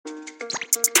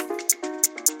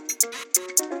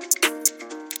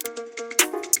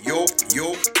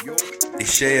Yo,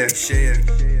 it's Shea,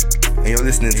 and you're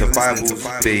listening to Bibles,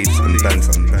 Babes, and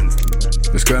Banter.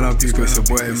 What's going on, people? It's your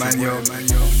boy Emmanuel.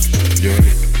 You're on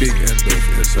the big end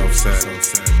of the south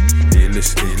side. You're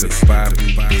listening to Bible,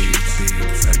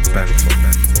 Babes, and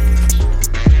Banter.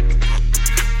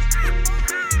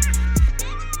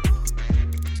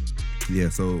 Yeah,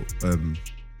 so I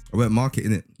went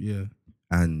marketing it. Yeah.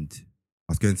 And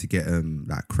I was going to get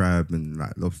like crab and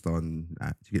like lobster and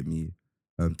like, to get me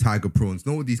tiger prawns,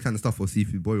 all these kind of stuff for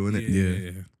seafood boil, innit?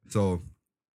 Yeah. So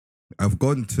I've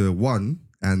gone to one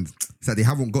and it's like they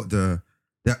haven't got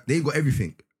they ain't got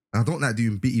everything. And I don't like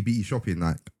doing bitty shopping.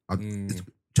 Like I'm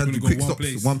trying to do quick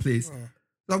stops, one place.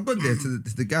 So I've gone there to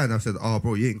the guy and I've said, "Oh,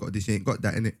 bro, you ain't got this, you ain't got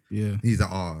that, innit?" Yeah. And he's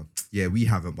like, "Oh, yeah, we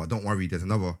haven't, but don't worry, there's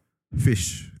another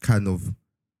fish kind of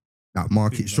like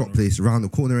market shop place around the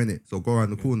corner, innit? So go around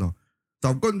the corner." So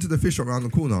I've gone to the fish shop around the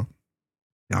corner.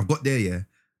 And I've got there, yeah. And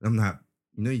I'm like,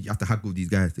 you know, you have to haggle these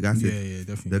guys. The guy said, Yeah,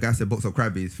 definitely. the guy said box of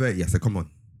crab is 30. I said, come on.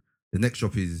 The next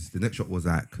shop was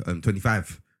like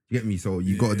 25. You get me? So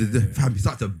you got to fam, you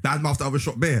start to badmouth the other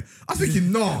shop there. I was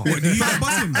thinking, no. What, did you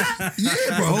bust him?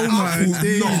 Yeah, bro. Oh my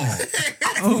days.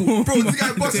 No. Bro, the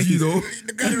guy busted you, though.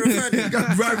 The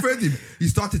guy referred him. He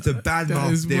started to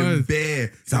badmouth them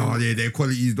bare. So, oh, yeah, their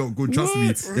quality is not good. Trust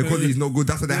me. Their quality is not good.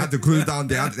 That's why they had to close down.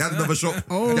 They had another shop.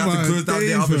 Oh, they had to close down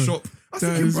their other shop. I was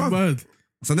thinking, bro. Bad.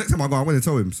 So next time I go, I'm going to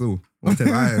tell him. So, I'll tell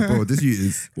him, all right, bro, this you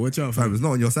is. Watch out, Fam, fam. it's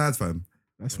not on your side, fam.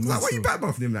 That's Like, why you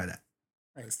badmouthing him like that?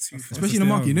 Especially in the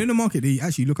market. You know, in the market, they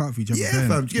actually look out for each other. Yeah,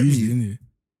 fam, do you get me? Usually,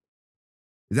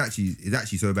 It's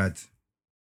actually so bad.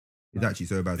 It's actually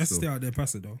so bad. Let's still. stay out there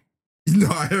past it though. No,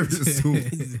 I heard it still.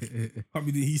 Can't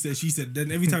be the he said, she said.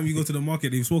 Then every time you go to the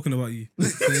market, they've spoken about you.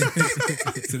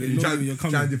 So they know when you're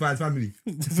Trying to coming. divide family.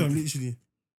 Fam, literally.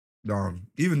 No,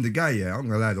 even the guy, yeah, I'm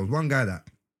gonna lie, there was one guy that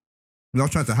when I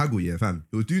was trying to haggle, yeah, fam,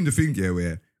 he was doing the thing, yeah,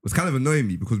 where it was kind of annoying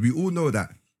me because we all know that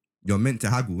you're meant to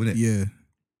haggle, innit? Yeah.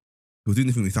 He was doing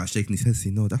the thing, he started shaking his head,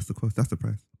 saying, "No, that's the cost, that's the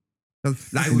price."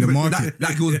 Like, In the market.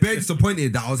 like he was very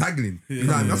disappointed that I was haggling. You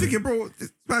know what I mean? I was thinking, bro,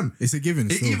 fam, It's a given.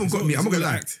 it even got me. I'm not gonna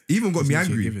lie. It even got me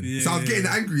literally angry. given. So I was getting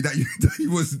angry that he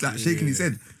was like shaking his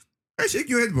head. Hey, shake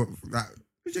your head, bro. Like,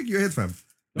 shake your head, fam.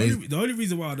 The only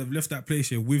reason why I'd have left that place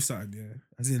here with something, yeah,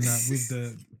 as in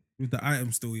like with the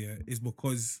item still, yeah, is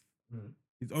because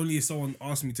it's only if someone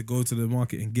asked me to go to the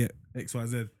market and get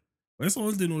XYZ. But if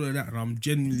someone's doing all of that and I'm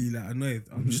genuinely like annoyed,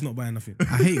 I'm just not buying nothing. I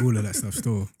hate all of that stuff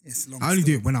still. I only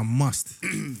do it when I must.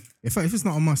 if it's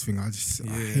not a must thing, I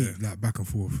hate that back and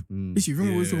forth. Issue,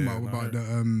 remember what we were talking about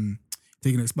the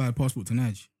taking an expired passport to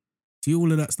Nige? See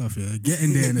all of that stuff, yeah?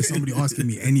 Getting there and there's somebody asking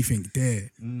me anything there.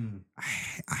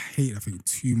 I hate that thing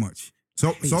too much. So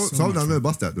I know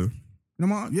bust that though.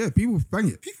 No, yeah, people bang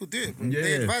it. People do it, bro. Yeah.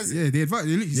 They advise it. Yeah, they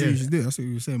literally say you should do it. That's what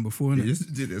you were saying before, You innit?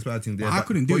 just did this bad thing there. But I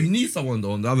couldn't do But it. you need someone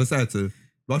though on the other side to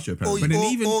rush your Or, parents. you, But then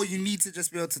or, even- or you need to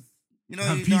just be able to, you know,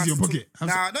 Have you peas know in how your to pocket. talk.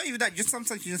 Nah, not even that. Just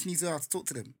sometimes you just need to know how to talk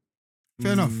to them.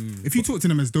 Fair enough. If you talk to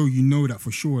them as though you know that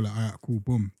for sure, like, alright, cool,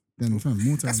 boom, then fam,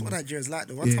 more time. That's what Nigeria's like,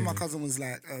 though. One time my Yeah. cousin was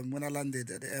like, when I landed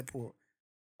at the airport,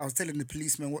 I was telling the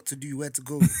policeman what to do, where to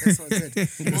go. That's what I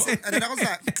said. And then I was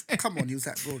like, come on. He was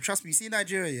like, bro, trust me. You see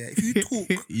Nigeria, yeah? If you talk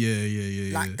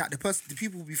Yeah. like that, the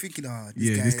people will be thinking,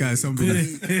 this guy is somebody.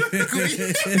 He could be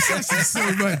It's actually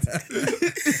so bad.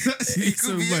 he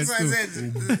could be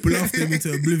XYZ. Bluffed them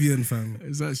into oblivion, fam.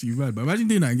 It's actually bad. But imagine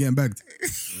doing that and getting bagged.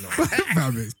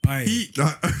 Fam, it's Aye. peak.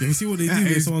 You see what they do That when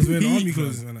is someone's wearing peak, army bro.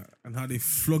 clothes and how they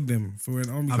flog them for wearing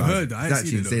army I've clothes. heard that. I It's ain't actually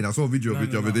seen it, insane. though. I saw a video of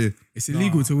it the other day. It's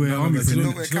illegal to wear army but do you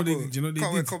know- clothes. do you know what they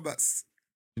Can't wear did? combats.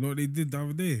 You know what they did the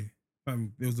other day?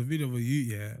 Fam, there was a video of a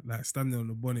youth, yeah, like standing on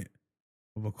the bonnet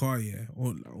of a car, yeah,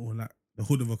 or like the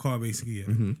hood of a car, basically,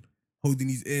 yeah, holding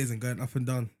his ears and going up and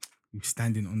down. You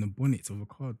standing on the bonnet of a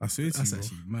car. I swear to That's you, bro.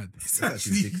 actually mad. It's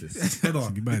actually ridiculous. That's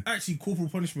actually bad. Actually, corporal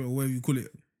punishment or whatever you call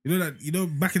it. You know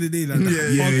that back in the day, like Yeah,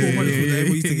 that yeah, hardcore yeah, punishment yeah, that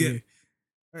everyone used to yeah, get.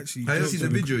 Actually, Have you seen the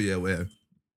video, yeah, where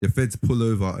the feds pull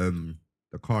over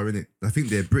the car, innit? I think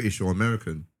they're British or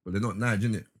American, but they're not Nige,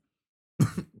 innit?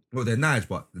 Well, they're Nige,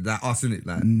 but they're like us, innit?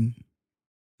 Like,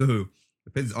 so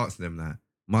the feds ask them, like,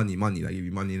 money, like, give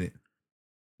you money, innit?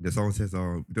 Then someone says,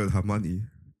 "Oh, we don't have money."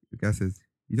 The guy says,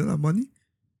 "You don't have money?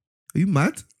 Are you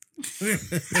mad? Are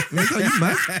you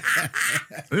mad?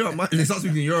 Are you not mad?" And they start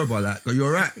speaking in Yoruba, like, "Are you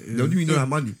alright? Don't you don't have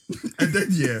money?" And then,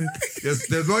 yeah,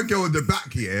 there's one girl in the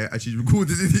back here, and she's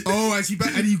recorded it. Oh, and she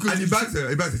back, and he And he backs her.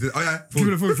 He says, "Oh yeah, Give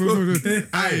her the phone.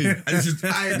 aye." And it's just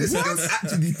aye. This girl's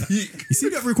actually peak. You see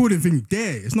that recording thing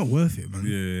there? It's not worth it, man.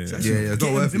 Yeah. It's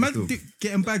not worth it. Imagine Still.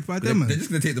 getting bagged by They're them, man. just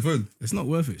gonna take the phone. It's not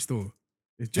worth it still.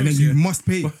 It's And then jokes, you yeah. must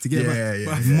pay to get Yeah, back. yeah,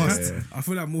 You yeah, must. yeah. I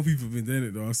feel like more people have been doing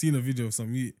it though. I've seen a video of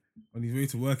some youth on his way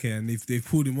to work here, and they've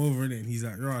pulled him over in it, and he's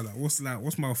like, right, what's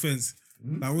my offense?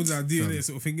 Like, what did I do in it?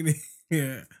 Sort of thinking,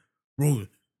 yeah, bro.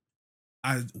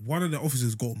 One of the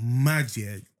officers got mad,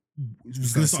 yeah. He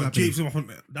was gonna start japing him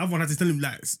up. The other one had to tell him,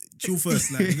 like, chill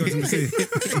first, like, you know what I'm saying?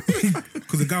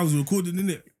 Because the guy was recording,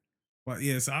 innit? But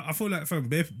yeah, so I feel like, fam,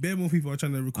 bare more people are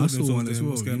trying to record themselves one as than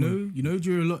well. what's going on. You know,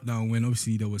 during lockdown when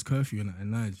obviously there was curfew and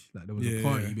Nige, like there was a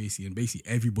party basically, and basically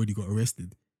everybody got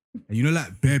arrested. And you know,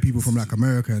 like bare people from like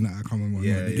America and that are coming.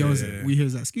 The girls, we hear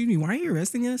like, "Excuse me, why are you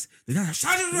arresting us?" The guy like,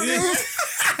 "Shut it, Bro,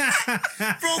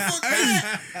 fuck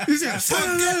that. He's like, "Shut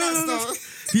it."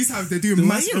 These times they're doing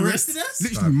mass arrests.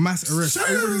 Literally mass arrests.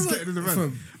 Everybody's getting in the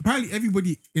van. Apparently,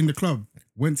 everybody in the club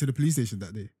went to the police station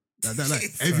that day. Like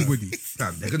everybody.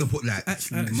 Fam, they're gonna put like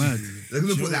Actually, mad. They're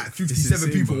gonna put like 57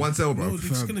 people in one cell, bro. Bro, they're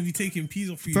just gonna be taking peas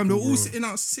off people. Fam, they're all bro.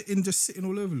 sitting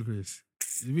all over the place.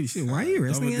 Really shit. Why are you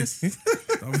arresting us?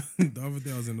 The other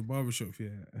day I was in the barbershop, yeah,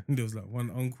 and there was like one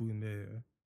uncle in there, yeah,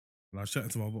 and I was chatting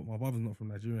to my barber's not from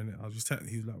Nigeria, and I was just chatting.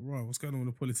 He was like, "Bro, what's going on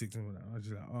with the politics?" And all that. I was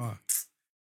just like,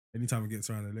 anytime it gets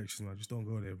around the elections, man, just don't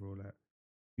go there, bro. Like,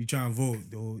 you try and vote,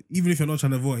 even if you're not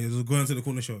trying to vote, you're just going to the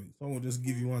corner shop. Someone will just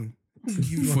give you one,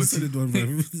 solid one, bro.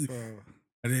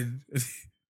 And then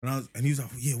and he was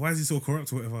like, "Yeah, why is he so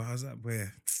corrupt or whatever?" I was like, "Boy,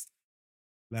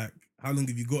 like, how long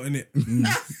have you got in it?"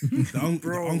 The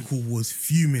uncle was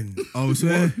fuming. Oh, so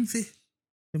Say,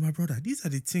 my brother, these are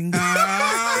the things. It's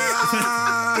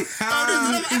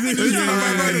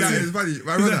funny.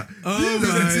 My brother.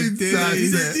 These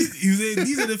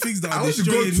are the things that I are want to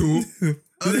go destroying. to.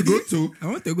 I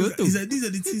want to go to. He said, these are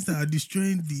the things that are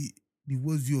destroying the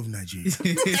world's view of Nigeria.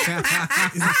 Say,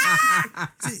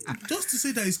 just to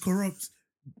say that he's corrupt,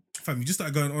 fam, he just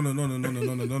started going on and on and on and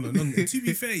on and on and on. And to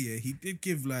be fair, yeah, he did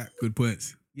give like Good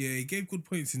points. Yeah, he gave good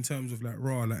points in terms of like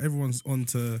like everyone's on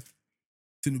to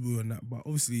Tinubu and that, but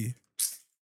obviously,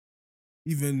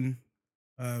 even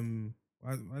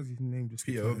why is his name just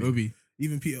Peter Obi.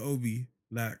 Even Peter Obi,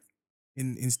 like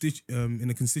in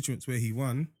the constituents where he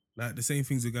won, like the same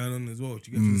things are going on as well. Do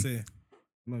you get what I'm saying?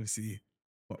 And obviously,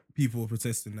 but people were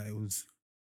protesting that it was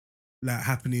like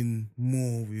happening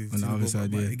more with on the other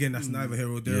side. but Yeah. again, that's neither here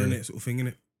or there, innit, sort of thing,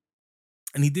 innit.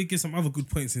 And he did give some other good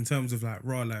points in terms of like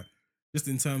like just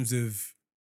in terms of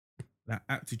like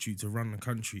aptitude to run the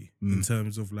country, in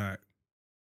terms of like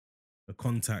the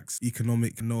contacts,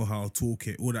 economic know-how,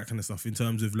 toolkit, all that kind of stuff, in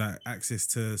terms of like access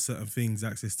to certain things,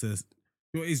 access to,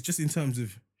 you know, it's just in terms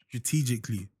of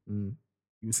strategically. You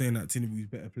were saying that Tinubu's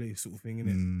better place, sort of thing,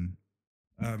 innit?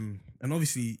 And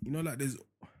obviously, you know, like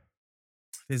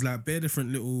there's like bare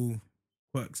different little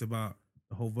quirks about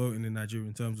the whole voting in Nigeria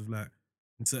in terms of like,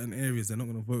 in certain areas, they're not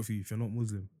going to vote for you if you're not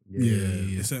Muslim.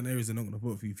 In certain areas, they're not going to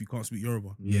vote for you if you can't speak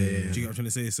Yoruba. Do you get what I'm trying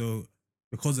to say? So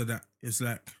because of that, it's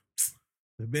like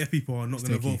the bare people are not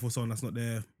going to vote for someone that's not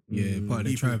their part of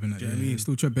the tribe and that. Do you know what I mean? It's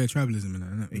still bare tribalism in that,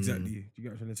 isn't it? Exactly. Do you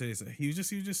get what I'm trying to say? So he was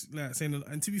just like saying,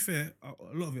 and to be fair, a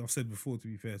lot of it I've said before, to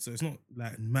be fair. So it's not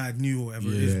like mad new or whatever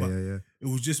it is, but it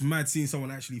was just mad seeing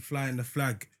someone actually flying the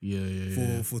flag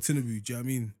for Tinubu. Do you know what I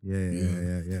mean?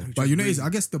 Yeah. But you know, I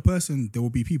guess there will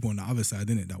be people on the other side,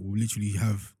 innit, that will literally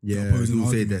have the Yeah, opposing who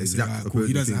will say argument. the They say, exact "Ah, cool,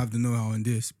 he opposing doesn't thing." have the know-how in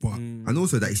this, but And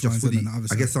also that it's X, Y, just and Z fully. on the other I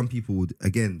side. guess some people would,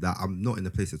 again, that I'm not in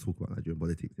a place to talk about Nigerian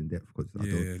politics in depth because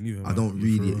neither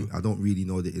I don't really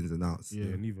know the ins and outs.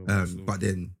 Yeah, neither. But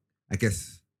then I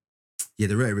guess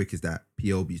the rhetoric is that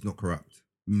PLB is not corrupt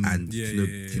and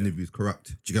Tinubu is corrupt.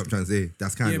 Do you get what I'm trying to say?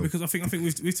 That's kind of because I think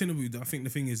with Tinubu, I think the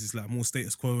thing is, it's like more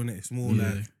status quo in it. It's more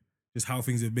like just how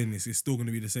things have been. It's still going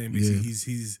to be the same. Basically,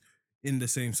 he's in the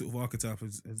same sort of archetype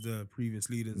as the previous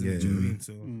leaders. Do you know what I mean?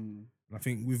 So I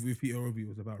think with Peter Obi, it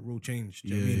was about real change.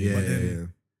 Do you know what I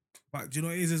mean? But do you know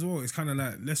what it is as well? It's kind of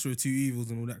like lesser of two evils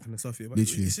and all that kind of stuff. Yeah, but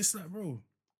Literally. it's just like, bro,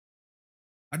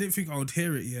 I didn't think I would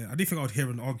hear it. Yeah, I didn't think I would hear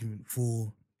an argument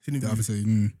for Tinubu. the other side,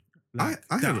 Like,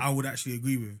 I hear that it. I would actually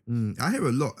agree with. I hear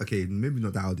a lot. Okay, maybe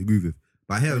not that I would agree with,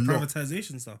 but I hear a The lot.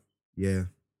 privatization stuff. Yeah.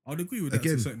 I would agree with that to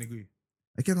Again. a certain degree.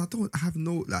 Again, I have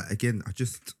no like. Again, I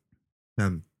just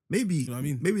maybe You know what I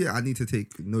mean? maybe I need to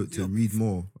take note to read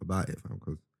more about it, fam,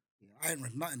 because I ain't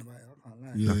read nothing about it. I can't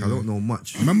lie. Yeah. like I don't know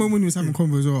much. Remember when we was having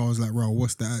convo as well? I was like, "Bro,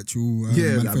 what's the actual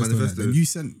Yeah, that manifesto?" and that? manifesto.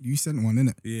 Then you sent one,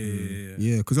 innit? Yeah.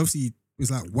 Yeah, because obviously it's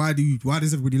like, why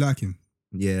does everybody like him?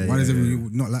 Yeah. Why does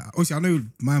everybody not like? Obviously, I know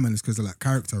my man is because of like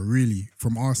character, really,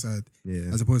 from our side,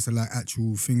 Yeah. as opposed to like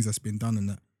actual things that's been done and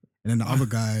that. And then the other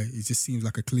guy, it just seems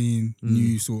like a clean,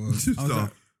 new sort of. I was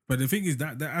like, but the thing is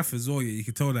that aff as well, you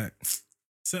can tell that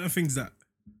certain things that,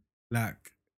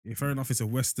 like, fair enough, it's a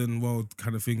Western world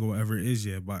kind of thing or whatever it is,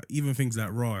 but even things like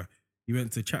Raw, he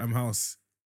went to Chatham House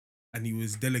and he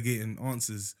was delegating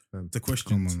answers to Come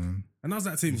questions. on, man. And I was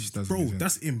like to him, It just doesn't bro, make sense.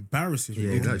 that's embarrassing. Yeah,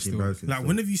 bro. it's actually embarrassing. Like, still.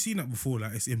 when have you seen that before?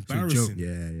 Like, it's joke. embarrassing.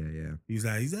 Yeah. He's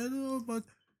like, no, but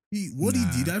what he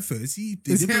did at first, he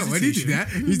did the Yeah, when he did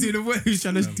presentation. that, he's doing the voice. He's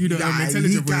trying to do the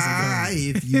intelligent voice.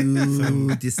 If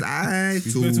you decide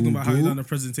He's to talking about how he do- done the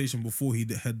presentation before he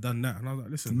had done that. And I was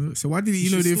like, listen, So why didn't you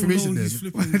you know the should still information know then? he's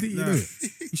flipping, Why didn't you like, know it?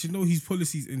 you should know his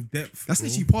policies in depth. That's bro.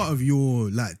 actually part of your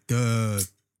the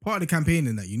part of the campaign,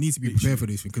 and that you need to be prepared for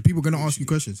this thing because people are gonna ask you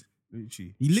questions.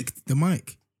 Literally. He licked the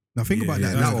mic. Now think about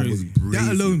Yeah, that. that one was crazy. crazy.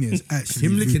 That alone is actually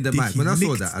Him licking the ridiculous. mic. When I He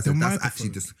saw licked that, I the said, that's microphone. actually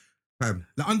just. Fam,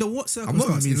 Like, under what I'm not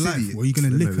circumstances being in life silly. were you gonna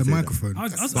Let me lick a say that. microphone? I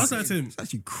said to him, It's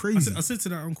actually I crazy. said to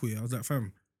that uncle, I was like,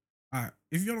 fam,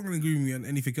 if you're not going to agree with me on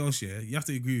anything else, you have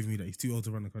to agree with me that he's too old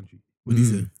to run the country. What do you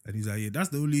say? And he's like, yeah, that's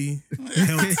the only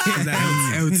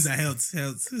health. He's like, health.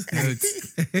 He's like,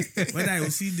 health. When I will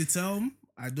see the term,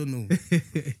 I don't know.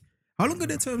 How long are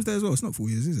their terms there as well? It's not 4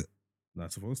 years, is it?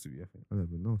 Not supposed to be, I think. I don't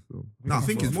even know. So. No, I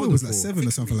think I it's thought more it than was 4. like 7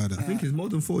 or something like that. I think it's more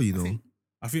than 4. You know.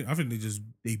 I think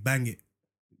they bang it.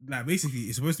 Like, basically,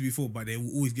 it's supposed to be 4, but they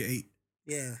will always get 8.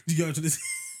 Yeah. You go to this.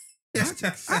 Yeah,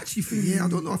 I actually think. I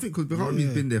don't know. I think because Bahami's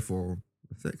Yeah. been there for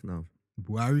a sec now.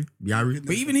 Buhari. Yari.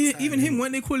 But even him,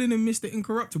 weren't they calling him Mr.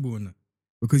 Incorruptible and that?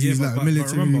 Because he's like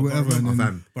military, whatever. And then,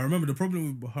 Fam. But remember, the problem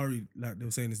with Buhari, like they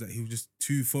were saying, is that he was just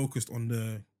too focused on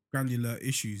the granular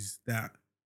issues that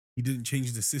he didn't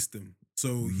change the system.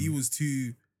 So he was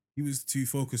too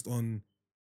focused on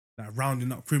like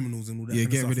rounding up criminals and all that Yeah,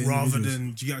 kind get of rid stuff, of rather individuals.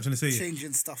 than, do you get what I'm trying to say?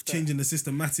 Changing stuff. That, Changing the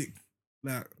systematic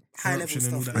like High level corruption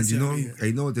and all stuff. that. And you know, Yeah.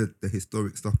 I know the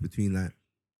historic stuff between like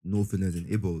Northerners and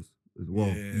Igbos as well.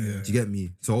 Yeah. Do you get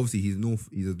me? So obviously he's a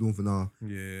Northerner.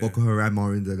 Yeah. Boko Haram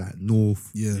are in the like North.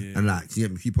 yeah. Yeah. And like, do you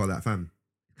get me? People are like, fam,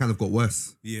 it kind of got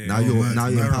worse. Yeah. Now Oh, you're mad,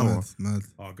 in mad, power. mad.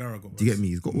 Oh, Gara got Do you get worse. me?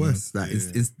 It's got worse. Like Yeah.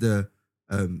 it's the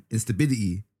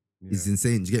instability is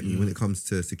insane. Do you get me? When it comes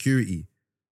to security,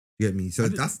 you get me? So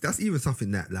that's even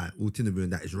something that like all Tinubu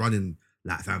and that is running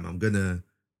like, fam, I'm gonna,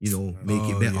 make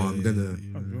it better. I'm gonna.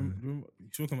 Remember, you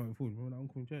spoke about it before. Remember that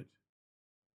uncle in church?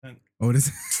 Oh,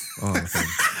 this. Oh, fam.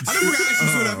 I don't think I actually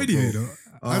saw that video, bro. you know.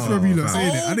 I just remember you lot fam.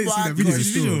 saying it. I didn't see Oh that video my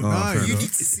still. God. Nah, fam. You you know. need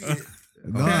to see it.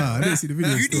 Nah, I didn't see the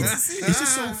video You still. need to see it. It's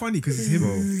just so funny because it's him.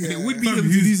 Bro. It would be Fam, him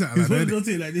to do something He's like going to that. go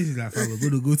to it like this. He's like, fam, we're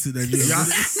going to go to Nigeria.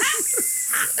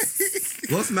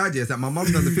 What's mad is that my mum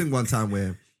done the thing one time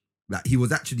where like he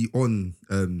was actually on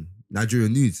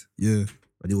Nigerian news Yeah.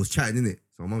 and he was chatting in it.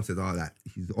 So my mum said, "Oh, like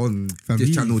he's on Fam, this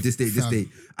he- channel, this date, this fam. date."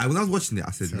 And when I was watching it,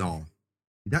 I said, "No,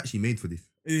 he's actually made for this."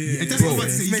 Yeah, That's Bro, what I'm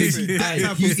he saying.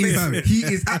 is. He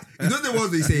is. You know the ones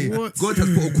where you say What? God has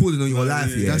put a calling on your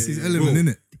life. Yeah, That's his Bro, element,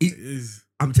 innit? it- It is.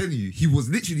 I'm telling you, he was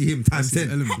literally him times That's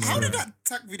his 10. element. How did that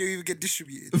tag video even get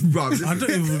distributed? Bro, I listen, don't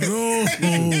even know,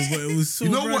 but it was so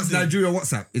you know what's random. Nigeria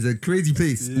WhatsApp is a crazy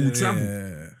place. We'll travel.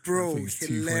 Yeah. Bro, It's too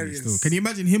funny hilarious. still. Can you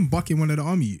imagine him bucking one of the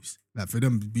army youths? Like for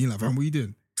them being like, fam, what you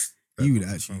doing? He would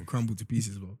actually crumble to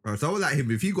pieces, bro. Bro, so I was like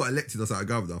him. If he got elected or something,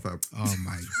 governor, fam, Oh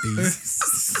my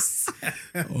days.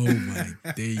 Oh my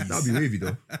days. that'd be wavy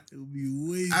though. It would be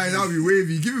way. Aye, that'd be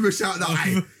wavy. Give him a shout now.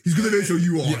 Aye, he's gonna make sure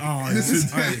you are. Oh, listen,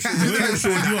 the way he'll show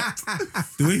you up,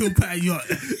 the way he'll pat you up.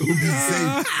 It would be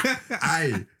insane.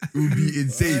 Aye, it would be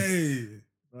insane. Hey,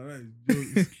 all right,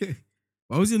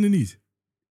 What was he on the news?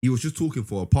 He was just talking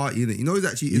for a party, innit? You know, he's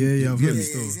actually. Yeah, I've yeah, heard Yeah, it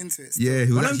still. he's into it. yeah, he I was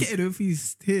don't actually. get it if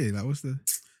he's here. Like, what's the?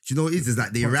 Do you know what it is? It's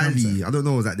like they What rally. concept? I don't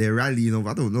know. It's like they rally. I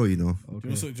don't know. Do you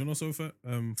know so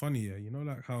funny? Yeah, you know,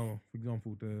 like how, for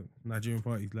example, the Nigerian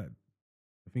parties, like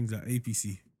things like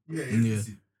APC, Yeah.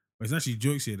 but it's actually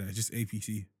jokes here that it's just APC.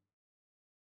 You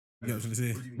get what I'm trying to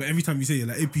say? But every time you say it,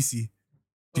 like APC, do you get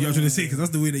what I'm trying to say? Because that's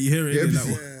the way that you hear it. Yeah, innit?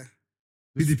 APC. Like,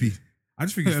 Yeah. PDP. I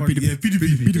just think it's Yeah, funny. PDP. Yeah, PDP.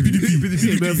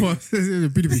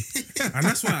 PDP. And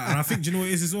that's why, and I think, do you know what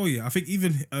it is as well? Yeah, I think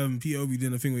even Peter Obi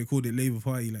did a thing where he called it Labour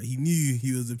Party. Like he knew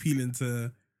he was appealing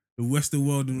to the Western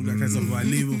world and all that kind of stuff. Like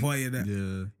Labour Party and that. Yeah.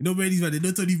 You know, man, these man, they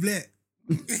know Tony Blair.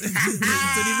 Tony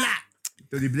Blair.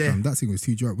 Tony Blair. That thing was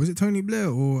too dry. Was it Tony Blair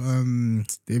or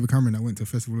David Cameron that went to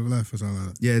Festival of Life or something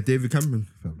like that? Yeah, David Cameron.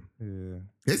 Yeah.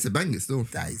 It's a bang. It still.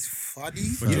 That is funny.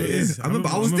 But you know what it is? I remember.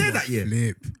 I was there that year.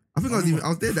 Flip. I think I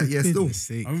was there that year still.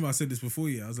 I remember I said this before,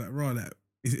 yeah. I was like, right, like,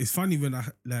 it's funny when I,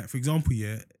 like, for example,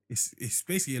 yeah, it's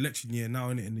basically election year now,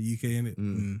 innit, in the UK, innit?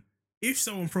 Mm. If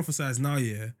someone prophesies now,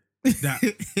 yeah, that,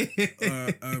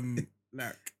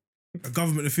 like, a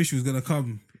government official is gonna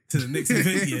come to the next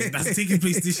event, yeah, that's taking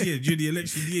place this year during the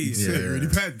election year, Yeah, yeah. already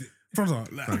packed. Brother,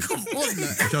 like, come on,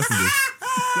 like, Trust me. like,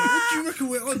 what do you reckon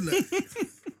we're on, like?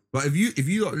 But if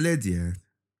you got led, yeah.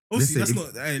 Obviously, Listen,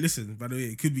 that's not. Hey, listen. By the way,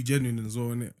 it could be genuine as well,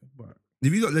 innit? But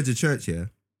If you got led to church, yeah,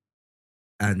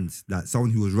 and like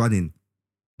someone who was running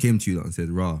came to you lot and said,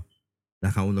 "Rah,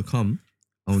 like I want to come,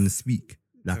 I want to speak,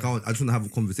 like I just want to have a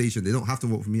conversation. They don't have to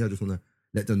vote for me. I just want to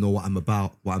let them know what I'm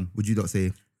about. Would you not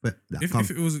say? But like,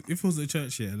 if it was the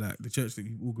church, yeah, like the church that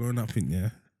we've all grown up in, yeah,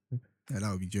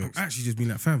 that would be jokes. I've actually just been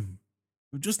like, fam,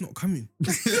 we're just not coming.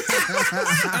 Actually,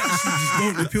 just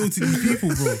don't appeal to these people,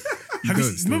 bro.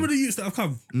 Remember the youths that have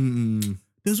come?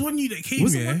 There's one youth that came,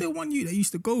 Wasn't there one youth that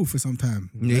used to go for some time?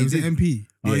 Yeah, he was an MP.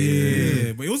 Oh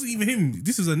yeah. But it wasn't even him.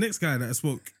 This was the next guy that I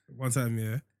spoke one time,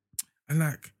 yeah. And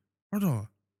like, brother,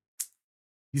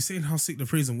 you're saying how sick the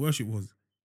praise and worship was.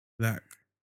 Like,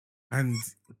 and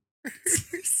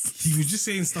he was just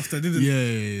saying stuff that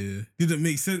didn't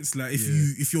make sense. Like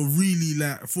if you're really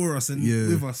like for us and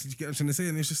with us, you get what I'm trying to say,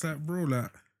 and it's just like, bro,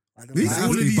 like all of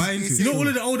these, you know, all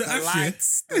of the older apps,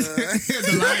 lights, the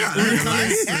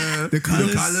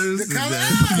colours,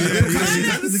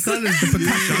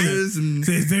 and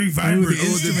so it's very vibrant.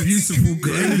 all the beautiful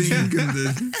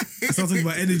clothing. It's not talking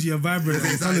about energy and vibrant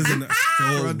and colours and that.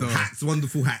 Hats,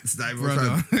 wonderful hats, that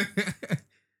brother.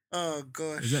 Oh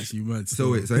gosh, it's actually mad.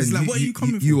 So it's like, what are you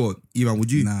coming for? You want, Ivan?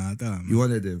 Would you? Nah, I don't. You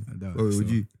wanted them? I don't. Would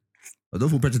you? I don't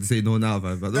feel pressure to say no now,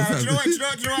 man. But do you know what I'm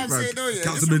saying? No, yeah.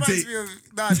 Just reminds me of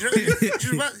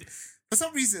for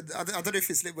some reason, I don't know if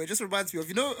it's lit, but it just reminds me of,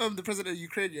 you know, the president of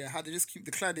Ukraine, yeah, how they just keep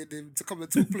declining him to come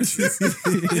and talk places.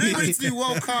 You know, when it's the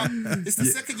World Cup, it's the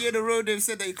second year in a row they've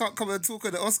said that he can't come and talk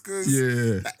at the Oscars.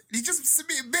 Yeah. Like, he just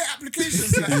submitted bare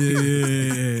applications. Like.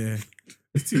 Yeah.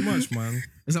 It's too much, man.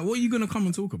 It's like, what are you gonna come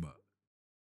and talk about?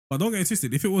 But don't get it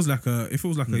twisted. If it was like a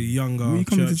younger what are you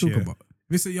coming church, to talk about?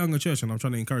 If it's a younger church and I'm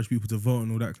trying to encourage people to vote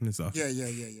and all that kind of stuff. Yeah.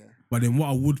 But then what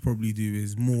I would probably do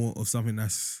is more of something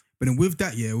that's. But then with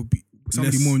that, it would be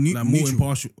somebody less, more like, more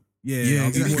impartial. Yeah,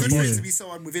 It'd be more good for it impartial. to be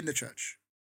someone within the church.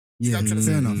 Yeah, I'm trying to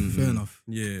say. fair enough.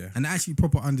 Yeah. And actually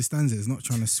proper understands it. It's not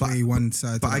trying to sway one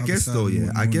side. But to I the guess other though,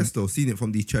 side I guess though, seeing it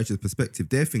from these churches' perspective,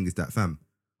 their thing is that, fam,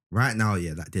 right now,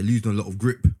 like they're losing a lot of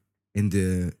grip in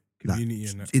the community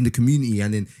and that. in the community,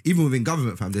 and then even within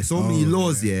government, fam. There's so many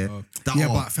laws, that are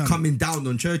fam, coming down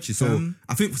on churches. So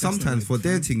I think sometimes for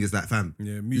their thing is that, fam,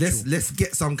 let's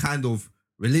get some kind of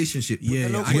relationship. I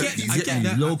get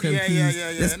that. Local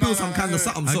MPs. Let's build some kind of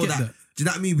something so that, do you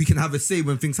know what I mean? We can have a say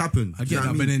when things happen. I get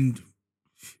that, but then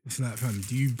it's like, fam,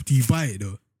 do you buy it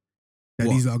though? That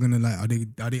these are gonna like,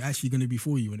 are they actually gonna be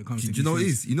for you when it comes to? Do you know what it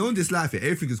is? You know, in this life,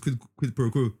 everything is quid pro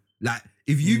quo. Like,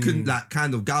 if you can like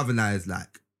kind of galvanize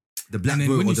like the black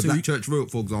vote or the black church vote,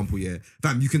 for example,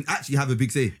 fam, you can actually have a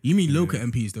big say. You mean local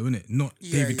MPs though, innit? Not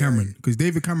David Cameron, because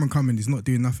David Cameron coming is not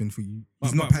doing nothing for you.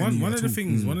 He's not patting you one at of the all.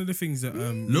 things. One of the things that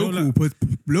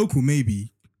local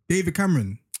maybe David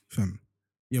Cameron, fam.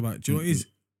 Yeah, but do you know what it is?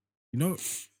 You know,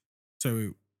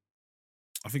 so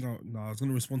I think I was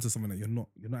gonna respond to something that you're not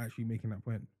actually making that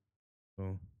point.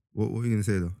 So what are you gonna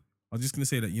say though? I was just gonna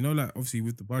say that, you know, like obviously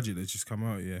with the budget that's just come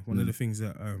out, one of the things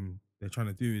that they're trying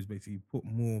to do is basically put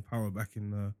more power back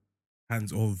in the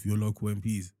hands of your local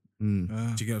MPs. Do you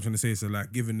get what I'm trying to say? So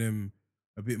like giving them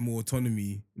a bit more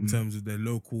autonomy in terms of their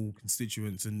local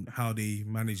constituents and how they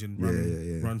manage and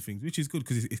run things, which is good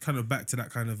because it's kind of back to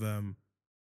that kind of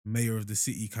mayor of the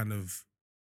city kind of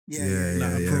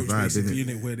approach, basically,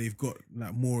 innit, where they've got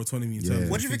like more autonomy in terms.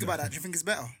 What do you think about that? Do you think it's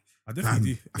better? I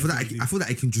definitely do. I feel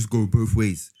like it can just go both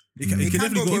ways. It can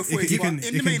go both ways, but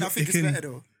in the main, I think it's better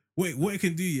though. Wait, what it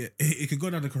can do, it could go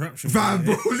down the corruption. Fam,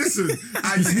 bro, listen,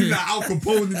 I just need like Al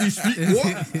Capone in these streets.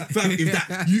 What? Fam, if that,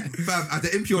 fam, at the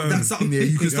MP of that something there,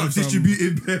 you can start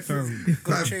distributing fam.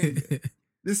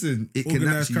 Listen, it can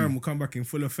organised actually... crime will come back in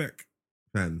full effect.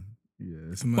 Fam.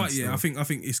 But I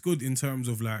think it's good in terms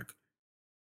of like,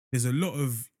 there's a lot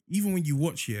of, even when you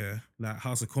watch like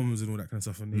House of Commons and all that kind of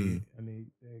stuff, and they're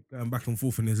going back and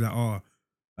forth, and there's like,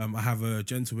 I have a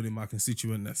gentleman in my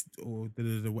constituent that's or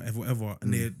whatever,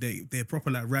 and they're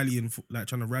proper like rallying, like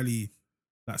trying to rally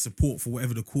like support for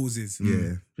whatever the cause is. Yeah, do you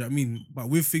know what I mean? But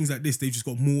with things like this, they've just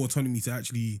got more autonomy to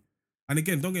actually. And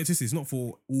again, don't get it twisted, it's not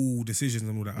for all decisions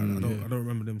and all that. I don't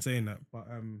remember them saying that, but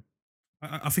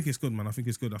I think it's good, man. I think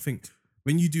it's good. I think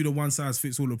when you do the one size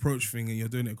fits all approach thing and you're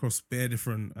doing it across bare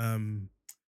different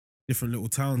little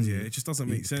towns, it just doesn't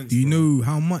make sense. Do you know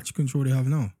how much control they have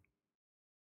now?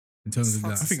 In terms of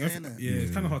that, I think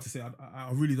it's kind of hard to say. I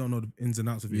really don't know the ins and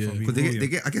outs of it. Because they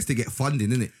get, I guess they get funding,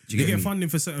 innit? They get funding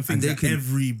for certain things that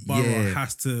every borough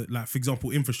has to, like, for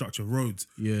example, infrastructure, roads,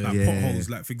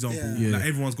 potholes, like, for example, like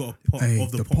everyone's got a pot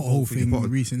of the pothole thing.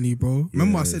 Recently, bro.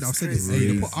 Remember I said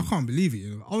this. I can't believe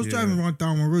it. I was driving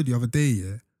down my road the other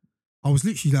day. I was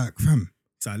literally like, fam,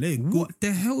 what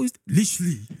the hell is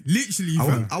literally,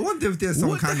 fam? I wonder if there's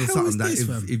some kind of something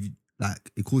that if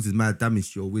like it causes mad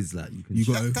damage to your whiz. Like You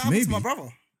got That happened maybe. to my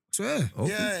brother. Swear. Okay.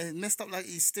 Yeah, it messed up like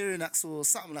his steering axle or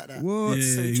something like that. What?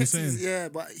 Yeah, So he you checked saying?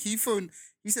 but he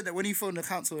said that when he phoned the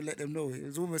council and let them know, it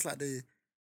was almost like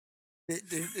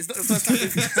it's not the first time.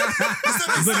 It's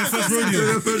not the first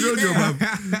rodeo. First rodeo, man.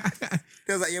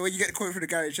 They was like, yeah, when you get the quote from the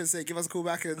garage, just say, give us a call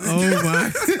back. And Oh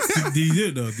my. Did he do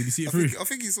it though? Did he see it through? I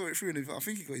think he saw it through, and I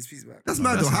think he got his piece back. That's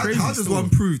mad That's though. a How crazy does story. one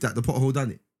prove that the pothole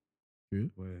done it?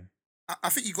 I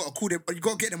think you got to call them, you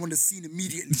got to get them on the scene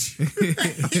immediately.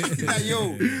 Like,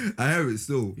 yo, I hear it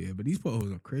still. Yeah, but these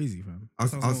potholes are crazy, fam. I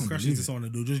was Crash into someone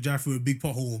and they'll just drive through a big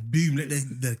pothole, boom, let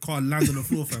the car land on the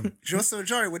floor, fam. just so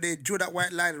jarring when they draw that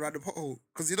white line around the pothole.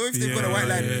 Because you know, if they've got a white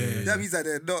line, that means that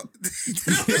they're not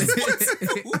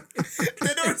responsible.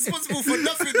 They're not responsible for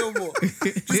nothing no more. Just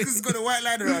because it's got a white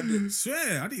line around it.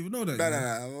 Swear, I didn't even know that.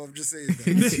 No, I'm just saying that.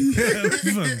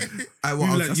 You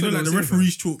know, like the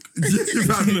referee's chalk.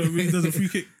 When he does a free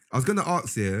kick. I was gonna ask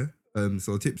so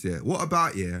Tipz what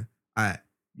about you're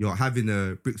having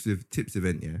a Bricks with Tipz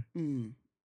event,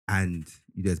 and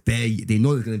there's they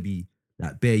know there's gonna be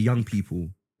like bare young people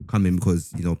coming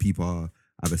because you know people are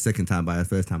either second time buyers,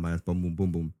 first time buyers, boom boom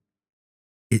boom boom.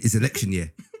 It's election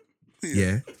year,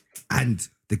 yeah, and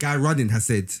the guy running has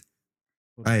said,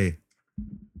 hey,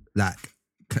 like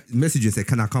messaging said,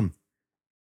 can I come?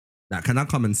 Like, can I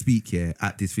come and speak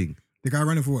at this thing? The guy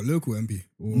running for what? Local MP?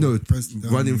 Or No, president,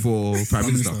 running for Prime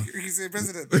Minister. You say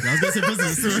president. I was going to say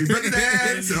president. Sorry.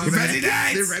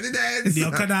 President!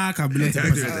 Yeah, can I come?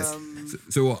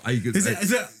 So what, are you good? Is that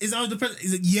the president?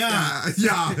 Is it yeah?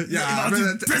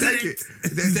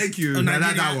 Thank you.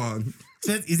 That one.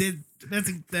 Is it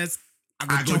that's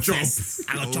I got job.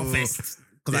 I got job first.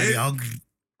 Because I'm hungry.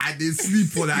 I did sleep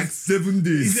for like 7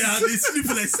 days. I did sleep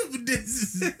for like 7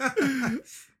 days.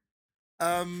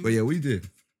 But yeah, we did.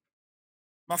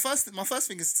 My first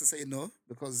thing is to say no,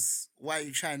 because why are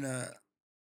you trying to?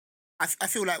 I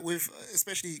feel like with,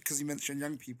 especially because you mentioned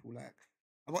young people, like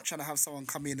I'm not trying to have someone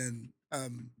come in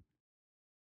and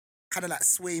kind of like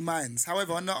sway minds.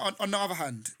 However, on the other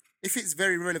hand, if it's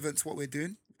very relevant to what we're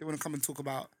doing, if they want to come and talk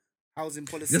about housing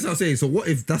policy. That's what I'm saying. So what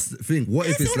if that's the thing? What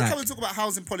if it's they want to like come and talk about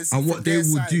housing policy and from what they their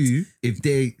will side, do if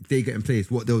they get in place?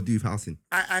 What they'll do for housing?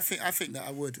 I think that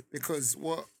I would, because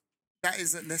that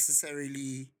isn't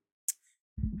necessarily.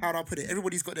 How do I put it?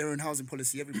 Everybody's got their own housing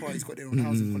policy. Every party's got their own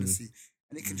housing policy.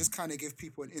 And it can just kind of give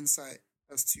people an insight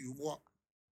as to what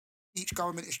each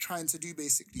government is trying to do,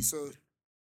 basically. So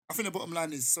I think the bottom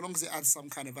line is, so long as it adds some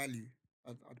kind of value,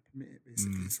 I'd permit it,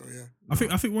 basically. So yeah. I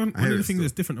think one of the things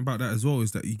that's different about that as well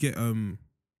is that you get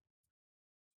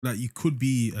like you could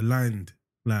be aligned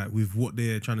like with what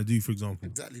they're trying to do, for example.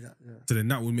 Exactly that, yeah. So then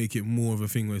that would make it more of a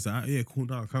thing where it's like, yeah, cool,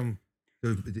 now come.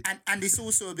 And it's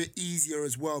also a bit easier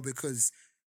as well because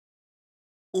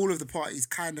all of the parties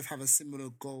kind of have a similar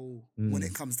goal when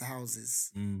it comes to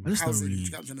houses. I just Housing, don't you really,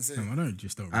 get what I'm trying to say? I don't really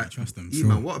trust them. Yeah,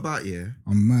 man, what about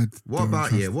I'm mad. What about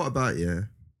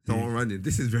someone running?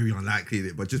 This is very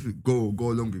unlikely, but just go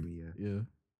along with me, Yeah.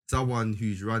 Someone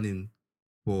who's running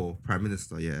for Prime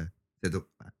Minister, said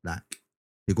like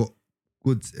they got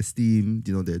good esteem,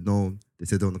 you know, they're known. They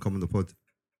said they want to come on the pod.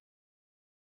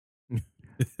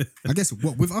 I guess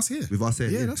what with us here. With us here,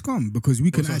 yeah, that's calm because we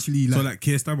can actually So like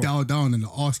Keir Starmer. dial down and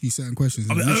ask you certain questions.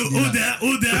 And All that.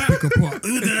 pick a pot. I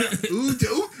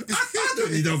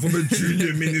don't need that from a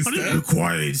junior minister.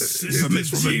 Required permits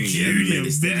from a junior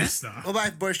minister. What about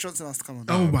if Boris Johnson has to come on?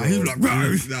 Oh, but he was like,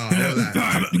 right.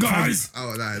 Guys.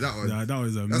 That one. Nah, that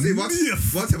was a That's it. One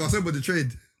time I was on the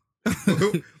train.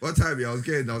 One time, I was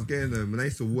getting when I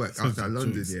used to work outside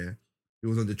London, it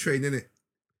was on the train, innit?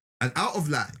 And out of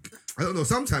like, I don't know,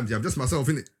 sometimes I'm just myself,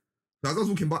 innit? So I was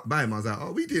walking by him, I was like,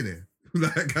 oh, we doing it?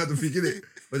 Like, kind of thing, innit?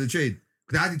 On the train.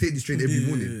 Because I had to take this train every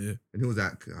morning. Yeah. And he was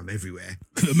like, I'm everywhere.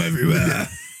 I'm everywhere.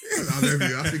 I'm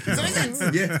everywhere. I was thinking,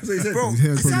 yeah, that's what he said. Bro, His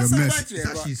hair's it sounds so probably a mess. bad, yeah, It's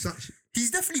but actually such... he's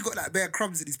definitely got like bare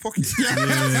crumbs in his pockets. Bro,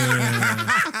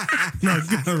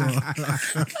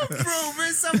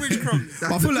 where's sandwich crumbs?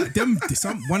 But I feel like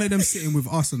one of them sitting with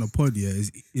us on a pod,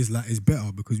 is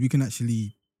better because we can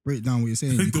actually break down what you're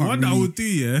saying. The one that I would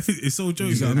do, it's so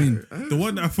joking. You know what I mean? The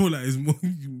one that I feel like is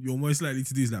you're most likely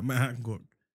to do is like Matt Hancock.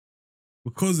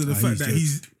 Because of the fact that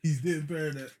he's doing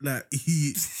better than like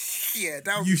he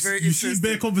that would be very you see interesting.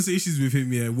 bare conversations with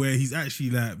him, where he's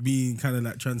actually like being kind of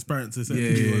like transparent to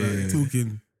certain people, like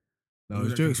talking. That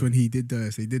was jokes when he did the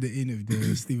interview,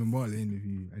 the Stephen Bartlett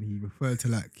interview, and he referred to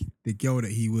like the girl that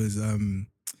he was the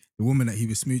woman that he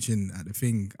was smooching at the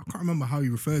thing. I can't remember how he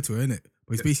referred to her, innit?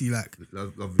 But it's basically like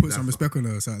Lovely put some respect on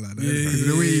her or something like that. Yeah, Because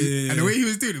the way yeah. and the way he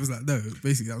was doing it was like, no,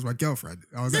 basically that was my girlfriend.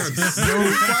 I was like, so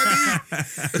funny.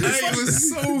 It was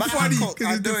so Matt funny Hancock, because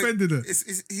I he know it. defended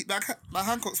her. Matt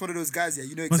Hancock's one of those guys, yeah.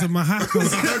 You know Was it exactly. my hack?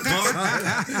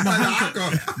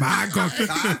 My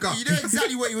Hancock. You know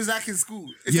exactly what he was like in school.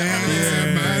 It's Yeah, like, oh,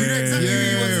 man. You know exactly who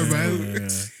he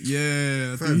was. Yeah, man.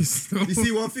 Yeah, I Fam, think he's so- you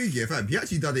see one thing, yeah, fam. He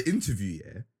actually done an interview,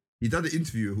 yeah. He done an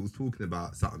interview who was talking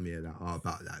about something, yeah,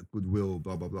 about like goodwill,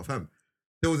 blah blah blah. Fam,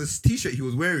 there was a t-shirt he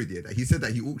was wearing, yeah, that he said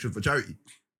that he auctioned for charity,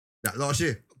 that last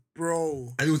year,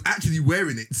 Bro. and he was actually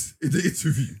wearing it in the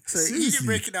interview. So he didn't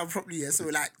break it down properly, yeah. So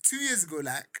like 2 years ago,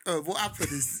 like what happened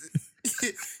is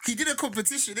he did a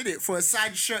competition, innit, for a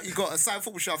signed shirt. He got a signed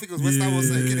football shirt. I think it was West Ham or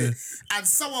something, innit? And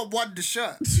someone won the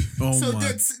shirt. Oh So my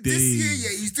then this days. year,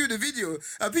 yeah, he's doing a video,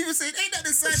 and people saying, "Ain't that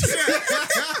the signed shirt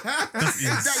that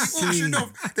he auctioned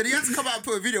off?" Then he had to come out and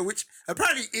put a video, which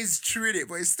apparently is true, innit,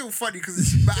 but it's still funny because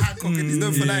it's Matt Hancock and he's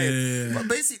known for lying. Yeah. But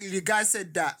basically, the guy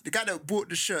said that the guy that bought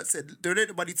the shirt said, "Donate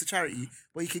the money to charity,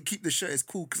 but you can keep the shirt. It's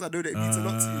cool because I know that it means a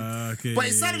lot to you." Okay, But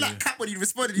it sounded like Cap when he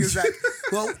responded. He was like,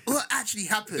 "Well, what actually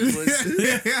happened was."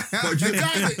 But the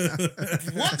guy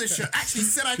that won the shirt actually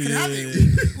said I can have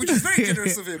it, which is very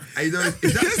generous of him. And you know,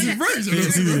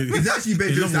 it's actually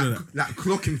made just like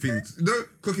clocking things. No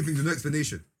clocking things with no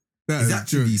explanation. That It's is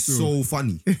actually true. so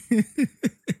funny.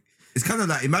 It's kind of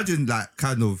like imagine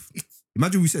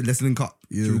we said let's link up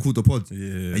to record the pod,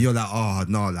 Yeah. and you're like, oh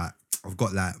no, like I've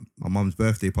got like my mum's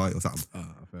birthday party or something,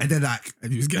 and then like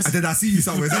And he was guessing. and then I see you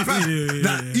somewhere. It's like, fam, Yeah.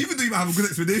 like, even though you might have a good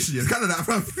explanation, it's kind of like,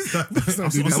 fam.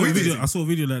 I saw a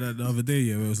video like that the other day,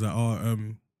 yeah, where it was like,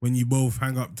 when you both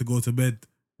hang up to go to bed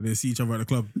and they see each other at the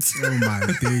club. Oh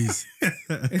my days.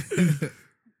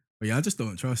 But yeah, I just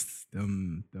don't trust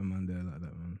them man there like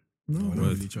that, man. No, I don't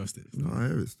really trust it. No, I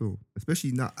hear it still.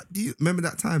 Especially now. Do you remember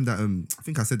that time that I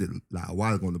think I said it like a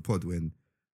while ago on the pod when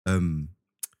I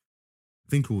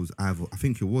think it was I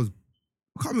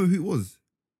can't remember who it was.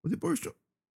 Was it Boris Johnson?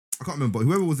 I can't remember, but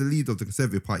whoever was the leader of the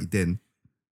Conservative Party then.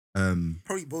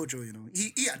 Probably Bojo, you know.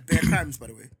 He had bare crimes, by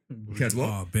the way. He had what?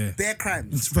 Oh, bear. Bare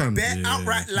crimes. Fam, Bare yeah.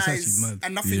 outright It's actually lies mad.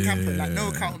 and nothing happened. Like no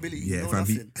accountability. Yeah, no fam,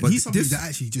 nothing. And But he's somebody this- that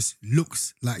actually just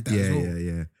looks like that as well.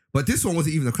 Yeah. But this one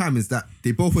wasn't even a crime. Is that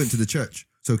they both went to the church.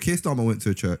 So Keir Starmer went to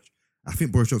a church. I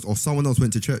think Boris Johnson or someone else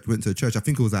went to a church. I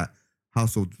think it was at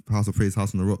House of Praise,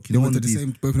 House on the Rock. They went to the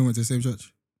same. Both of them went to the same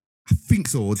church. I think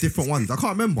so, or different ones. I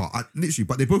can't remember.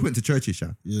 But they both went to churches.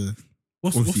 Yeah. Yeah.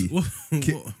 Obviously.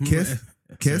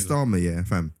 Keir Starmer, yeah,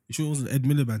 fam. You sure it wasn't Ed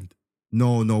Miliband?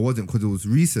 No, it wasn't because it was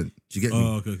recent. Do you get me?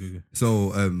 Oh, okay.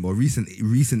 So, or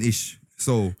recent-ish.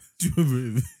 So, Do you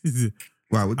remember?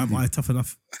 wow. What did Am I tough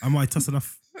enough? Am I tough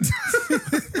enough?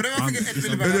 Whenever I think of Ed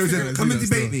Miliband, I think of- come and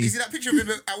debate me. You see that picture of him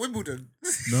at Wimbledon?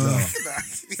 No. Nah,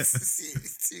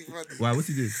 it's too funny. Wow, what's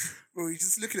he doing? Bro, he's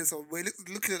just looking at someone.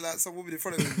 Looking at like some woman in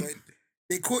front of him. Like,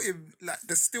 they caught him like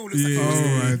the still looks like Yeah.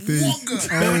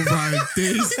 a Oh my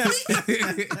days.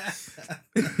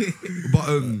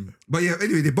 But yeah.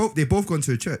 Anyway, they both gone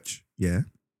to a church. Yeah,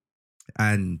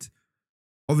 and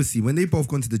obviously when they both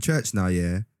gone to the church now,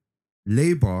 yeah,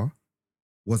 Labour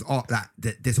was like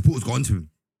their supporters gone to him,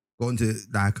 gone to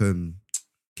like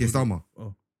Keir Starmer,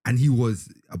 Oh. and he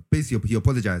was basically he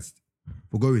apologized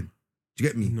for going. Do you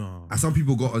get me? No. And some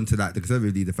people got onto like the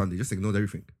Conservative leader family, just ignored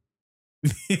everything.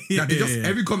 Like, they just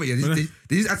every comment, yeah,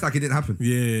 they just act like it didn't happen.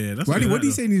 Yeah, that's What did he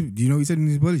do? say? Do you know what he said in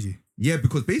his apology? Yeah,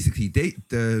 because basically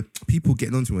the people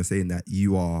getting onto him are saying that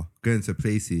you are going to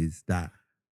places that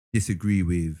disagree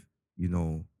with, you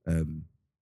know,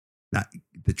 like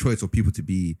the choice of people to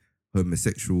be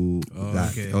homosexual,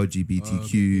 like okay.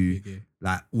 LGBTQ, Okay.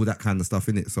 like all that kind of stuff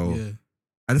in it. So, Yeah.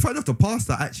 and the fact that the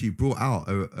pastor actually brought out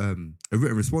a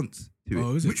written response to it,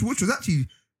 Oh, is it? which was actually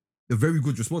a very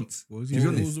good response. What was To he be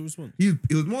What honest. was the response?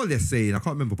 It was more or less saying, I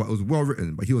can't remember, but it was well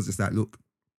written. But he was just like, look,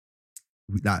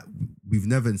 we've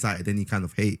never incited any kind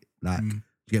of hate. Like, you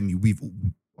get me?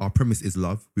 Our premise is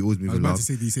love. We always I move was in about love. to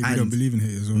say, do you say we And- don't believe in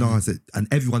hate as well? No, I said, and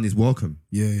everyone is welcome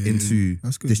Yeah. into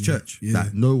That's good, this yeah. church. Yeah.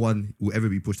 That no one will ever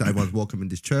be pushed out. Everyone's welcome in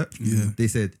this church. Yeah. They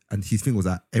said, and his thing was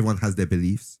that everyone has their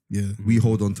beliefs. Yeah. We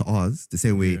hold on to ours the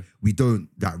same way Yeah. we don't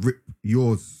rip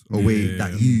yours away. Yeah.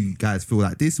 That you guys feel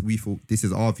like this. We feel this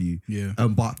is our view. Yeah.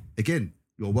 But again,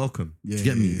 you're welcome. Do Yeah, you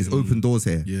get me? yeah, It's yeah. open doors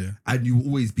here. Yeah. And you will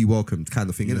always be welcomed, kind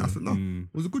of thing. And I thought, no, Mm.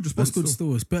 it was a good response. That's good still.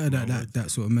 still. It's better that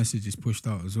sort of message is pushed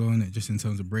out as well, isn't it? Just in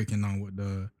terms of breaking down what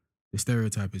the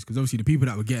stereotype is. Because obviously the people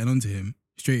that were getting onto him,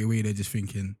 straight away they're just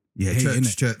thinking, Yeah, hate,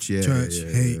 innit? church, yeah. Church,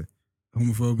 yeah, hate, yeah.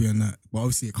 homophobia and that. But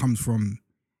obviously it comes from,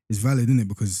 it's valid, innit?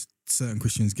 Because certain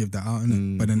Christians give that out,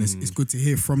 innit? But then it's good to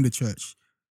hear from the church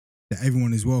that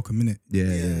everyone is welcome, innit? Yeah.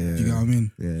 Do you get what I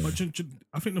mean? Yeah. But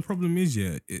I think the problem is,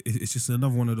 it's just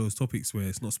another one of those topics where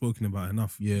it's not spoken about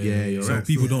enough. Yeah, you're So right.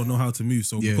 people don't know how to move.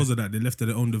 So Yeah. because of that, they're left to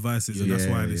their own devices, and that's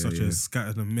why there's such a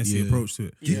scattered and messy approach to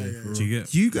it. Do you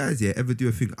get? Do you guys ever do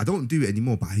a thing? I don't do it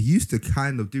anymore, but I used to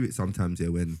kind of do it sometimes.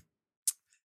 When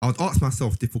I would ask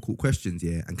myself difficult questions,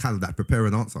 and kind of like prepare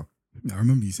an answer. I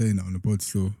remember you saying that on the pod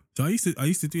still. So I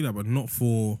used to do that, but not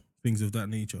for things of that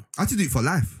nature. I had to do it for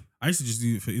life. I used to just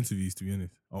do it for interviews, to be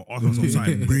honest. I'll ask myself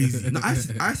something crazy. No, I used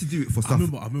to do it for I stuff.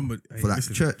 remember. For like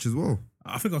listen, church as well.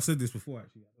 I think I've said this before.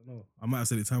 Actually, I don't know. I might have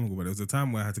said it time ago, but there was a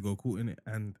time where I had to go court in it,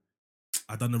 and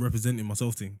I done the representing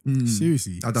myself thing.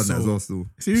 Seriously. I done that as well. Still.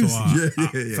 Seriously.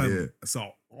 Yeah.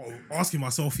 So asking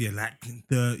myself, like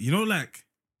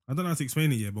I don't know how to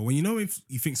explain it, but when if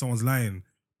you think someone's lying,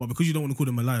 but because you don't want to call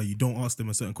them a liar, you don't ask them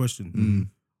a certain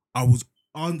question. I was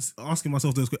asking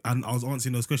myself those questions, and I was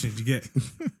answering those questions. You get?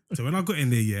 So when I got in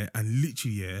there, and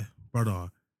literally, brother,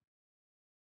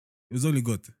 it was only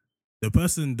God. The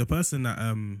person that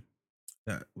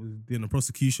was doing the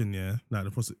prosecution, like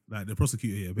the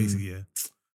prosecutor, basically,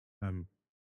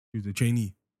 he was a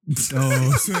trainee.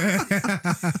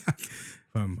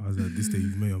 Fam, I was like, this day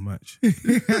you made your match.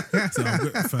 So I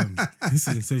got, fam,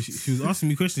 listen, so she was asking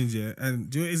me questions, and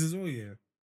do you know what it is as well,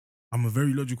 I'm a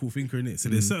very logical thinker in it. So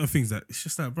there's certain things that it's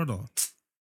just like, brother,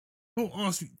 don't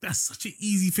ask me. That's such an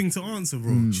easy thing to answer,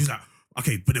 bro. She's like,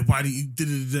 okay, but then why did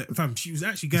you fam? She was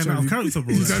actually going out of character,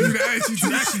 bro. She was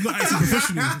actually not acting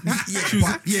professional.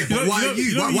 But why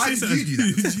you? Why did you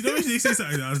do that? You know when they say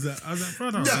something? I was like,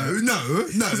 brother. No,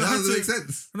 that doesn't make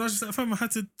sense. And I was just like, fam, I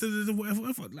had to whatever.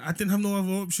 Like, I didn't have no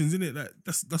other options in it. Like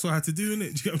that's what I had to do in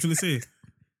it. Do you get what I'm trying to say?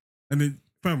 And then,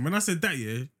 fam, when I said that,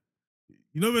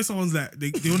 you know when someone's like they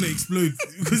want to explode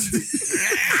because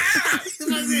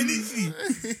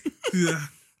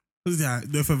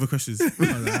no further questions. I was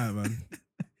like, alright, man.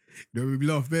 You know, we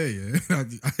laugh there,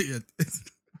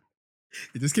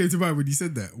 It just came to mind when you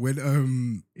said that.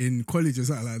 When in college or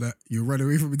something like that, you ran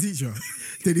away from a teacher.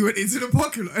 Then he went into the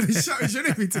parking lot and he shouted your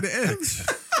name into the air.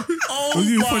 Oh my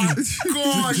gosh. You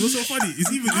know what's so funny?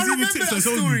 It's even Tipz that told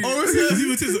story. me. It's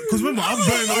even Tipz. Because remember, I'm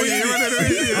burning away.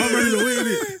 I'm running away with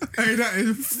it. Hey, that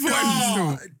is funny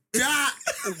still. That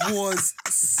was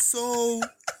so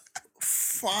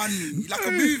funny. Like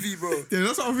a movie, bro. Yeah,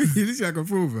 that's what I'm thinking. This is like a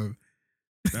film, fam.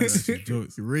 That's actually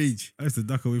jokes. Rage. I used to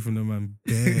duck away from them, man.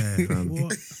 Yeah.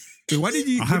 What? So why did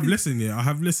you... I have lesson,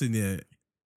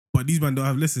 but these man don't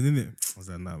have lesson, innit? I was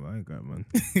like, nah, man, I ain't got it, man.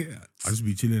 I just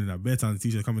be chilling in that bare time, the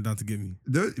teacher coming down to get me.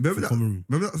 Remember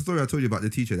that story I told you about the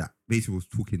teacher that basically was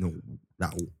talking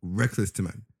that reckless to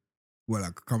man? Well,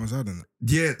 like, come aside on that.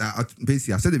 Yeah,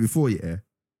 basically, I said it before,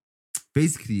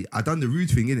 Basically, I done the rude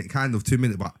thing, innit, kind of 2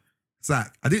 minutes, but it's like,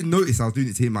 I didn't notice I was doing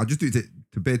it to him. I just do it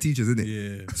to bare teachers, innit?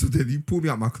 Yeah. So then he pulled me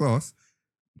out of my class.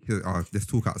 He said, let's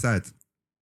talk outside.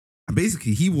 And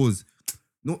basically, he was,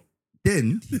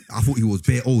 I thought he was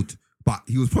bare old, but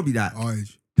he was probably like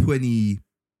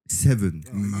 27.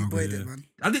 Man.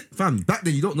 Back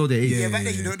then you don't know their age. Yeah, back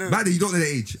then you don't know. Back then you don't know their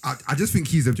age. I just think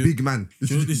he's a big man. Do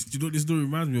you know what this story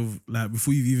reminds me of? Like,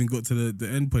 before you've even got to the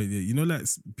end point, you know, like,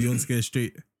 Beyond Scared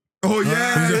Straight. Oh,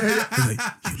 yeah. He's like,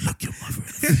 you look your mother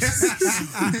in the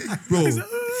face. Bro,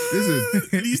 listen.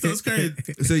 And he starts crying.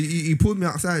 So he pulled me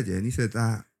outside, and he said,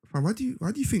 fam, why do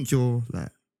you think you're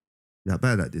like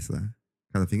bad at this, like,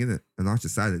 kind of thing, innit? And I was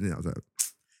just silent, innit? I was like,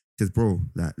 he says, bro,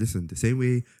 like, listen, the same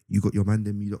way you got your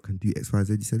mandem, you lot can do X, Y,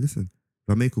 Z. He said, listen,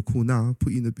 if I make a call now,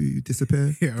 put you in the boot, you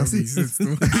disappear. Yeah, that's it.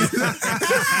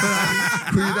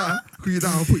 Call you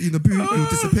down, I'll put you in the boot, you'll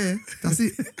disappear. That's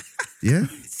it. Yeah.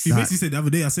 He basically said the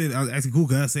other day, I was acting cool,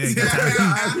 girl. I said, I got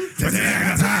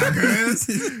time,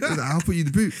 girl. I'll put you in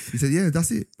the boot. He said, yeah,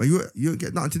 that's it. But you don't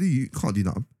get nothing to do. You can't do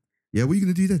nothing. Yeah, what are you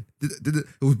going to do then? It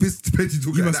was business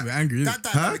talking. You must be angry.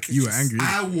 You were angry.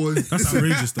 I was. That's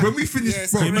outrageous, though. When we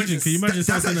finished, bro, Can you imagine saying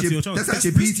that to your child? That's actually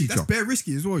a PE teacher. That's bare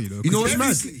risky as well, you know. You know what's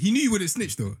mad? He knew you wouldn't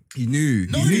snitch though. He knew.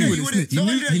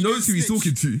 He knows who he's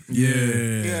talking to.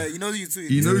 Yeah, you know who you're talking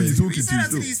to. You know who he's talking You say that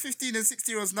to to these 15 and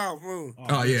 16-year-olds now, bro.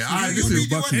 Oh, yeah. You'll be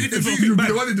the one in the boot. You'll be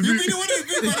the one in the You'll boot. be the one in the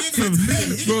boot by the end of the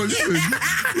day. Bro, listen.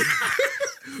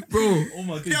 Bro. Oh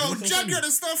my God. Yo, Jack got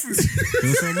the stuff. You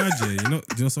know so mad, yeah?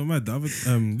 You know so mad? The other,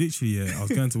 literally, I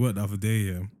was going to work the other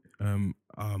day, I'm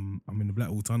in the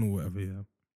Blackwall Tunnel or whatever,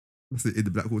 That's it, in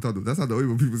the Blackwall Tunnel. That's how the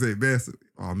when people say it.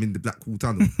 I'm in the Blackwall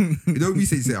Tunnel. You know when we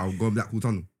say, I'm going Blackwall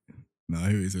Tunnel. No, I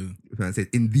hear what you're saying. I said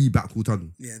in the Blackwall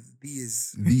Tunnel. Yeah, the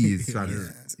is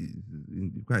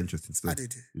Quite interesting stuff.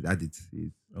 added. It's added.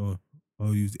 Oh,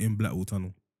 he was in Blackwall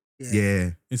Tunnel.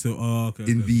 Yeah. And so, okay.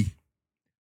 In the.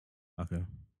 Okay.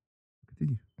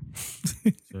 Continue.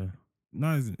 So,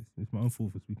 No, it's my own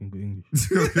fault for speaking good English.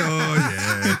 Oh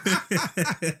yeah.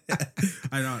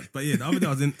 I know, but yeah, the other day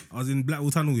I was in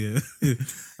Blackwall Tunnel, yeah. You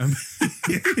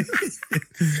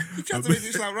tried to make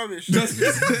it sound rubbish.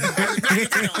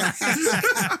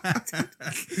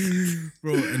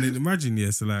 Bro, and then imagine,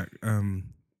 yeah, so like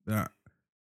that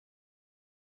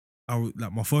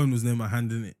like my phone was near my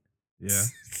hand, innit? Yeah.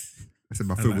 I said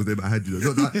my phone was near my hand.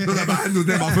 Not that my hand was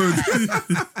near my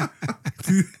phone.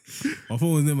 My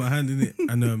phone was near my hand, innit?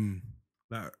 And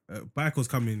like a bike was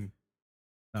coming,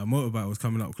 like a motorbike was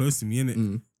coming up close to me, innit?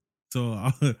 Mm. So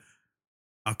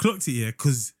I clocked it, yeah,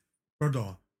 because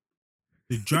brother,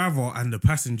 the driver and the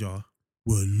passenger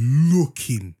were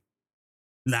looking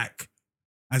like,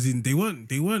 as in they weren't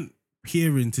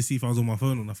peering to see if I was on my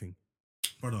phone or nothing,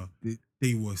 brother.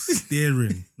 They were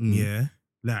staring, yeah,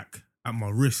 like at my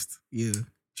wrist. Yeah.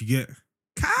 Do you get?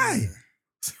 Kai.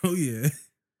 So yeah.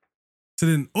 So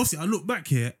then obviously I look back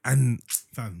here and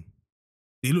fam,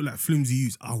 they look like flimsy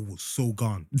youths. I was so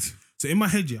gone. So in my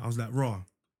head, yeah, I was like, raw.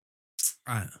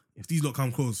 Alright, if these lot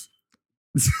come close,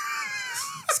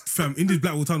 fam, in this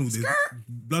Blackwall Tunnel,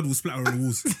 blood will splatter on the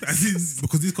walls.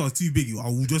 Because this car's too big, I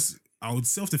would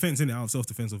self-defense, innit? Out of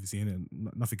self-defense, obviously, innit?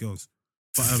 Nothing else.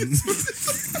 But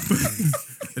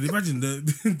and imagine the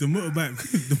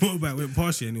motorbike went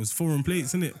past you and it was foreign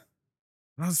plates, innit?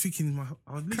 And I was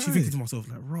literally thinking to myself,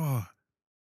 like, raw,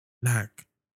 like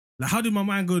how did my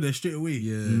mind go there straight away?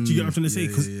 Yeah. Do you get what I'm trying to say?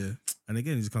 Yeah. And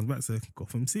again, it just comes back to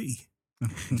Gotham City.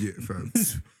 Yeah, fam.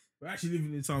 We're actually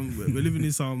living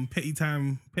in some petty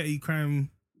crime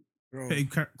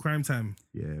time.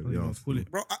 Yeah, What we do you are. want to call it?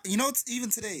 Bro, you know, even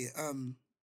today,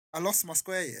 I lost my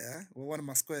square, yeah? Well, one of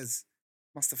my squares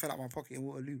must have fell out my pocket in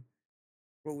Waterloo.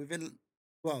 Bro,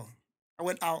 I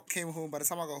went out, came home. By the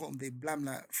time I got home, they blammed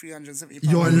like £370.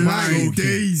 You're lying.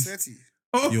 days. 30.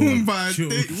 Oh Yo, my chill.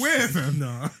 days. Where, fam?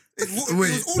 Nah. It was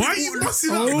Wait, all why in are you Waterloo.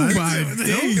 busting up? Oh like my that?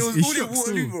 days. It was It's all in shocks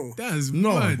Waterloo, though. bro. That is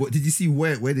No, mad. but did you see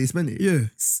where they spent it? Yeah.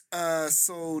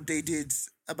 So they did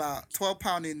about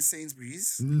 £12 in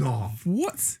Sainsbury's, No.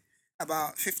 What?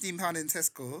 about £15 in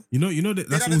Tesco. You know that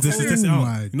that's had all a just to tenner. test it Oh out.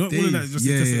 my You know all of that is just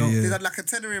to days. test it Yeah, out. yeah, They had like a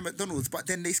tenner in McDonald's, but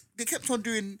then they kept on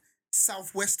doing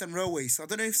Southwestern Railway. So I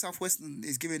don't know if Southwestern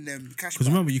is giving them cash Because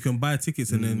back. remember, you can buy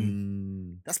tickets and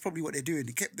then That's probably what they're doing.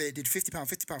 They did £50, Oh,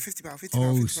 £50, shit.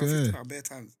 £50 bare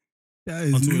times. That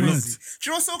is Until it mad. locked. Do you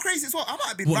know what's so crazy as well? I might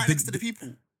have been What, right next to the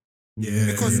people. Yeah.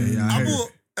 Because yeah, I heard.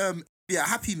 bought a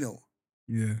Happy Meal.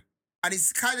 Yeah. And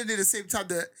it's kind of near the same time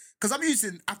that, because I'm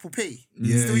using Apple Pay.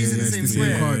 Yeah. Still using the it's same the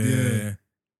square. card, yeah.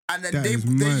 And then That they is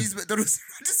mad. use McDonald's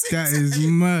at the same That time. is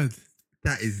mad.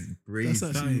 That is crazy. That's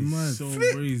that actually is mad. so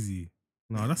crazy.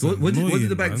 No, that's What annoying, did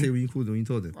the bank man. say when you called them? When you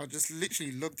told them? I just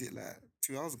literally logged it like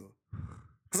 2 hours ago.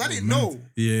 Because I didn't know.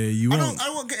 Yeah, you I won't.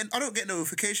 don't get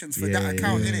notifications for Yeah, that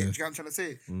account, yeah. innit? Do you get what I'm trying to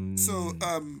say? Mm. So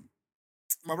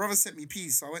my brother sent me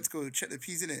peas, so I went to go check the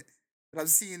peas in it. And I'm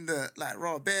seeing the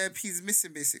raw bare peas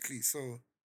missing basically. So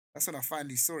that's when I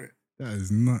finally saw it. That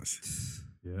is nuts.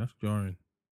 Yeah, that's jarring.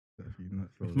 That's actually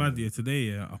nuts. It's mad. Yeah, today,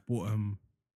 yeah, I bought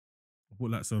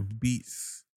like some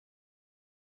Beats.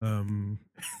 You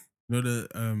know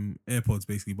the AirPods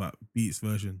basically, but Beats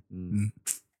version. Mm.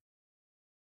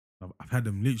 I've had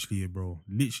them literally, bro,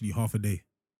 literally half a day.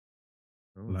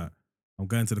 Oh. Like, I'm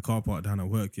going to the car park down at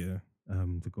work, yeah,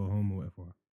 to go home or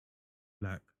whatever.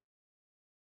 Like,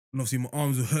 and obviously my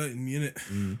arms were hurting me, innit?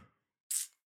 Mm.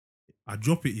 I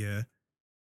drop it, yeah.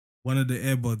 One of the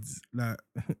earbuds, like,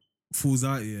 falls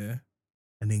out, yeah,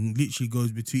 and then literally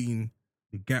goes between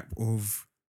the gap of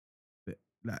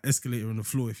the escalator on the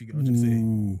floor, if you get what I'm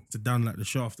saying, to down like the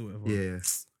shaft or whatever. Yeah.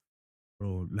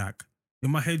 Bro, like, in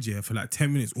my head, yeah, for like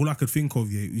 10 minutes, all I could think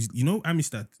of, yeah, was, you know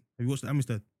Amistad? Have you watched the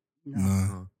Amistad?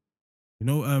 Nah. You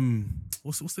know,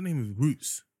 what's the name of it?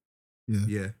 Roots.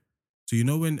 Yeah. So you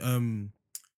know when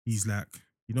he's like,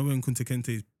 you know when Kunta Kinte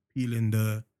is peeling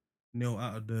the nail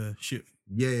out of the ship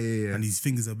Yeah. and his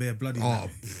fingers are bare bloody. Oh,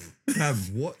 like, Cam,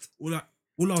 what?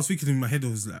 all I was thinking in my head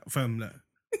was like, fam, like,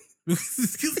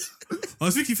 I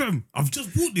was thinking, fam, I've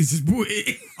just bought this.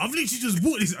 I've literally just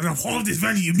bought this and I've halved this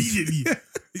value immediately.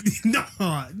 Nah,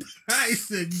 that is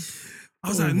I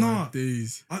was like, nah.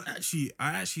 Days. I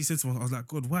actually said to myself, I was like,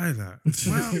 God, why that?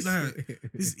 Why like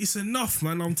it's enough,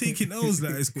 man. I'm taking L's,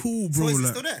 like it's cool, bro. So is it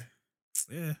like, still there?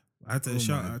 yeah. I had to Oh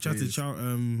shout. my I tried to days. shout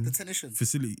The technician.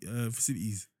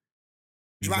 facilities.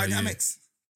 Do you buy an Amex?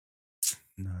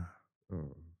 Nah.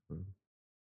 Oh,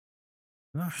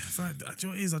 It's like, do you know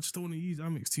what it is? I just don't want to use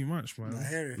Amex too much, man. I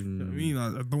hear it. You know what I mean? I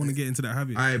don't want to get into that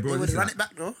habit. All right, bro. They would Listen, run it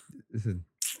back though. listen.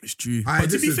 It's true. Aye, But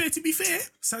to listen. be fair,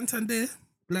 Santander,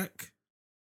 Black,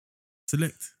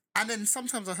 Select. And then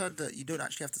sometimes I heard that you don't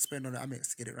actually have to spend on the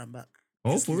Amex to get it run back.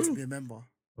 Oh, Just for need to real? be a member.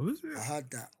 What was it? I heard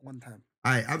that one time.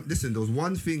 Listen, there was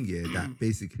one thing here that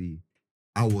basically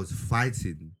I was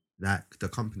fighting like the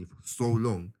company for so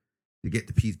long to get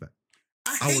the peas back.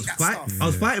 I I hate was that fighting. stuff. I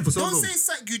was fighting for so Don't long. say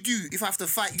something you do if I have to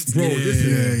fight you to Bro, do it.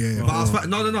 listen. Yeah. But I was fighting.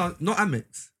 No, not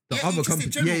Amex. The Yeah, other just in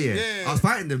company. general, Yeah. yeah. I was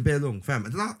fighting them bare long, fam.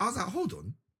 And then I was like, hold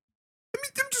on. Let me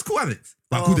just call Amex.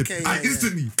 But I Oh, called okay, it. yeah, yeah.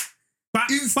 Instantly. Bah.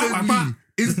 They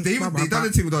done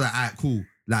the thing with all that. Alright, cool.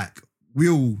 Like,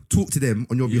 we'll talk to them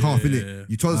on your behalf, innit? Yeah.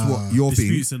 You tell us what your thing,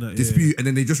 Disputes and that, dispute, and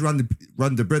then they just run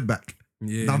the bread back.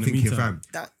 Yeah, Now I'm in the thinking, meantime.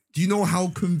 fam. Do you know how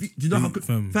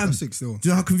Fam. That's sick still. Do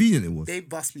you know how convenient it was? They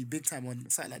bust me big time on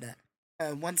something like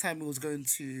that. One time we was going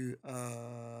to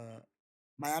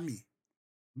Miami.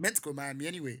 Meant to go to Miami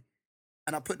anyway.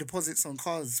 And I put deposits on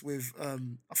cars with I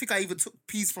think I even took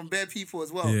peas from bare people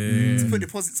as well. Yeah. To put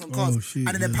deposits on cars. Oh, shit,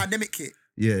 and then the yeah. pandemic hit.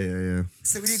 Yeah.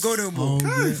 So we didn't go no more.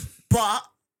 But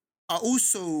I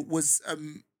also was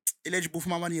eligible for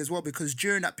my money as well because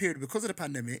during that period, because of the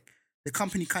pandemic, the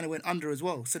company kind of went under as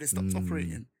well. So they stopped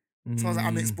operating. So I was like,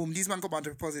 Amex, boom, these man got my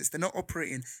deposits. They're not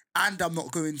operating. And I'm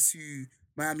not going to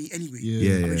Miami anyway.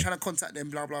 Yeah. I've been trying to contact them,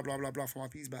 blah, blah, blah, blah, blah, for my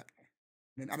peas back.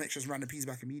 And then Amex just ran the peas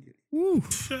back immediately.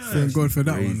 Thank God for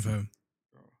that one, fam.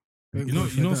 You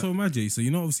know, so magic. So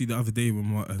obviously the other day when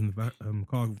my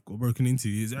car got broken into,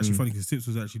 it's actually funny because Tipz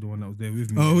was actually the one that was there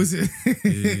with me. Oh, was it?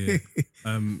 Yeah.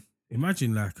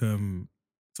 Imagine like so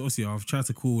obviously I've tried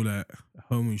to call like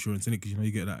home insurance in it because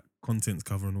you get that contents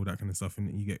cover and all that kind of stuff,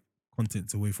 and you get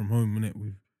contents away from home in it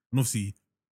with, and obviously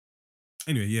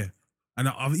anyway, yeah. And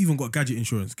I've even got gadget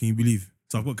insurance. Can you believe?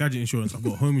 So I've got gadget insurance, I've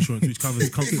got home insurance, which covers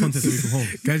contents away from home.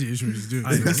 Gadget insurance is doing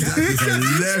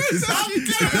Hilarious. I'm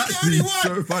the only one.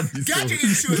 So funny. Gadget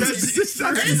insurance.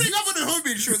 Exactly. Anything other than home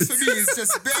insurance for me is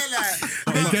just bare like.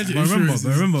 Gadget But remember.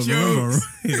 You know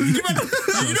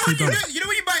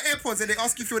when you buy AirPods and they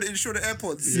ask you if you want to insure the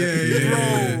AirPods?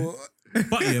 Yeah. Bro.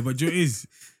 But you know what it is?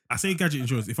 I say gadget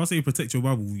insurance. If I say protect your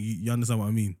bubble, you understand what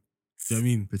I mean. Do you know what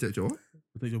I mean? Protect your what?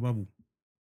 Protect your bubble.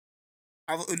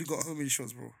 I've only got home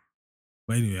insurance, bro.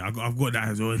 But anyway, I've got that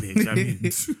as well, innit? Do you know what I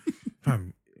mean?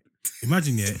 Fam,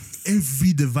 imagine,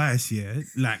 every device,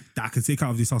 like that I can take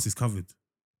out of this house is covered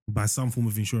by some form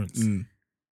of insurance.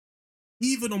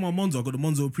 Even on my Monzo, I got the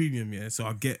Monzo Premium, so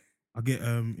I get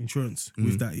insurance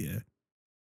with that,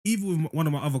 Even with one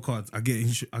of my other cards, I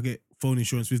get phone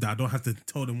insurance with that. I don't have to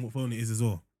tell them what phone it is as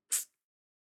well.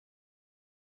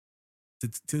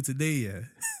 Till today,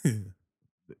 the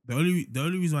only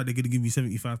reason why they're gonna give me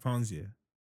 £75,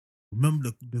 remember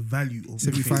the value of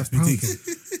 £75.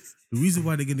 The reason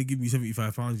why they're gonna give me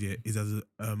 £75 is as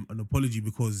an apology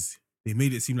because they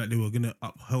made it seem like they were gonna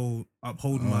uphold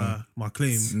my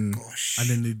claim, Gosh. and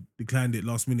then they declined it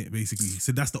last minute basically.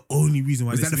 So that's the only reason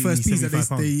why Was that the they're first piece giving me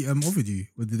that £75. they offered you?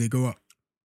 Or did they go up?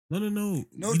 No. No,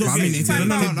 You don't I get mean, it.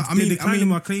 no, They're declining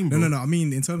my claim, bro. No. I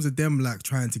mean, in terms of them like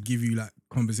trying to give you like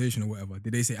compensation or whatever,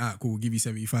 did they say, cool, we'll give you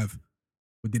 75?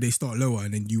 Or did they start lower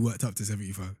and then you worked up to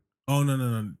 75? Oh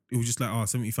no. It was just like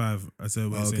 75. I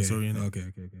said, saying sorry, innit? Okay.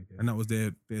 And that was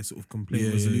their sort of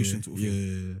complaint resolution sort of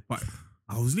thing. Yeah. But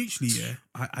I was literally,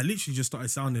 I literally just started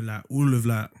sounding like all of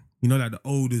like, like the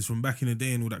olders from back in the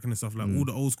day and all that kind of stuff. Like all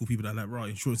the old school people that are like, right,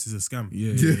 insurance is a scam.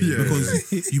 Yeah.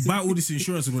 Because you buy all this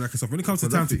insurance and all that kind of stuff. When it comes to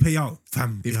time to pay out,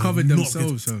 fam, They've they are covered not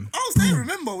themselves, fam. I was there,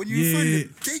 remember, when you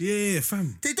referred to them.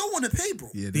 fam. They don't want to pay, bro.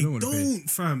 Yeah, They don't want to pay. don't,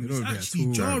 fam. They It's don't pay at actually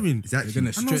all, jarring. It's actually They're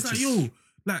gonna And I was like, stretch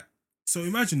like, so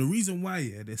imagine the reason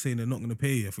why, they're saying they're not going to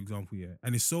pay, for example,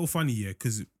 and it's so funny,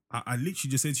 because I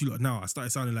literally just said to you, like, now I started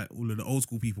sounding like all of the old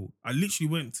school people. I literally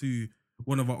went to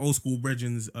one of our old school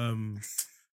brethren's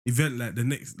event, like the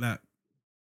next, like,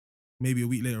 maybe a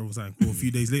week later or something, or a few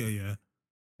days later,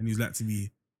 and he was like to me,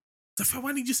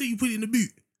 why didn't you say you put it in the boot?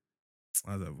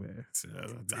 I was like, well,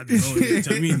 I didn't know. Do you know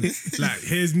what I mean? Like,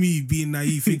 here's me being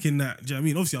naive, thinking that, do you know what I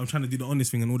mean? Obviously, I'm trying to do the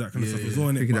honest thing and all that kind of stuff as well,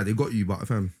 innit? Thinking But- that they got you, but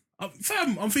fam.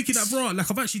 Fam, I'm thinking that, bro,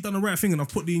 like I've actually done the right thing and I've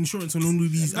put the insurance on all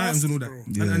of these items and all that.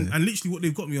 Bro. And literally what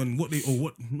they've got me on, not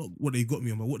what they got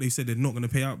me on, but what they said they're not going to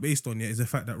pay out based on, is the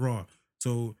fact that, raw.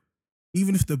 So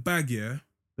even if the bag is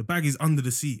under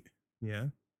the seat,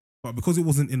 but because it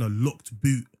wasn't in a locked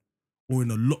boot or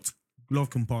in a locked glove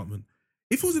compartment,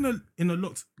 if it was in a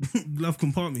locked glove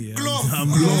compartment, Glove.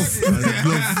 Glove.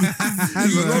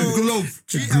 Glove.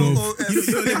 You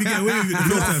don't let me get away with it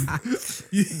the first time.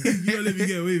 You don't let me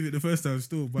get away with it the first time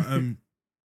still. But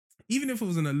even if it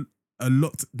was in a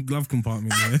locked glove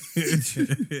compartment,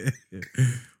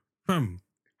 fam,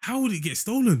 how would it get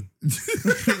stolen? No,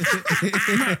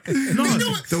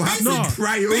 They'll have to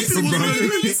pry it open, bro.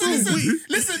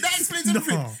 Listen, that explains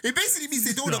everything. It basically means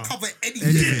they don't want to cover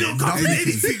anything. They're not covering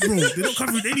anything, bro. They're not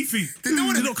covering anything.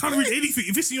 They're not covering anything.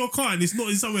 If it's in your car and it's not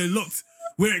in somewhere locked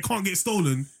where it can't get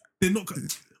stolen, they're not.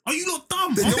 Are you not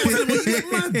dumb? They don't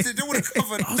want to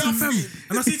cover nothing.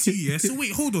 And I said to you, yeah. So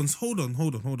wait, hold on.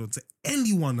 To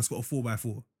anyone that's got a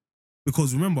 4x4.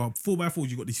 Because remember, 4x4s,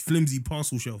 you got these flimsy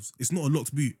parcel shelves. It's not a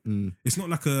locked boot. It's not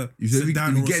like a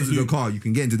sedan you or get into the car, you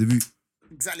can get into the boot.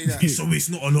 Exactly that. So it's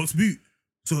not a locked boot.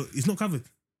 So it's not covered.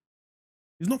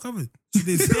 It's not covered. So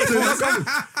there's bare cars.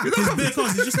 There's bare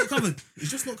cars. It's just not covered. It's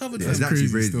just not covered. Yeah, it's actually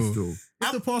crazy still.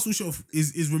 If the parcel shelf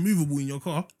is removable in your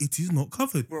car, it is not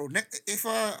covered. Bro,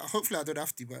 hopefully I don't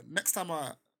have to, but next time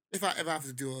if I ever have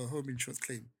to do a home insurance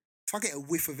claim, if I get a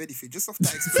whiff of anything, just off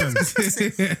that experience,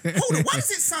 hold on, why does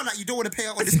it sound like you don't want to pay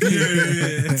out on this bill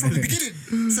from the beginning?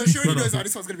 So she already knows,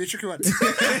 this one's going to be a tricky one.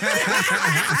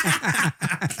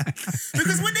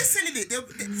 Because when they're selling it, they're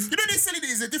selling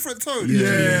it as a different tone.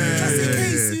 Just in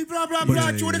case, blah, blah,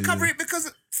 blah. Do you want to cover it because...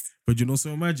 But you know, so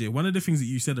imagine, one of the things that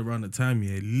you said around the time,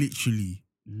 literally,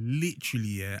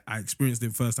 I experienced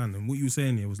it firsthand. And what you were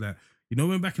saying here was like, you know,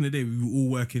 when back in the day, we were all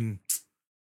working...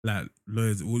 like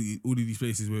lawyers, all of these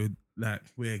places where like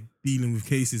we're dealing with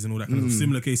cases and all that kind of stuff,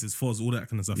 similar cases, FOS, all that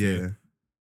kind of stuff. Yeah.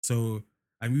 So,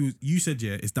 and you said,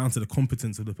 it's down to the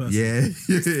competence of the person. Yeah.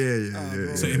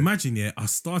 So imagine, I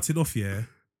started off,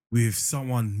 with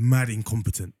someone mad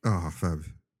incompetent. Oh, fam.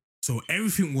 So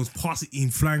everything was passing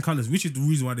in flying colours, which is the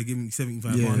reason why they gave me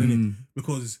 75 pounds, innit?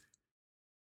 Because,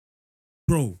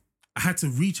 bro, I had to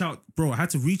reach out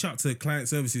to client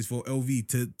services for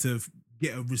LV to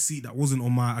get a receipt that wasn't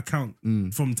on my account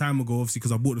from time ago, obviously,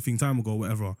 because I bought the thing time ago,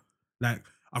 whatever. Like,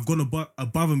 I've gone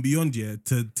above and beyond,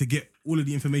 to get all of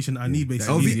the information that I need,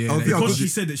 basically. Because she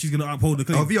said that she's going to uphold the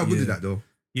claim. LV are good at that, though.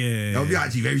 Yeah. LV are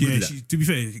actually very good at that. To be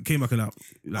fair, it came back in like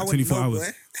 24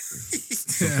 hours.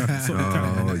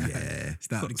 Oh, yeah.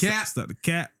 Start the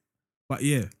cat. But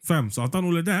yeah, fam, so I've done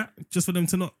all of that just for them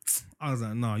to not... I was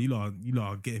like, nah, you lot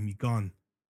are getting me gone.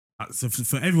 So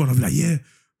for everyone, I'm like,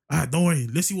 don't worry.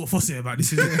 Let's see what Foss said about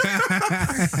this.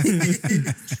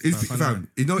 Fam,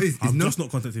 I'm just not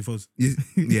contacting Foss.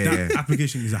 That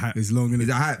application is a hype. It's long, It's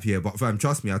a hype, but fam,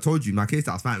 trust me, I told you, my case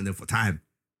that I was fighting them for time.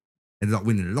 Ended up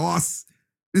winning last.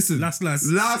 Listen, last.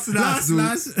 Listen,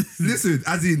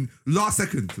 as in last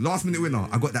second, last minute winner.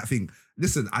 I got that thing.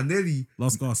 Listen, I nearly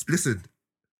last gasp. Listen,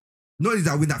 not only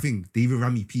did I win that thing, they even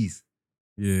ran me peas.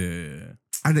 Yeah.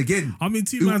 And again, I mean,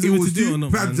 2 man's to do it or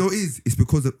not, man. So it's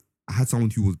because I had someone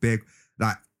who was big.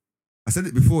 Like I said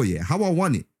it before, how I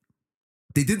won it.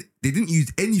 They didn't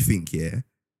use anything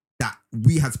that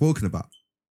we had spoken about.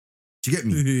 Do you get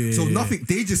me? So nothing.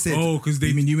 They just said, because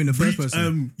they mean you in the first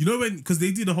person. You know when because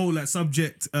they did a whole like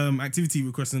subject activity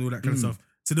request and all that kind of stuff.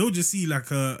 So they'll just see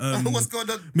like a what's going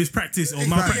on? Mispractice or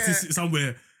malpractice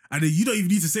somewhere, and then you don't even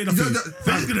need to say nothing.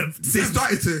 They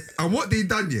started to, and what they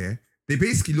done, they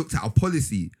basically looked at our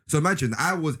policy. So imagine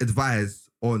I was advised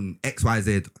on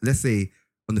XYZ, let's say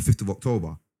on the 5th of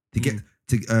October, to get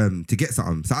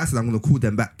something. So I said I'm gonna call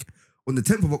them back. On the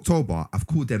 10th of October, I've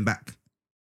called them back.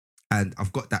 And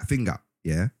I've got that thing up,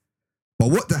 But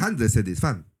what the handler said is,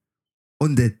 fam,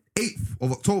 on the 8th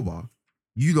of October,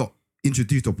 you lot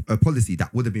introduced a policy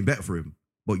that would have been better for him.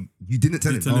 But you didn't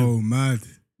tell him. Oh, mad.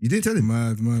 You didn't tell him.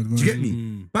 Mad. Do you get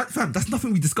me? But fam, that's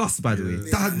nothing we discussed, by the way.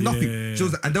 That had nothing. She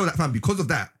was like, and they were like, fam, because of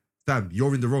that, fam,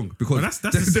 you're in the wrong. Because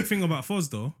that's the thing about Foz,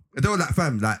 though. They were like,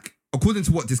 fam, like, according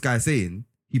to what this guy's saying,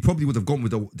 he probably would have gone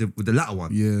with the latter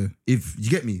one. Yeah. If you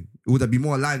get me, it would have been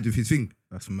more aligned with his thing.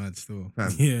 That's mad still. Fam.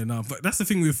 Yeah, no, but that's the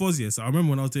thing with Foz, So I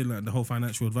remember when I was doing like the whole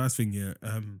financial advice thing,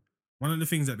 one of the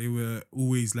things that they were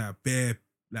always like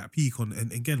peak on,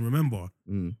 and again, remember,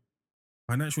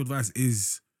 financial advice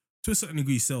is to a certain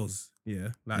degree sales.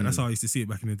 Like that's how I used to see it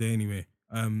back in the day anyway.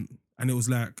 And it was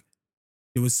like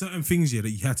there were certain things that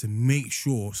you had to make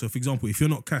sure. So for example, if you're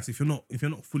not CAS, if you're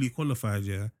not fully qualified,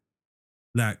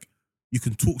 like you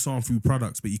can talk someone through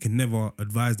products, but you can never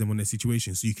advise them on their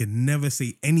situation. So you can never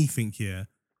say anything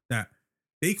that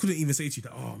they couldn't even say to you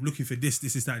that, I'm looking for this,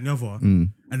 that, and the other.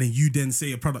 And then you then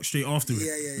say a product straight after it.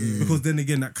 Yeah. Because then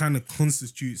again, that kind of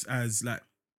constitutes as like,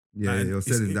 you're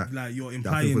selling that. Like you're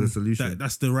implying that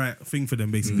that's the right thing for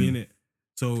them, basically, innit?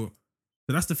 So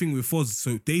that's the thing with Foz.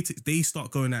 So they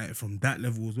start going at it from that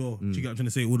level as well. Do you get what I'm trying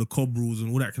to say? All the COB rules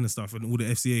and all that kind of stuff, and all the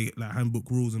FCA like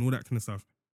handbook rules and all that kind of stuff.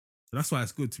 So that's why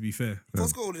it's good, to be fair.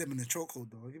 Foz got all of them in the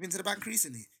chokehold, though. Have you been to the bank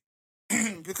recently?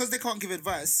 Because they can't give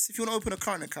advice. If you want to open a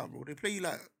current account, bro, they play you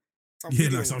like Some Yeah,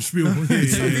 video. like some spiel. Some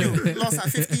video last like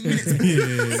 15 minutes.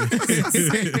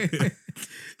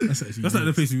 That's like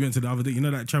the place we went to the other day. You know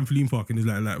that trampoline park, and it's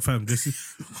like fam, just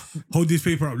hold this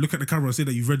paper up, look at the camera, and say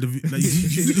that you've read like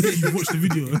you've watched the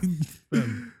video.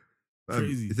 Fam,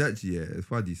 crazy. It's actually it's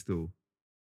funny still.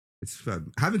 It's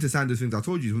fam. Having to sign those things. I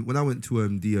told you when I went to What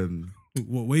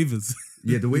waivers?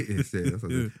 the wait. That's what I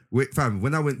said. Wait, fam.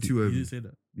 When I went to You didn't say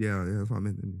that. yeah, that's what I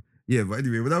meant. Yeah, but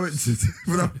anyway, when I went to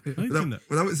when I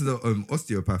went to the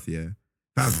osteopath,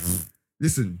 fam.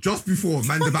 Listen, just before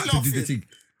man's about to do the thing.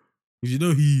 Because you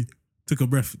know he took a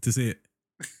breath to say it.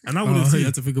 And I wouldn't say you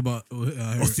had to think about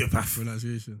osteopath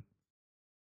pronunciation.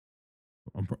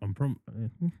 I'm prompt.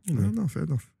 No, fair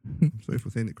enough. I'm sorry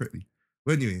for saying it correctly.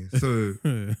 But anyway, so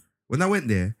when I went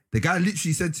there, the guy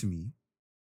literally said to me,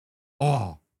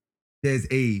 "Oh, there's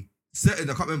a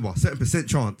certain percent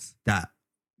chance that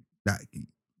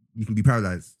you can be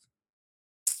paralyzed."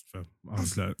 Fam, I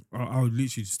was like, I would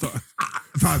literally start.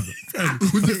 Fam.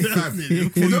 Call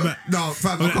you back. No,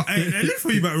 fam. I can't. Hey, let's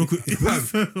call you back real quick. You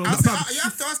have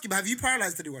to ask him, have you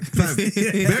paralyzed anyone? Fam,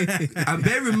 and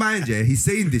bear in mind, he's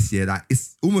saying this, like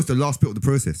it's almost the last bit of the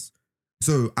process.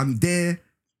 So I'm there.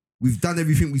 We've done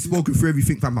everything. We've spoken through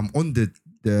everything, fam. I'm on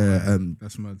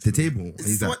That's mad. the table. And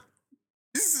he's like,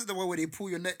 This is the one where they pull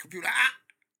your neck and be like,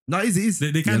 no, it is.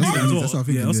 They can do that as well. That's what I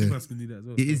think, Yeah, yeah. osteopaths can do that as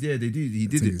well. It is, they do. He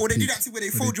did it. or they do that thing where they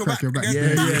fold your crack back. your back.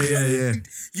 Yeah.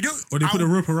 You don't. Or they put a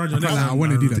rope around your neck. I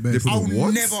want to do that. They Best. put I'll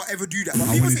what? never ever do that. But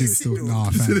I people want to say do it sit still. though. Nah,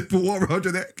 So fam. they put what around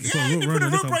your neck? Yeah, put a they rope put a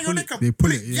around your rope neck around and your pull neck and They pull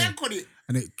pull it, it, yeah. yank on it.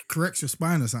 And it corrects your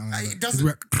spine or something like It that.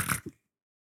 doesn't.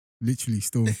 Literally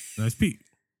still. No, it's peak.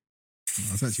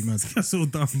 That's actually mad. That's so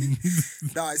dumb.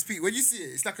 Nah, it's peak. When you see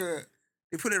it, it's like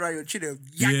they put it around your chin and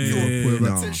Yeah, yank yeah, your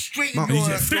No. so straight No, into you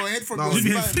your head from No, your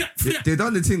just be spine. like, They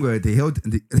done the thing where they done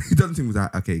the thing was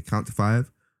like, okay, count to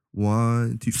 5.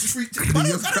 1, 2, 3. I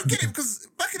don't get it because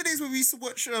back in the days when we used to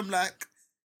watch like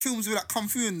films with like kung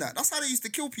fu and that, that's how they used to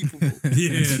kill people. Bro.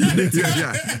 Yeah.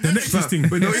 The next thing.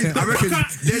 But no, I reckon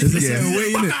There's a certain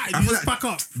way in it. I feel like back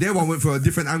up. their one went for a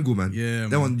different angle, man. Yeah,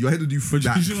 That man. one, your head will do But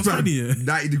that. you know what's funny, yeah?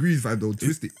 90 degrees, fam, they'll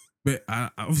twist it. But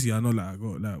obviously I know like I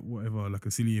got like whatever, like a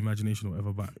silly imagination or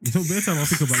whatever, but you know, every time I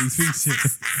think about these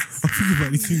things, I think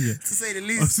about these things, To say the I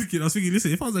least. was thinking,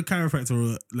 listen, if I was a chiropractor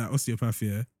or like osteopath,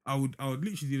 I would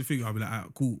literally do the thing. I'd be like, ah,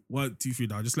 cool, 1, 2, 3,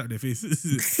 now just slap their face.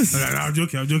 I'm like, nah, I'm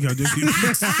joking.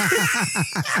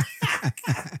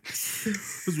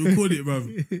 Just record it, bro.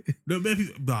 No,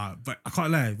 but I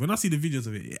can't lie. When I see the videos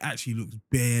of it actually looks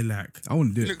bare like I want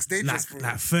to do It it. looks dangerous, bro.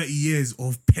 like 30 years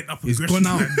of pent up It's aggression.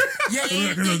 gone out. Yeah,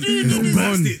 They'll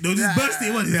burst it. They'll just burst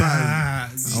it.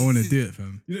 I want to do it,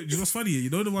 fam. You know what's funny? You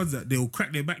know the ones that they'll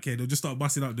crack their back here, they'll just start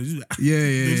busting out. They'll just like,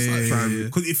 Yeah.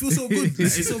 because it feels so good. Like,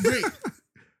 it's so great.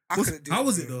 I couldn't do How it,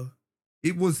 was bro. it though?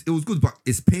 It was good, but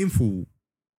it's painful.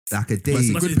 Like a day, But it's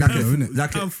a good pain, isn't it?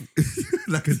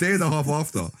 like a day and a half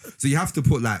after. So you have to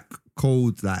put like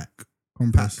cold like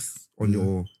Compass. packs on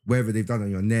your wherever they've done on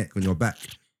your neck, on your back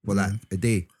for like a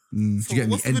day. Do So you get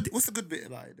me? what's the good bit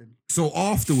about it then? So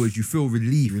afterwards you feel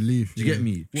relief. Relief. Do you get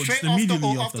me? What, Straight just after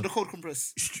immediately or after the cold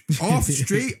compress?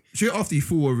 Straight after you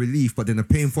feel a relief, but then the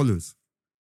pain follows.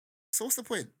 So what's the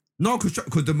point? No,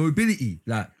 because the mobility,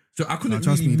 like, so I couldn't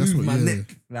trust really me, that's move what- my yeah.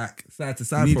 neck like side to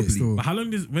side Need it properly. still. But how long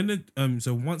does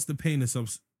so once the pain is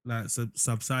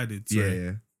subsided, sorry,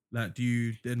 Yeah. like do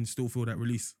you then still feel that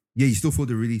release? Yeah, you still feel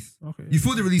the release. Okay. You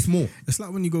feel the release more. It's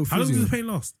like when you go How long does physio. the pain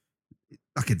last?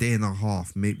 Like a day and a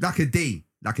half, maybe. Like a day.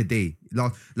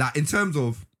 Like in terms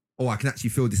of, I can actually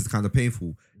feel this is kind of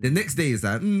painful. The next day is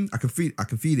like, I can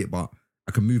feel it, but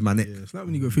I can move my neck. Yeah, it's like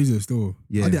when you go physio still.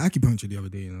 Yeah. I did acupuncture the other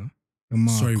day, you know. And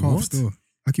my Sorry, calf what? still.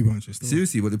 Acupuncture still.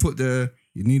 Seriously, but they put the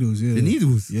Your needles, yeah.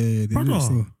 needles. Yeah, the Brother. needles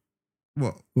still.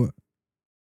 What?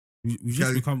 We've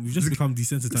Yeah. just become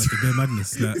desensitized to bare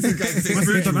madness. Like, This guy's what's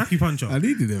the done acupuncture? I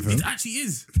needed it, fam. It actually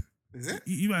is. Is it?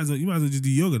 You might as well just do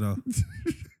yoga now.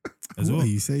 As What well. are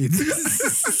you saying?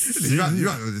 You right,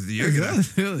 the yoga.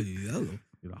 You're like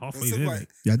They halfway were there. talking about, mate.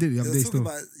 Yeah, I did it the they other were day talking still.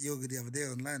 about yoga the other day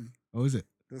online. Oh, is it?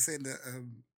 They were saying that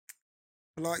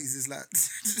Pilates is like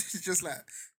it's just like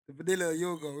the vanilla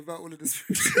yoga without all of the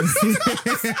spiritual.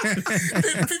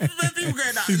 people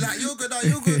going like yoga, nah,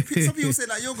 yoga. Some people say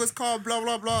like yoga's calm, blah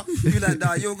blah blah. You like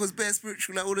nah, yoga's bare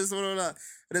spiritual, like all this, all that.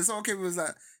 And then someone came and was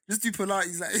like, just do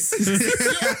Pilates, like it's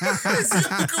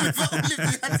yoga without all of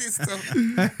the other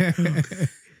stuff.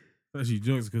 Actually,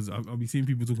 jokes because I'll be seeing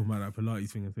people talking about that Pilates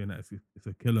thing and saying that it's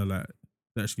a killer. Like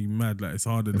it's actually mad. Like it's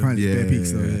harder than. Apparently, Yeah, bare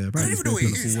peaks though. yeah. Yeah, I don't apparently even know what it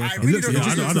is. I It really looks don't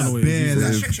like know. I don't know what it bare is. Like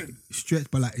like stretching. stretch,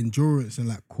 but like endurance and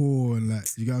like core and like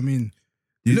you get what I mean.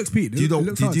 It looks peak. Do you not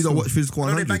watch Physical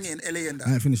Are they 100? banging in LA and I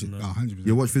that? ain't finished it. 100%.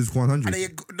 You watch Physical 100?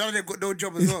 And none of them got no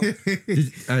job as well. Did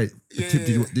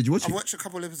you watch I it? watched a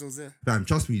couple episodes there. Fam,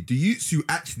 trust me, the youths who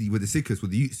actually were the sickest were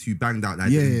the youths who banged out like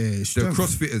Yeah, the strength.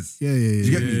 crossfitters. Yeah. Do you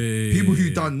get me? Yeah. People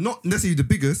who done not necessarily the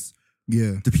biggest,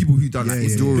 Yeah. the people who done like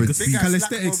endurance. Big guys,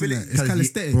 Calisthenics, lack innit? mobility. It's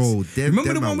calisthenics. Bro,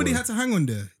 Remember the one where they had to hang on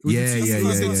there? It was Yeah, the two- yeah, it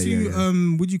was yeah, the yeah, two, yeah.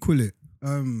 what do you call it?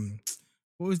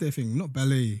 What was their thing? Not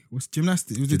ballet. What's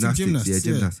gymnastics? It was the two Gymnastics, gymnasts.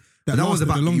 yeah, gymnasts. But that was lasted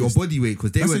about the your longest. body weight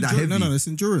because they That's weren't that heavy. No, that's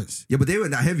endurance. Yeah, but they weren't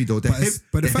that heavy though. But the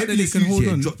fact that they heaviest can youths hold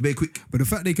here on- dropped very quick. But the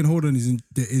fact they can hold on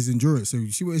is endurance. So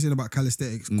you see what you're saying about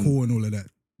calisthenics, core and all of that.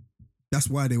 That's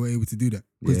why they were able to do that.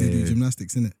 Because they do Yeah.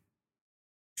 gymnastics, innit?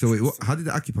 So wait, how did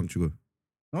the acupuncture go?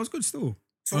 That was good still.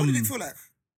 So what did it feel like?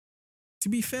 To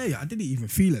be fair, yeah, I didn't even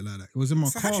feel it like that. It was in my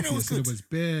So how do you calf, know it yeah, was so it good? was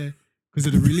bare because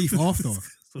of the relief after.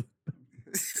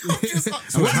 So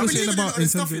What I you were believe saying in about all in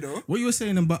this terms stuff, you of know. what you were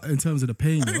saying about in terms of the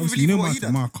pain? I don't even Obviously, you believe know what he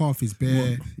done. my calf is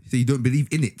bare. So you don't believe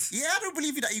in it? Yeah, I don't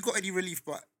believe that you got any relief,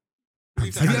 but Have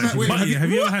you ever, wait, But have yeah, have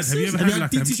you ever had had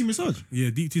like deep a- tissue massage? Yeah,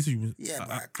 deep tissue. yeah,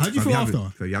 but How do you So feel you haven't.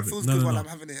 after? So you it haven't. feels No, good no, while no. I'm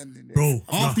having it. And Bro,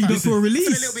 After you don't feel a I feel a release?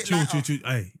 little bit chill. lighter.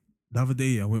 Hey, the other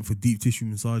day I went for deep tissue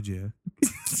massage. Yeah,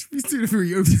 He's doing it for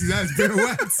you. Open his eyes, bare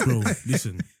wax. bro,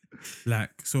 listen. Like,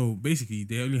 so basically,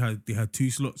 they had 2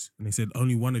 slots, and they said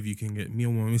only one of you can get me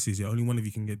and my missus. Yeah, only one of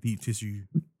you can get deep tissue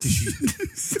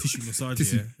massage.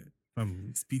 Yeah,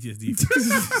 it's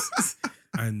PTSD.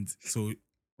 And so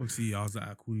obviously I was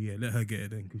like, cool, yeah, let her get it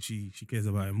then because she cares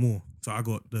about it more. So I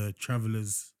got the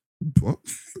travelers. What?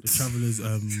 The travelers.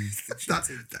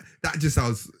 That just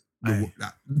sounds. Aye.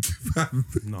 That,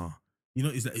 Nah, you know,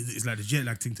 it's like the jet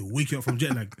lag thing to wake you up from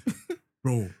jet lag,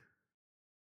 bro.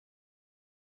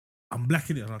 I'm black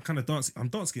in it and I'm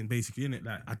dark skinned basically in it.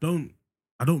 Like I don't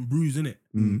bruise in it,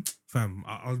 fam.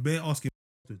 I was bare asking,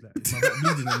 like, is my back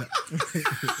bleeding and that,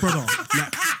 brother,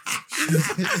 like.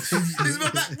 Is my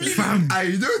back bleeding? Fam,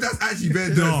 you know that's actually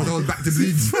better than when I was back to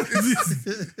bleed.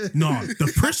 no,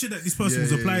 the pressure that this person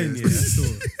was applying, yeah.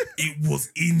 it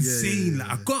was insane. Yeah.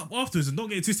 Like I got up afterwards and don't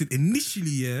get it twisted.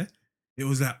 Initially, yeah, it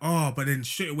was like, but then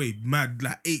straight away, mad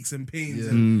like aches and pains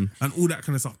and all that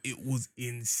kind of stuff. It was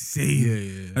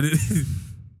insane. Yeah. And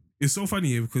it's so funny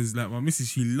here because like my missus,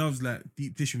 she loves like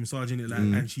deep tissue massaging it, like,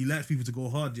 and she likes people to go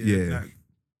hard. Yeah. Like,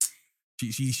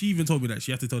 she even told me that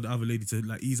she had to tell the other lady to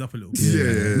like ease up a little bit.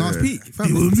 Yeah. Nice peak. Fam,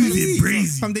 They were proper moving lean.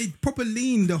 crazy. Fam, they proper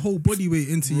lean the whole body weight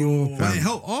into your. Bro. But it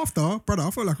helped after, brother.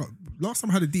 I felt like last time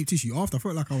I had a deep tissue. After I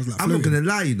felt like I was like. I'm not floating. gonna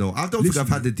lie, you know. I don't think I've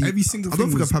had the deep. Every single I don't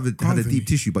thing think I've was had a calm deep for me.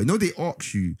 tissue, but you know they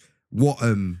ask you what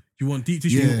You want deep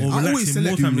tissue Yeah. or I always relaxing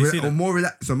more select time? They say or that. more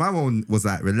relax. So my one was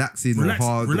like relaxing or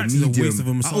hard Relax or is a medium. waste of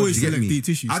a massage. I always You get select me? deep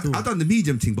tissue. I still. done the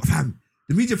medium thing, but fam,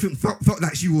 the medium thing felt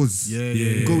like she was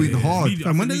Yeah. going hard. Medium-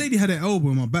 And when the I think lady had her elbow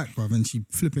in my back, bruv, and she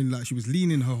flipping like she was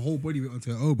leaning her whole body weight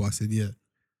onto her elbow, I said, yeah.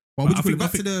 But would I you put it think-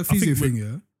 back I to the think- I physio think thing,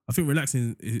 yeah? I think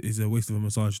relaxing is a waste of a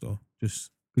massage though.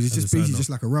 Just Because it's As just a side basically note. just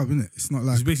like a rub, isn't it? It's not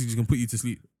like it's basically just gonna put you to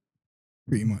sleep.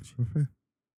 pretty much.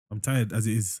 I'm tired as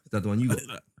it is. Is that the one you got?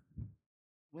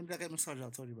 When did I get a massage?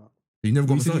 I'll tell you about. You never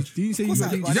got You said- massage. Did you say Of you course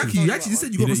got I- deep I tissue? never You told actually just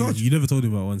said you You, got massage. you never told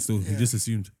him about one still. You Yeah. just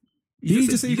assumed. Didn't you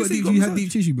just say you had massage.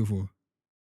 deep tissue before?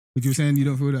 But you were saying you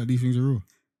don't feel that these things are raw.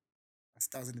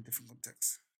 That was in a different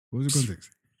context. What was the context?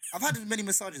 I've had many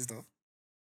massages though.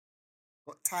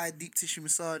 Got Thai deep tissue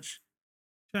massage.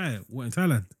 Chai, what in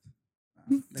Thailand?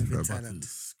 Never been About Thailand.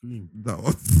 Scream. That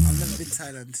one. I've never been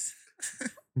Thailand.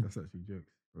 That's actually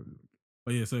jokes.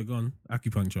 But yeah, so go on.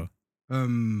 Acupuncture.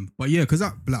 But yeah, because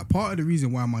like part of the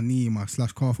reason why my knee, my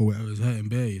 / calf or whatever is hurting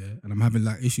bare, yeah, and I'm having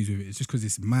like issues with it, it's just because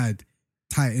it's mad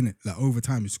tight in it. Like over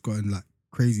time, it's gotten like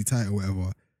crazy tight or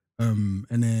whatever. And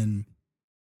then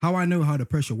how I know how the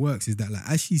pressure works is that like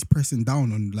as she's pressing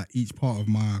down on like each part of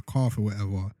my calf or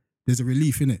whatever, there's a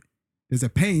relief in it. There's a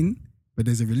pain, but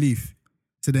there's a relief.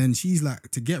 So then she's like,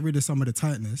 to get rid of some of the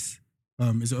tightness,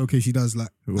 is it okay? She does like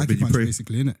What, made you acupuncture pray?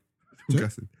 basically, innit?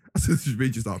 Gassing. I said she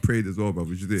made you start praying as well, bro.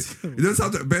 Which you did. You know how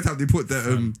the best how they put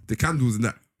the candles and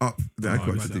that up the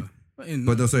acupuncture thing.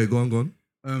 But no, sorry, go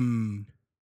on.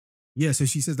 Yeah, so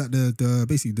she says that the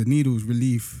basically the needles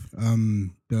relieve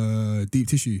the deep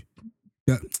tissue.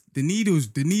 The needles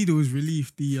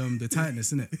relieve the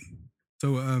tightness, innit?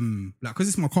 So like because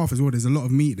it's my calf as well, there's a lot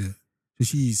of meat there. So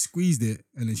she squeezed it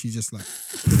and then she just like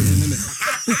put it in, innit?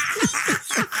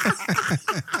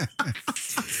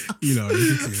 You know,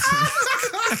 ridiculous.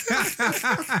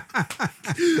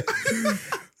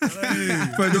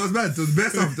 But it was mad. It was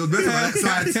best of. It was best of my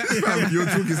side. You're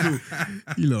talking slow.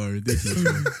 You know, ridiculous.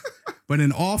 Man. But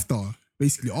then after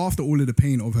all of the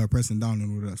pain of her pressing down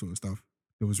and all that sort of stuff,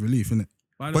 there was relief, innit?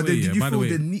 By the But way, then did you by the feel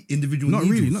way, the individual Not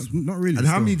really, needles? not really. And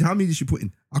how still. many did she put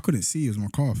in? I couldn't see. It was my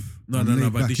calf. no. I'm But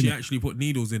laid back, did she innit? actually put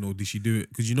needles in, or did she do it?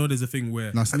 Because you know, there's a thing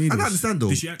where That's And I needles. understand though.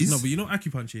 did she actually, It's- no, but you know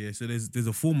acupuncture. Yeah, so there's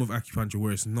a form of acupuncture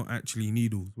where it's not actually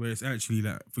needles, where it's actually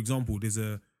like, for example,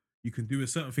 you can do a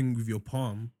certain thing with your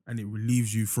palm and it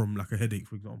relieves you from like a headache,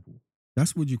 for example.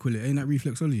 That's what you call it. Ain't that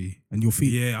reflexology? And your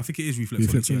feet. Yeah, I think it is reflexology.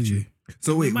 Reflexology. Actually.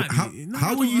 So wait, It might how, be. No, how I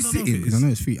were don't- you I don't know if sitting? it Because I know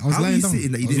his feet. I was How were lying you down.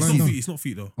 sitting that you I was didn't It's lying not down. feet. It's not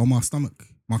feet though. On my stomach.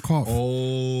 My calf.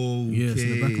 Oh, Yeah, it's in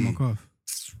the back of my calf.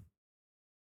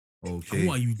 Okay. And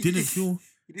what, you didn't feel?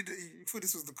 You thought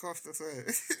this was the calf, that's why.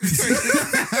 That's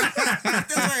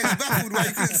why it's baffled why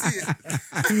you couldn't see it.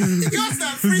 You asked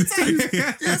that 3 times.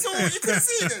 Yeah, so you couldn't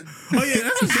see it then. Oh yeah,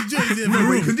 that's just a joke. Yeah,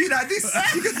 No, you can do that.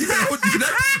 You can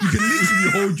literally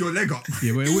hold your leg up.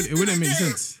 Yeah, but it wouldn't make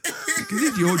sense. You can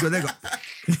literally hold your leg up.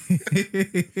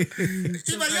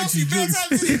 It's like, you asked me 3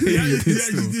 times.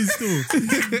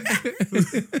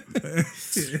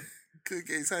 Couldn't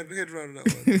get his head around that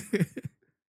one.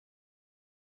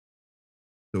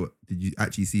 So did you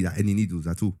actually see that any needles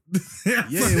at all? Yeah,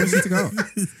 it wasn't to go out.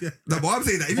 No, but I'm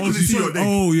saying that if you Oh, couldn't see your leg,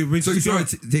 oh, yeah, when so she you saw saw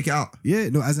it. it, take it out. Yeah,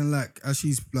 no, as in like, as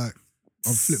she's like,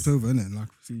 I've flipped over, innit? Like,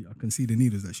 see, I can see the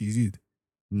needles that she's used.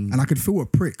 And I could feel a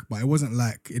prick, but it wasn't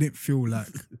like, it didn't feel like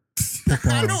proper.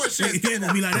 I know what shit. It ain't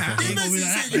gonna be like that. He's It ain't gonna be basically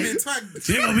like saying that. you've been tagged. It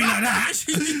ain't gonna be like that. He's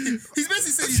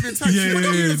basically saying he's been tagged. Yeah, But no,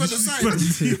 he yeah, was on the side.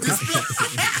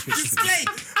 Display.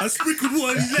 I sprinkled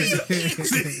water on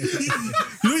his leg.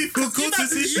 You know you feel cold to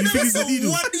see. You never saw one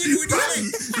needle in your leg.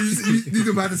 You need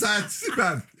to by the side,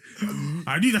 fam.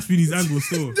 I knew that's been his angle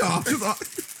still. No, I'm just,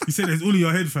 He said it's all in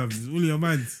your head, fam. It's all in your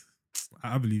mind.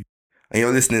 I believe. And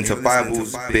you're listening to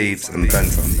Bibles, Babes, and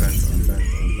Banter.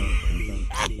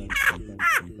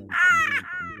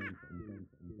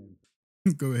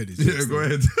 Go ahead. yeah, go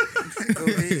ahead. Go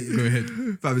ahead. Go ahead.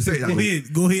 Fam, it's saying that. Go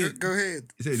ahead. Go ahead. Go ahead.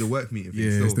 It's saying the work meeting thing.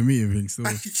 Yeah, so. it's the meeting thing still.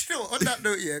 You know, on that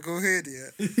note, yeah, go ahead,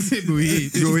 yeah. Go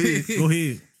ahead. Go ahead. Go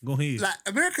ahead. Go ahead. Like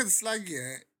American slang,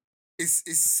 yeah, is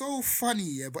so funny,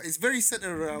 yeah, but it's very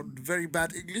centered around very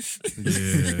bad English.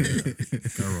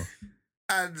 Yeah.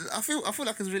 And I feel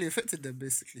like it's really affected them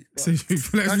basically. But So you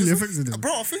feel like I it's really just- affected them?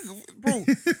 Bro, I think, bro,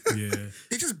 Yeah.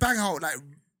 they just bang out like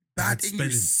bad Bad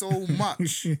English so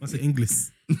much. What's the English?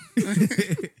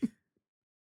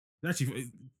 Actually,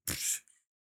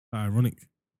 ironic.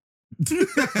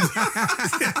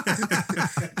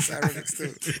 It's ironic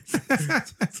still.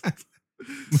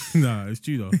 Nah, it's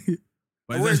true though. I'm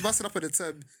But always it's busting up on the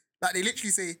term. Like they literally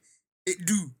say, it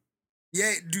do.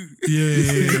 Yeah, it do.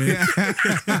 yeah.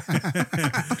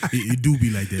 It do be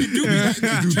like that. It do be like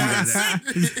that. Do you know what I'm saying?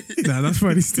 Nah, that's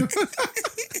funny still.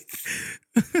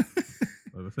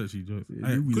 Oh, that's actually joke. It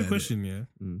Hey, do be quick like question, yeah.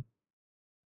 Mm.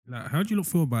 Like, how do you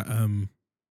feel about like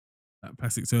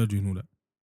plastic surgery and all that?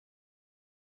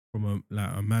 From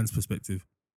a man's perspective.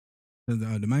 The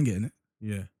man getting it.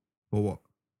 Yeah. For what?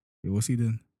 Yeah, what's he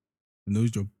doing? A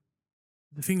nose job.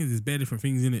 The thing is, there's bare different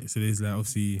things in it. So there's like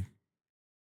obviously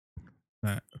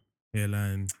like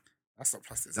hairline. That's not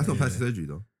plastic. That's not Yeah. plastic surgery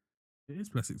though. It is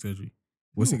plastic surgery.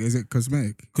 What's it? Is it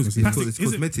cosmetic? Because What's it? plastic- It's is it-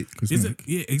 cosmetic. Is Cosmetic. it?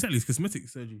 Yeah, exactly. It's cosmetic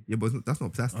surgery. Yeah, but it's not, that's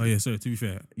not plastic. Oh yeah, sorry. To be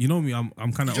fair, you know me. I'm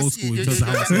kind of Just- old school in you- terms you-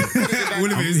 of how I say it. All All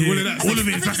of it is all of that. All of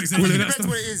it is plastic surgery. It depends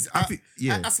what it is. I think,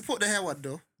 yeah, I support the hair one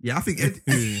though. yeah. I think. No, do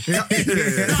you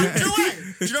know why?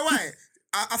 Do you know why?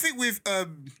 I think with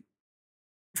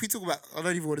if we talk about, I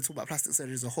don't even want to talk about plastic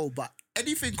surgery as a whole, but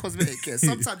anything cosmetic, yeah,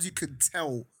 sometimes you can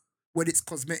tell when it's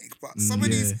cosmetic. But some of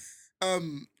these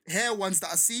hair ones that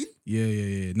I've seen,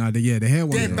 Yeah. Nah, the hair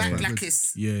one. they're yeah, back yeah. like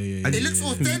it's. Yeah. It looks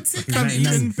authentic Yeah. and it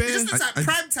Yeah. just looks like And-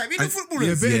 prime time. Even and- footballers.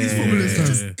 Yeah, bare these footballers, Yeah.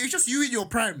 fam. It's just you in your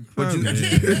prime. But you,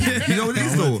 Yeah. you know what it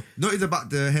is though? Not it's about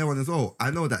the hair one as well. I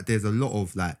know that there's a lot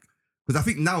of like, because I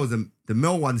think now the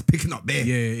male one's picking up bare.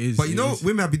 Yeah, it is. But you it know, is.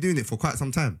 women have been doing it for quite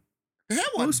some time. The hair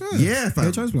one. Yeah, fam.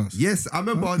 Hair transplants. Yes, I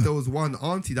remember there was one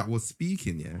auntie that was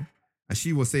speaking, yeah, and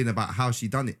she was saying about how she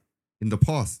done it in the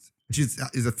past.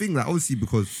 Is a thing like obviously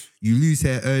because you lose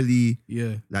hair early,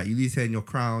 Yeah. like you lose hair in your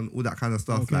crown, all that kind of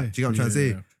stuff. Okay. Like, do you get what I'm trying to say?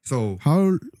 Yeah. So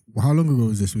How long ago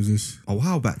was this? Was this? a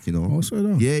while back, you know. Oh, so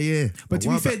long. Yeah. But A to be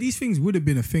while fair, back. these things would have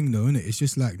been a thing though, innit? It's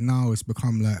just like now it's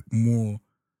become like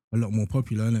a lot more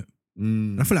popular, innit?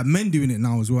 Mm. I feel like men doing it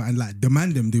now as well, and like the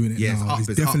mandem doing it Yeah, it's now up, is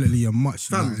it's up. definitely a much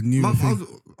Fam, like, a newer I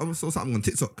thing. saw something on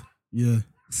TikTok. Yeah,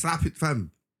 Slap it,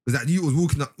 fam. Was that you was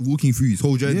walking through his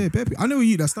whole journey? yeah, baby. I know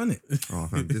you that's done it. Oh,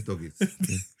 fam, this dog is.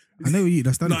 I know you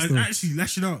that's done No, it. it's Still. actually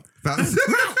lashing out. Fam.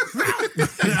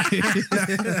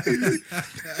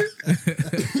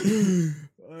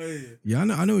 Yeah,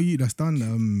 I know you that's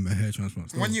done a hair transplant.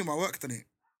 Still. One year my work done it.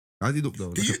 How did he look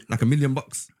though? Do Like, you- like $1 million.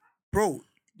 Bro,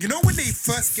 You know when they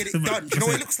first get it done, you know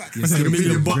what it looks like? Yeah, That's it's like very $1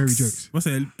 million jokes, very bucks. jokes. What's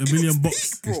that? A It million looks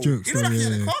bucks. big, bro. It's jokes, You look like bro, you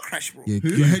had a yeah. car crash, bro. Yeah,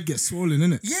 your head gets swollen,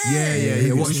 innit?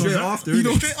 Yeah. What, straight after? You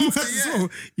know, Straight after, yeah. so,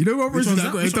 you know what Which person one's that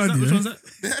that? got it Which one's done, that? Which yeah? one's that?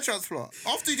 The hair transplant.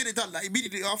 After you get it done, like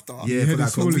immediately after. Yeah, Your for head like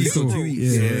is swollen a week or still. 2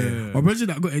 weeks. Yeah. My brother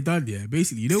that got it done, yeah,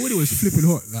 basically, you know when it was flipping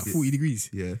hot, like 40 degrees?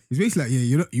 Yeah. It's basically like,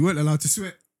 yeah, you weren't allowed to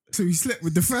sweat. So he slept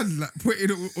with the fan, like, putting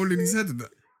it all in his head and that.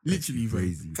 Literally, bro.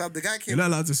 Crazy. Fam, the guy You're came. not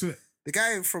allowed to sweat. The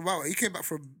guy from he came back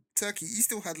from Turkey. He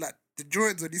still had like the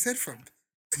joints on his head, fam.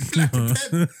 Like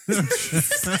the pen.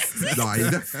 Nah,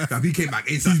 that he came back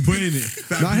ASAP. He's putting it.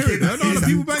 That Nah, I he hear came it. back No, ASAP.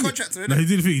 people bang it. Contractor, No, innit? he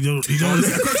didn't think. He don't.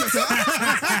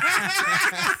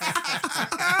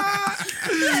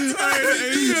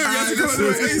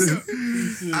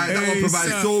 That one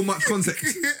provides so much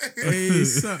context. Hey,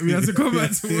 son, we had to come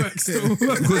back to work still.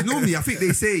 Because normally, I think they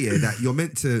say that you're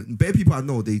meant to. Bare people I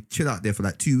know, they chill out there for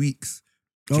like 2 weeks.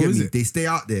 Do you Oh, get is me? it? They stay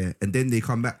out there and then they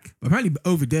come back. Apparently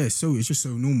over there, so it's just so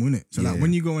normal, innit? So like Yeah.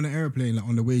 when you go on an airplane, like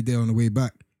on the way there, on the way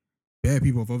back, bare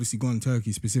people have obviously gone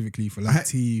Turkey specifically for like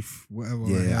teeth, whatever.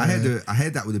 Yeah, I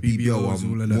had that with the BBL BBLs, all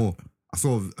one of that. more. I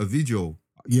saw a video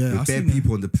Yeah, I with bare seen that.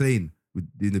 people on the plane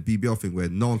doing the BBL thing where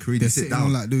no one can really They're sit sitting down.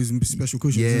 on like those special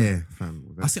cushions. innit? Yeah,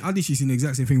 fam. I literally seen the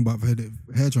exact same thing about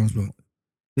hair transplant.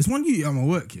 There's one you at my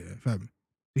work, yeah, fam.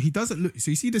 He doesn't look. So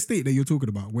you see the state that you're talking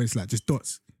about, where it's like just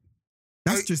dots.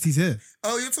 That's just his hair.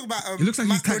 Oh, you're talking about It looks like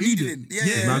he's tattooed it.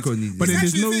 microneedling. Yeah. Micro needs But it. then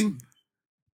It's there's actually a no. thing.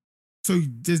 So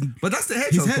there's But that's the hair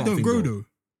his hair transplant don't thing, grow though.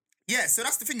 Yeah, so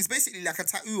that's the thing. It's basically like a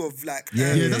tattoo of like.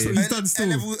 Yeah, Yeah, that's what he's done A still.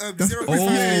 level That's- 0.5. Oh, Yeah, so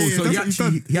that's he what he's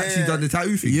actually Yeah. done the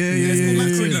tattoo thing. Yeah, Yeah, it's yeah, called yeah,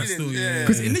 yeah. microneedling. Still, Yeah.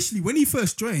 Because initially when he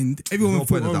first joined, everyone There's no thought,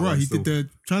 point of oh that right, one he still. did the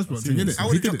transplant thing, innit? I He would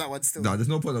have did dropped it. that one still. No, there's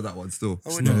no point of that one still. I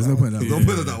would've No, dropped there's no that point one. in There's that. no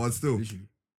point of that one still.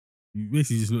 You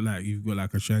basically just look like you've got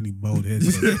like a shiny bald head.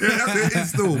 So. That's it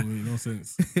still. I mean, no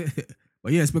sense.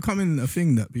 But yeah, it's becoming a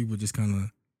thing that people just kind of.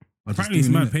 Apparently, it's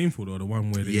mad painful though. The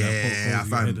one where they Yeah, like, I hold your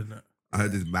found- head and that. I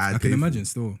heard this mad. I can painful. imagine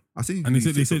still. I seen. And they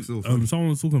said still. someone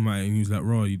was talking about it and he was like,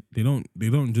 "Raw, they don't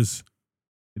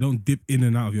dip in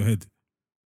and out of your head.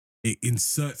 It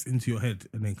inserts into your head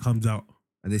and then comes out."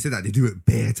 And they said that they do it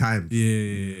bare times.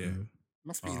 Yeah.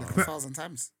 Must be like 1,000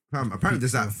 times. Fam, apparently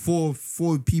there's like four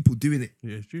people doing it.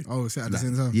 Yeah, it's true. Oh, it's at the Like,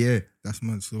 same time. Yeah. That's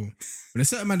mad still. But a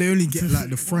certain man, they only get like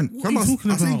the front. What are you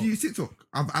talking I'll send about? you TikTok.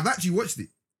 I've actually watched it.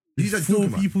 You guys Four talking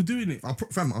about? people doing it.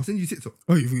 Fam, I'll send you TikTok.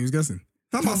 Oh, you think he was guessing?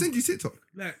 Fam, I'll send you TikTok.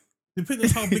 Like, depending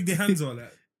on how big their hands are,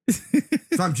 like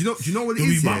Fam, do you know what it they'll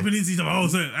be is? Yeah? bumping into each other. Oh,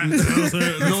 sorry.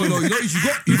 No, you know, you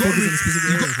got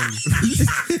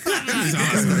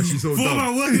That's actually so Four dumb.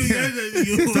 man working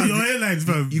your hairlines,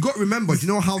 fam. You got to remember, do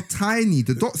you know how tiny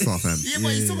the dots are, fam? Yeah,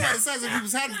 but he's talking about the size of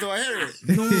people's hands, though. I hear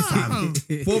it. No, fam.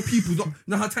 4 people. You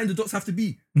know how tiny the dots have to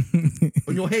be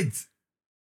on your head.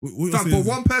 What you're Fam, saying for is-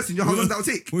 one person, you know how long that'll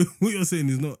take. What you're saying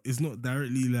is not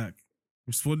directly like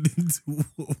responding to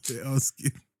what they're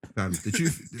asking. Fam, the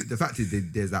truth, the fact is,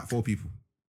 there's like 4 people.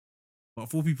 But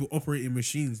 4 people operating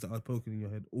machines that are poking in your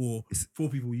head, or 4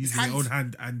 people using their hands. own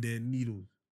hand and their needles.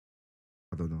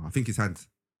 I don't know. I think it's hands.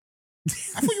 I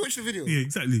thought you watched the video. Yeah,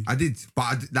 exactly. I did,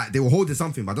 but like they were holding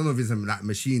something. But I don't know if it's a like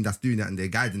machine that's doing that and they're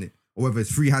guiding it, or whether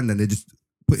it's freehand and they're just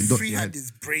putting dots. in your Freehand head.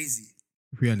 is brazy.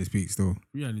 Freehand speaks still.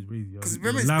 Rihanna is crazy. Because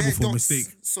remember, it's liable bare for a dots.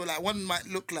 mistake. So, like, one might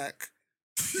look like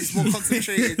it's more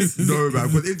concentrated. No,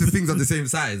 man. But if the things are the same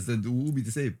size, then it will be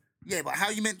the same. Yeah, but how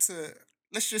you meant to...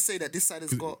 Let's just say that this side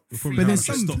has got You'll probably But 300, there's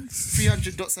have to some- stop.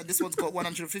 300 dots and this one's got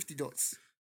 150 dots.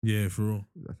 Yeah, for real.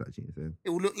 That's actually insane. It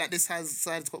will look like this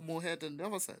side's got more hair than the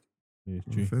other side. Yeah,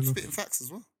 it's true. Fair enough. Spitting facts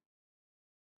as well.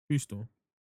 True still.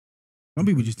 Some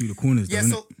people just do the corners. Yeah,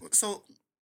 though, so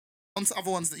on to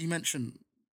other ones that you mentioned.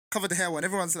 Cover the hair one.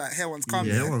 Everyone's like, hair one's calm.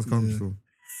 Yeah, everyone's come. So.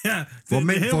 Yeah, For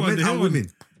men, and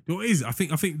women. What is? I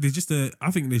think there's just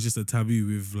a taboo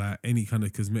with like any kind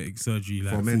of cosmetic surgery,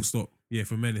 like For men. full stop. Yeah,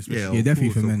 for men especially. Yeah, Yeah, of definitely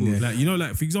course, for of men, course. yeah. Like, you know,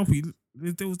 like for example,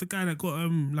 there was the guy that got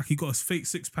like he got a fake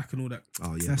 6-pack and all that.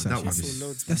 Oh yeah, That's man, that actually one That's is all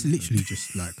loads. That's man. literally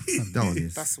just like. fam, that one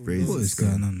is That's all crazy. What is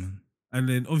going on, man? And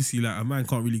then obviously like a man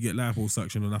can't really get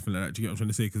liposuction or nothing like that. Do you get what I'm trying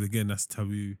to say? Because again, that's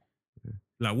taboo.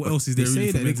 Like what else is They there really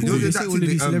say for that men they to You know, call do? it- there's say all actually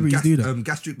of these celebrities do that.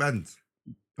 gastric bands.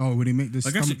 Oh, when they make the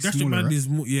Like stomach gastric smaller, band right? is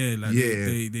more, yeah, like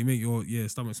Yeah. they make your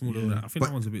stomach smaller. And all that. I think But-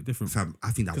 that one's a bit different. Fam,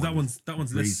 I think Because that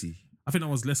one's less. crazy. I think that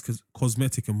one's less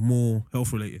cosmetic and more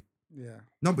health related. Yeah.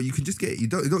 No, but you can just get it. You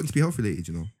don't need to be health related,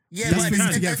 you know. Yeah, That's but for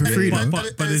you to get for free, though.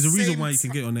 But there's a reason why you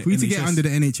can get on it. For you to get under the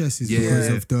NHS is Yeah. because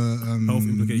of the Health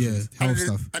implications. health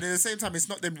stuff. And at the same time, it's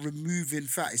not them removing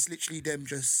fat. It's literally them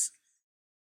just...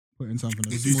 Putting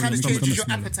something. It smaller kind of stomach changes your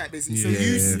smaller. appetite, basically. So Yeah.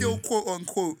 you still, quote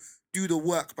unquote, do the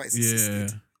work, but it's Yeah.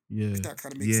 assisted. Yeah. If that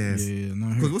kind of makes Yeah. sense. Yeah, no. I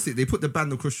Because heard. what's it? They put the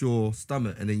band across your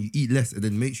stomach and then you eat less and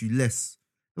then makes you less.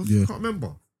 I Yeah. can't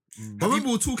remember. I remember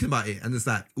we were talking about it and it's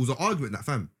like, it was an argument that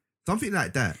fam. Something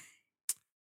like that.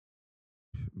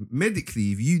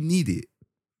 Medically, if you need it,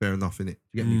 fair enough, innit?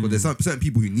 You get me? Because there's certain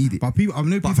people who need it. But people, I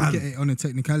know But people fam- get it on a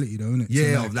technicality though, innit?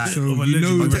 Yeah, so, of like- so Of you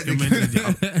know, allegedly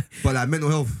recommended. But like mental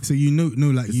health. so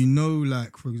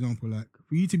like for example, like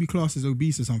for you to be classed as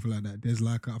obese or something like that, there's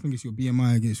like I think it's your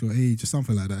BMI against your age or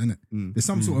something like that, innit? There's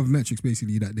some sort of metrics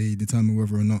basically that they determine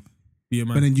whether or not.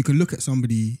 BMI. But then you can look at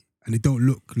somebody and they don't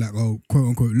look like quote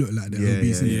unquote look like they're Yeah,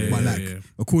 obese, innit? yeah, but yeah, like yeah.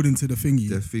 according to the thingy,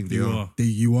 The thing they You are. are.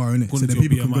 you are in it. So According then to your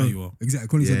people can BMI, go you are. exactly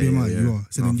according to Yeah, your BMI, yeah, you yeah. are.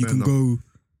 So No, then you fair can enough. go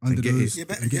under get those.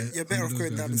 it. You're better off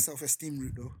going down the innit? self-esteem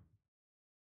route though.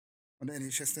 On the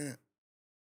NHS, innit?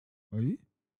 Are you?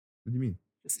 What do you mean?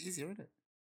 It's easier, isn't it?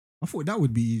 I thought that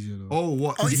would be easier though. Oh,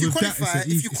 what? Oh, if you with that, qualify, it's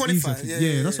if you it's qualify, easier.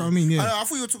 yeah, Yeah, that's what I mean. Yeah. I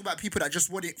thought you were talking about people that just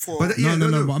want it for. But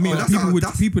No, But I mean, Oh, like, that's people how- would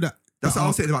that's- people that. That's that what I are-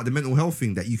 was saying about the mental health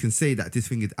thing, that you can say that this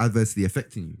thing is adversely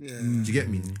affecting you. Yeah. Do you get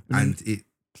me? And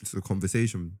it's a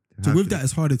conversation. to So have with to- that,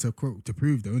 it's harder to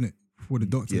prove though, isn't it? For the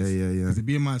doctors. Yeah. Because the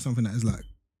BMI is something that is like,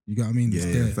 you get what I mean? It's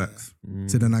Yeah, there. facts.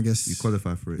 So then I guess You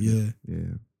qualify for it. Yeah. Yeah.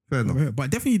 Fair enough.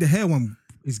 But definitely the hair one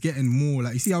is getting more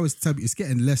like, you see how it's taboo, it's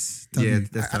getting less taboo. Yeah,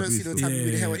 that's I don't see no taboo taboo still.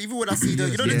 with the hair. Even when I see the,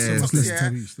 you know, Yeah. the It's TikToks, less yeah.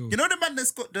 taboo still. You know the man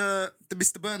that's got the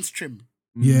Mr. Burns trim.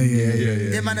 Yeah.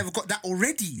 Them man have got that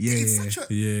already. Yeah, It's yeah. such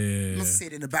a. Yeah. Not to say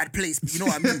it in a bad place, but you know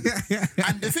what I mean.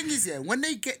 And the thing is, yeah, when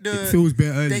they get It feels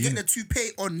better early. they get innit? the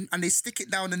toupee on and they stick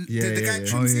it down and Yeah, the guy yeah. Oh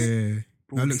trims yeah. it.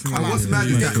 That Bro, looks they nice. come And what's out- mad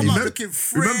is they that come out remember, looking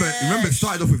remember it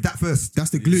started off with that first. That's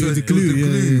the glue. So the it was glue. the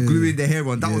Yeah. gluing the hair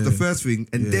on. That was the Yeah. first thing,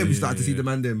 and then we started to see the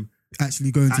man them.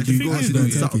 Actually going to Actually, do the thing actually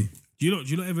is, going though, Turkey. Do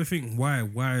you not ever think why,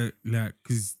 like,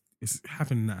 because it's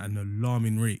happening at an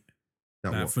alarming rate.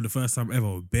 That Like, what? for the first time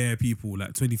ever, bare people,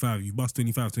 like 25, you bust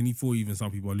 25, 24 even, some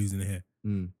people are losing their hair.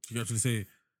 You actually say,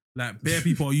 like, bare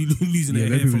people are you losing Yeah, their bare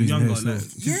hair people from losing younger. hair, Like,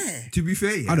 so- Yeah. To be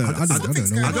fair, yeah, I don't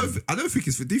know. I don't think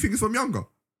it's. Do you think it's from younger?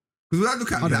 Because when I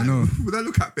look at I don't like, know. when I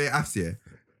look at bare apps, yeah,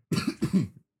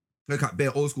 look at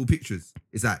bare old school pictures.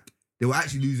 It's like they were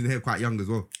actually losing hair quite young as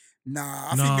well.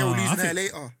 Nah, I think they were Nah, I losing hair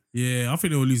think- later. yeah, I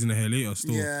think they were losing their hair later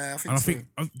still. Yeah, I think And I so. think,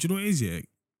 do you know what it is, yeah?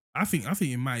 I think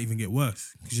it might even get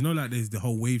worse. Because you know, like, there's the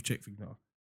whole wave check thing now.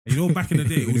 And you know, back in the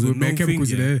day, it was a With bare known thing,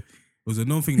 chemicals in yeah. there. It was a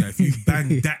known thing that if you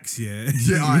bang Dax, yeah,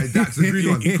 Yeah, alright, that's the green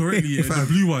one. incorrectly, yeah, the Fam.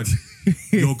 blue one,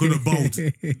 you're gonna bald.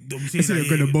 They say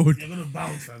you're gonna bald. You're gonna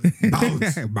bald, fam.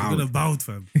 Bounce. You're gonna bald,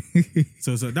 fam.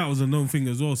 So that was a known thing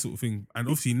as well, sort of thing. And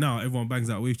obviously now everyone bangs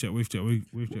out wave check.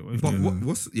 But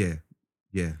what's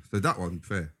yeah. So that one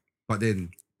fair. But then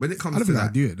when it comes I don't to think that,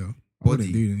 I'd do it though. I body.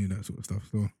 wouldn't do any of that sort of stuff.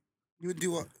 So You would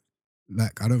do what?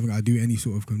 like, I don't think I'd do any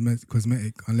sort of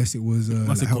cosmetic unless it was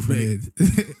What's like a health related.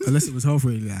 Unless it was health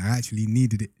related, like, I actually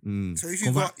needed it. So if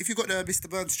you got the Mr.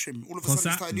 Burns trim, all of a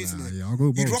sudden you started using Nah, it. yeah, I'll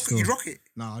go bold. You'd rock it.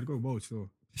 Nah, I'd go bold still.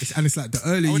 And it's like the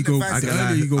earlier I you wouldn't go, advise the it.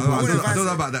 earlier you go I bold. don't advise know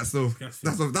it. about that still. That's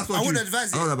what I wouldn't you-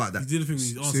 advise I don't know it. about that. You did the thing with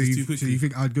his So answers too you quickly.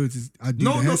 think I'd do the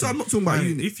No, hair so I'm thing? not talking about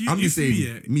you. If you, I'm just saying,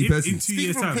 yeah, me if personally. in 2 Speak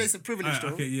years from a time, place of privilege, though.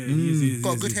 Okay, yeah, he is.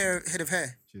 Got a good head of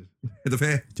hair. Head of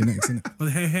hair. Genetics, innit?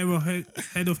 But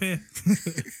head of hair.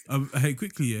 Hey,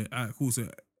 quickly, yeah. Alright, cool. So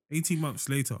 18 months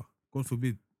later, God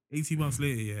forbid, 18 months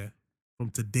later, yeah,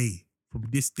 from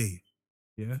this day,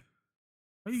 yeah.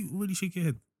 Why you really shake your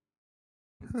head?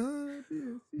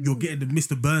 You're getting the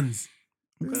Mr. Burns.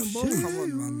 Come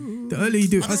on, man. The earlier you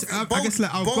do it, I don't I think guess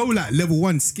like I'll bold- go like level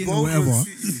 1 skin or Bold whatever. was-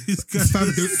 Fam,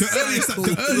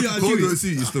 the earlier I Bold do don't it,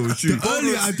 suit you still. True. the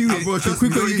earlier I do it, Bro, the trust me,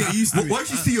 quicker you get used to it. Once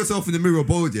you see yourself in the mirror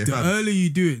bold, yeah, The fam. earlier you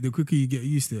do it, the quicker you get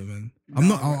used to it, man. I'm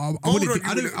not. I Bold wouldn't.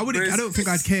 on you I don't think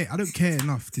I'd care. I don't care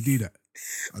enough to do that.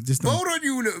 I just don't. Bold on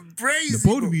you look brazy. The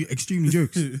bold would be extremely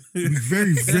jokes. It'd be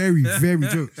very, very, very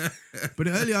jokes. But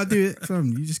the earlier I do it,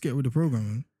 fam, you just get with the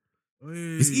program,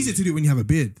 man. It's easier to do it when you have a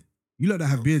beard. You lot that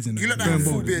have beards in it. You lot that going have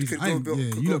full bold, beard easy. can go I ain't- bold- Yeah,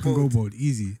 can you go lot can go bold. bold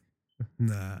easy.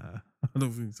 Nah, I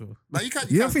don't think so. Like you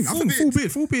can't. Yeah, I think full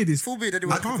beard. Full beard is Full beard.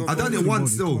 Anyone can go I done bold. it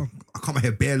once Bold, still. I cut my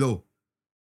hair bare low.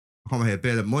 I cut my hair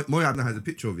bare low. Moy Abner has a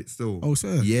picture of it still. Oh,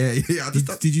 sir. Yeah. I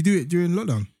just Did you do it during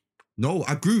lockdown? no,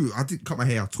 I didn't cut my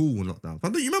hair at all in lockdown. I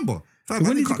don't you remember? Fam, So I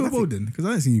when didn't did you cut go nothing. bold then? Because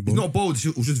I ain't seen you It's bold. not bold.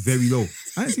 It was just very low.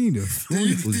 I ain't seen you though.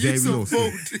 It was very low. still.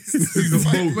 Bold.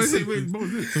 So when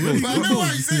But I know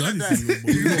why you say I that. didn't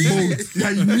see you You bold. need it. Yeah,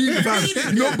 you need it,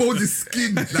 fam. You know bold is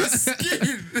skin. That's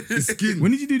Skin. the skin.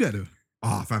 When did you do that though?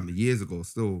 Fam, years ago.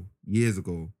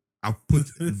 I put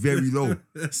very low.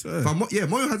 Sir. Fam, yeah,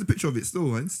 Moyo has a picture of it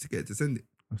still. I need to get to send it.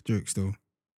 That's jokes though.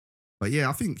 But yeah,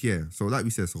 I think, yeah. So like we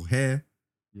said, so hair,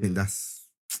 I think that's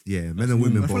Yeah, men and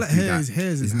women I feel both like do hair that. is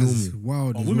It's as normal.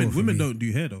 wild. Oh, as women well for me. don't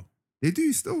do hair though. They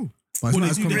do still. But it's Well, not they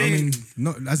as do common. the I mean, hair.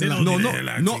 not as They in don't like, do No, the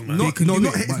hairline not thing, man. not They can no, do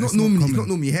not it, it's but not it's not normally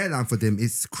common. hairline for them.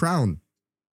 It's crown.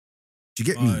 Do you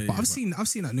get me? Oh, yeah. But I've seen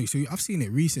that. No, so I've seen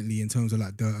it recently in terms of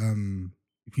like the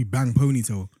if you bang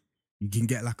ponytail, you can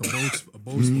get like a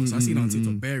bold spot. So I seen it on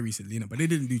TikTok bare recently, but they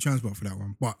didn't do transport for that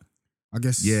one. But I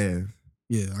guess Yeah.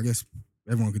 I guess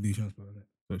everyone could do transport on it.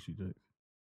 Actually, Jake.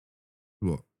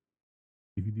 What?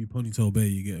 If you do ponytail bare,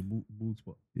 you get a bald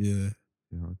spot. Yeah,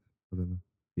 Yeah, I don't know.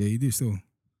 yeah, you do still.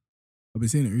 I've been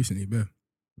seeing it recently, bare.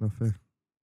 Not fair.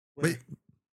 Wait.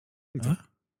 Huh?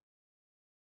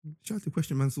 Shout out to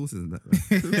question man sources and that.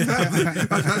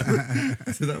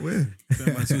 So that where?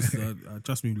 Fair man, sister,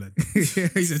 trust me, blood. He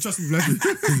said, "Trust me, blood."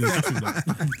 Trust me, blood.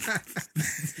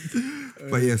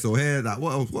 But yeah, so hair. That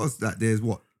what else? What else? That there's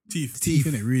what? Teeth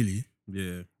in it, really.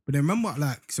 Yeah. But then remember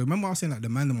I was saying like the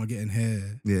man them are getting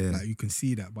hair. Yeah. Like you can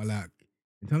see that, but like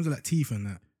in terms of like teeth and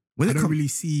that, When I it don't come- really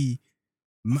see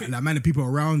like the people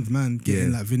around man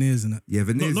getting Yeah. like veneers and that. Yeah,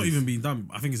 veneers. Not is- even being done.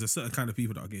 I think it's a certain kind of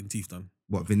people that are getting teeth done.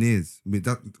 what veneers. I mean,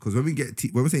 because when we get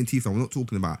when we're saying teeth, we're not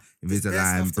talking about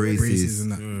Invisalign, stuff to wear. braces.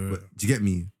 and that. But, do you get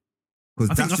me?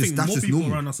 Because I think that's more just people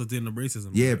normal. around us are doing the braces.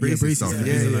 And Yeah, braces braces, stuff.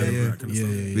 yeah, Yeah, Invisalign yeah, and yeah. that kind of stuff.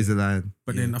 Invisalign.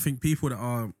 But then I think people that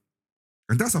are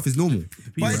And that stuff is normal. the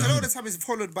people But a that lot of the time it's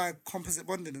followed by composite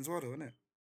bonding as well, though, isn't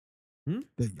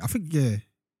it? I think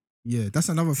yeah, that's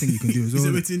another thing you can do as is well.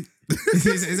 everything.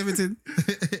 Is everything?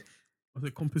 I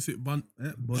said composite bond.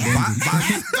 Bad. Bad.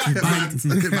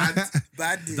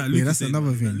 That Yeah, that's Lucasade,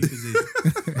 another man. thing. That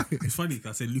Lucasade. It's funny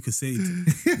 'cause I said Lucasade.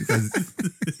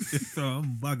 So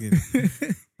I'm bugging.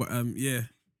 But yeah.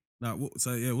 Now what?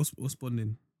 So yeah, what's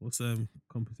bonding? What's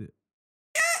composite?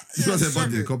 You can't say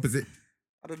bonding, exactly. composite.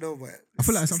 I don't know, but I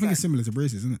think it's similar to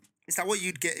braces, isn't it? it's like what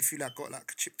you'd get if you like got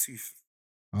like a chipped tooth.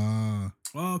 Ah,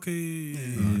 Oh, okay.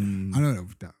 Mm. I know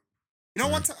that. You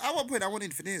know, at one point I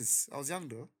wanted veneers. I was young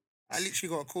though. I literally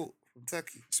got a quote from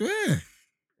Turkey. Swear.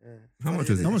 Yeah. How much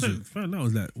was it? How much? That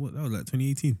was like what? That was like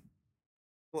 2018.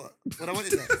 What? When I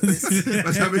wanted that.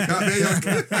 That's how we can't be young.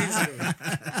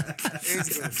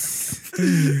 Ages ago.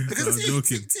 Because I'm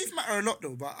joking. teeth matter a lot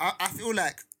though, but I feel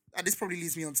like, and this probably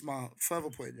leads me on to my further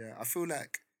point there, I feel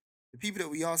like the people that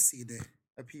we are seeing there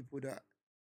are people that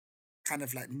kind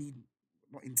of like need,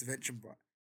 not intervention, but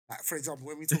like, for example,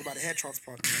 when we talk about the hair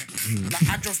transplant, like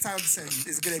Andros Townsend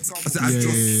is a good example. I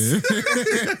said,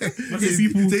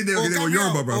 people say they were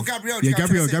Yoruba, bro. Or Gabrielle. Yeah, do you know what I'm trying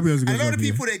to say? Gabrielle's a good And a lot of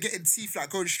example, people that are getting teeth like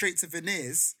going straight to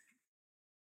veneers,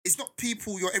 it's not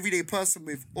people, your everyday person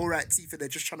with alright teeth and they're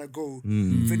just trying to go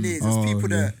veneers. It's people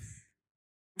that...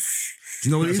 Do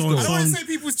you know what it is Someone- I though? don't want to say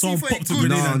people's someone teeth ain't popped a good.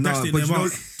 grenade No, and no, dashed it in but their you know,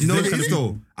 mouth. you know what Them it kind is of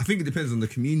though? I think it depends on the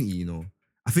community, you know.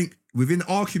 I think within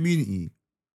our community,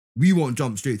 we won't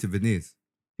jump straight to veneers.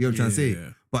 You know what I'm trying to say? Yeah.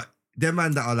 But them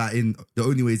man that are like in the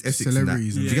only way is Essex and that.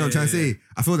 Celebrities Do and you get what I'm trying to Yeah, say?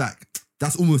 I feel like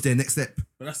that's almost their next step.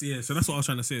 But that's so that's what I was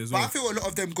trying to say as But well. I feel a lot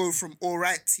of them go from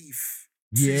alright teeth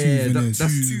Yeah, veneers.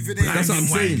 that's to veneers. that's what I'm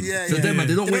saying. Yeah, So yeah. them man,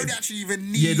 they They don't don't wait. actually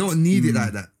even need... Yeah, they don't need it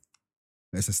like that.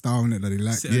 It's a style in it that they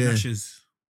like. Set of Yeah. dashes.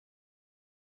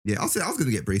 Yeah, I'll say I was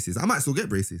gonna get braces. I might still get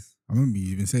braces. I remember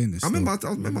you even saying this. I remember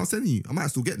I was telling you, I might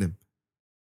still get them.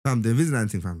 Fam, the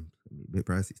Invisalign thing, fam, a bit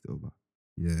pricey still, but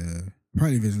Yeah.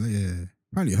 Apparently,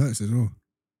 apparently it hurts as well.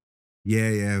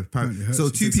 yeah. Apparently it hurts. So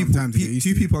It two takes some people, time to get used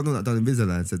two to. people I know that done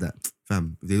Invisalign said that,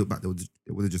 fam, if they look back, they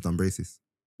would have just done braces.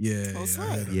 Yeah. Oh, I sorry.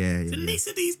 heard that. Yeah. The least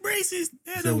of these braces,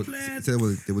 they're So no they plan.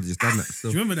 would have just done that.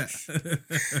 So. Do you remember that?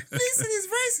 Listen, these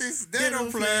racists. They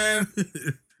don't play.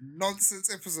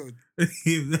 Nonsense episode.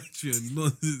 It's actually a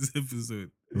nonsense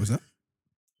episode. What was that?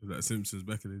 It was like Simpsons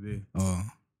back in the day. Oh,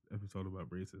 Episode about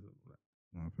racism.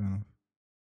 fair enough.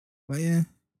 But yeah.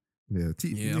 Yeah,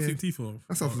 teeth. Yeah, I think teeth are,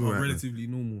 That stuff is are alright, man. relatively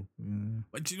normal.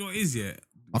 But do you know what it is, yeah?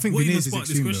 I think what even veneers is sparked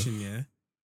this extreme, question, yeah?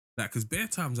 Like, because bare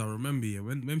times I remember, yeah,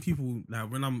 when people, like,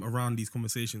 when I'm around these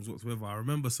conversations whatsoever, I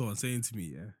remember someone saying to me,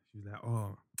 yeah, she was like,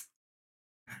 oh,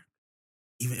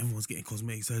 even everyone's getting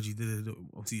cosmetic surgery,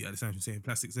 obviously at the time she was saying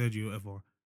plastic surgery or whatever,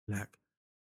 like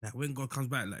when God comes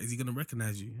back, like, is he gonna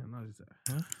recognize you? And I was like,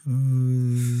 huh?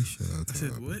 Shut I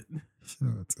said, up. what?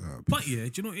 Shut up. But yeah,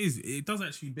 do you know what it is? It does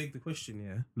actually beg the question,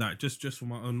 yeah. Like just from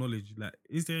my own knowledge, like,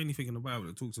 is there anything in the Bible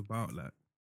that talks about like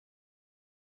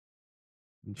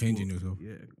Changing yourself.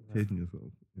 Yeah. Changing yourself.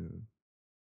 Yeah.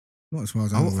 Not as far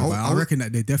as I'm aware, but I reckon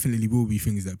that there definitely will be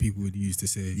things that people would use to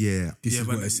say, Yeah. this yeah, is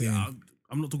but what it's saying.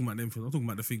 I'm not talking about them things. I'm talking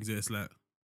about the things where it's like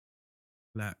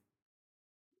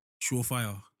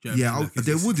surefire. Do you know what I Yeah, mean? Like,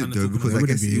 they it's wouldn't kinda though, talking because about- I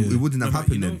guess wouldn't be, it wouldn't have No, but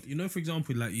happened then. You know, for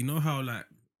example, like, you know how, like,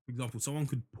 for example, someone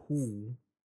could pull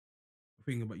the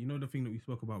thing about, you know, the thing that we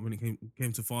spoke about when it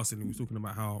came to fasting, and we was talking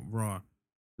about how raw,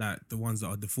 like the ones that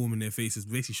are deforming their faces,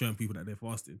 basically showing people that they're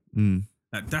fasting.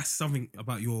 Like that's something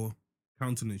about your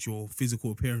countenance, your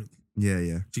physical appearance. Yeah. Do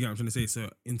you get what I'm trying to say? So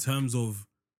in terms of,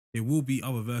 there will be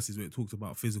other verses where it talks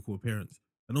about physical appearance.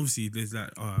 And obviously there's like,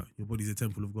 your body's a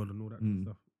temple of God and all that kind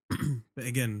of stuff. But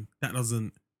again, that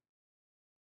doesn't,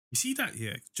 you see that,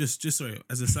 yeah, just sorry,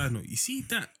 as a side note, you see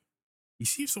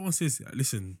if someone says,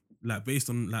 listen, like based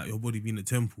on like your body being a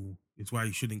temple, it's why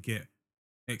you shouldn't get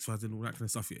X, Y, Z and all that kind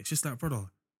of stuff. Yeah. It's just like, brother,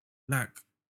 like,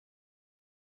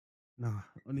 nah,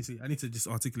 honestly, I need to just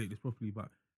articulate this properly. But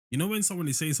you know when someone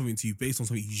is saying something to you based on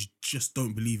something you just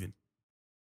don't believe in?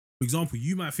 For example,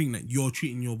 you might think that you're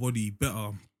treating your body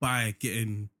better by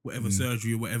getting whatever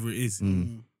surgery or whatever it is,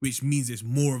 which means it's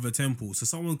more of a temple. So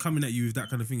someone coming at you with that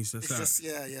kind of thing, it's just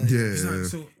It's like,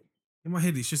 so in my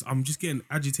head, it's just, I'm just getting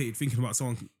agitated thinking about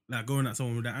someone, like going at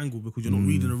someone with that angle, because you're not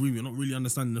reading the room, you're not really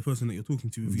understanding the person that you're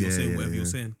talking to if you're saying whatever you're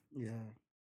saying. Yeah.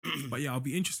 But yeah, I'll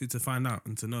be interested to find out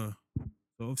and to know.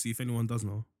 So obviously, if anyone does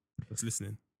know, that's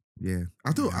listening. Yeah,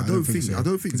 I don't think. So. I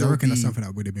don't think. I reckon that's something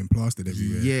that would have been plastered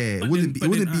everywhere. Yeah, But it wouldn't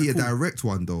be a cool. direct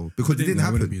one though, because it then- didn't No, it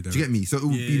happen. wouldn't be Do you get me? So it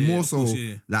would be more so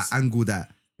like angle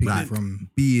that, like from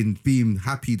being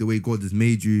happy the way God has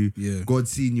made you. Yeah. God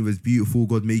seeing you as beautiful.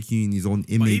 God making you in His own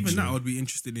image. But even that, I would be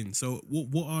interested in. So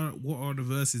what are the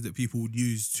verses that people would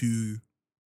use to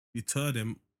deter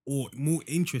them, or more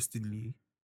interestingly,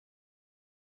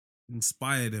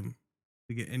 inspire them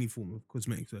to get any form of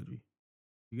cosmetic surgery?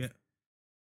 You get?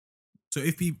 So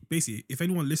if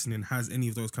anyone listening has any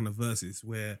of those kind of verses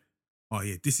where, oh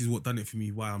yeah, this is what done it for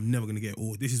me, why I'm never gonna get it,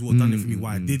 or this is what done it for me,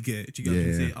 why I did get it. Do you get what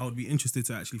I'm saying? I would be interested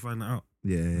to actually find that out.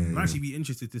 I'd actually be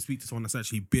interested to speak to someone that's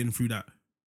actually been through that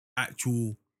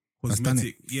actual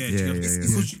cosmetic. Yeah. Do you get what I'm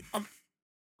saying?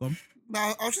 Go on.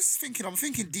 Now, I was just thinking, I'm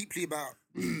thinking deeply about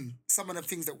some of the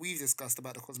things that we've discussed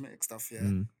about the cosmetic stuff, yeah?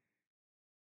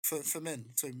 For men,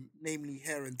 so namely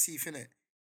hair and teeth, innit?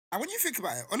 And when you think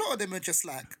about it, a lot of them are just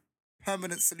like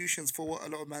permanent solutions for what a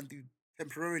lot of men do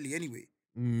temporarily anyway.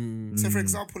 So for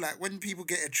example, like when people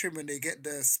get a trim and they get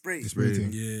the spray,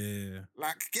 Yeah.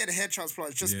 like get a hair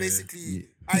transplant, it's just basically,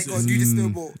 I ain't gotta do this no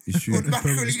more. It's true. Or the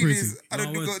macroleading is, I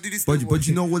don't No, gotta do this no more. But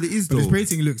you know what it is But though. the spray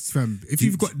thing looks, fam. If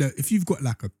you've got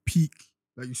like a peak,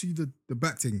 like you see the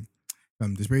back thing,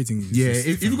 the spray thing. Is Yeah, just,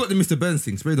 if you've got the Mr. Burns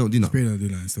thing, spray don't do nothing. spray don't do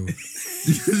that. So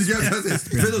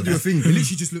Spray don't do a thing. it literally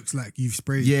just looks like you've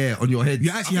sprayed. Yeah, on your head. You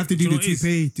actually have to do the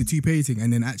toupee thing,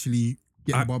 and then actually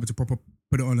get the barber to proper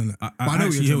put it on. And I but I know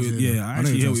actually what hear you're what, saying. I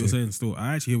actually hear what you're saying still.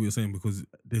 I actually hear what you're saying, because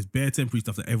there's bare temporary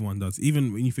stuff that everyone does.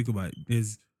 Even when you think about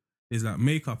it, there's like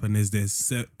makeup and there's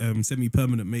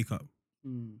semi-permanent makeup.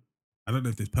 I don't know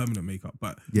if there's permanent makeup,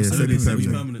 but Yeah,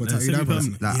 semi-permanent. What, tattooed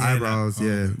eyebrows? Like eyebrows,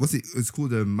 yeah. What's it? It's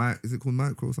called is it called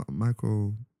micro or something?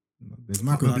 Micro. There's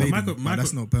microblading, but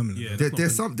that's not permanent. Yeah,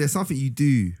 There's something you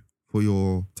do for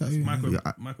your Tattoo.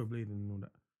 microblading and all that.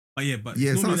 Oh yeah, but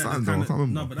Yeah, normally something that though, I kinda- can't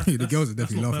remember. No, but The girls are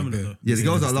definitely not laughing permanent, there. though. Yeah, the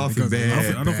girls are laughing bare.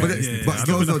 I don't But think there's that's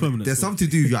permanent there's still. something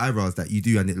to do with your eyebrows that you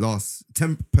do and it lasts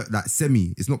like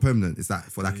semi. It's not permanent. It's like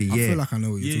for like a I year. feel like I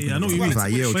know what you're talking Yeah, I know about. what you mean. It's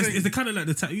like a year or But two. it's the kind of like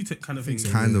the tattoo kind of thing.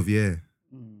 Kind of, yeah.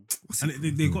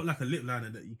 And they got like a lip liner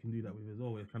that you can do that with as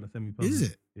well. It's kind of semi-permanent. Is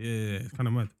it? Yeah, it's kind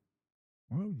of mad.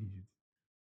 Why would you?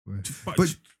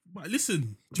 But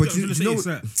listen, But you know,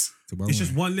 it's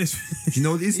just one less. you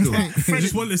know what it is though? It's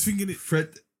just one less thing in it.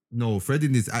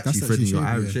 Threading is actually threading your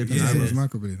eye shape. Yeah, and it's eyebrows.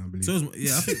 microblading, I believe. So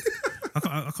yeah, I think I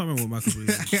can't remember what Michael is.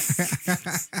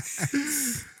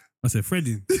 I said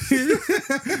threading.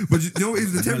 But you know what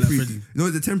is the I like temporary? threading. You know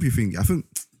the temporary thing. I think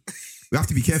we have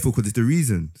to be careful because it's the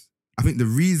reasons. I think the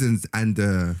reasons and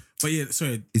But yeah,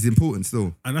 sorry, is important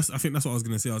still. and I think that's what I was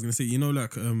gonna say. I was gonna say, you know,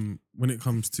 like when it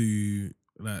comes to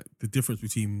like the difference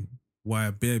between why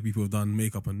bare people have done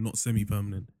makeup and not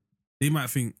semi-permanent, they might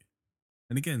think,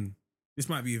 and again, this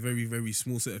might be a very, very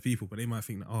small set of people, but they might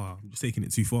think that, oh, I'm just taking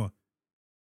it too far.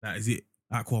 Like, is it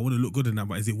like, cool, I want to look good in that,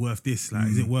 but is it worth this? Like,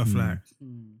 is it worth like?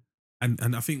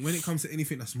 And I think when it comes to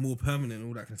anything that's more permanent and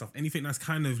all that kind of stuff, anything that's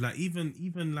kind of like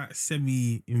even like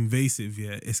semi-invasive,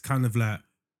 yeah, it's kind of like,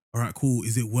 all right, cool,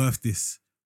 is it worth this?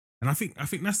 And I think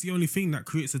that's the only thing that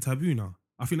creates a taboo now.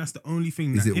 I think that's the only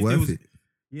thing. Is that it if worth there was, it?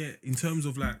 Yeah, in terms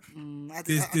of like,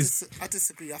 I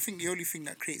disagree. I think the only thing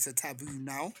that creates a taboo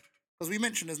now, because we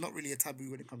mentioned there's not really a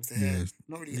taboo when it comes to hair. Yeah.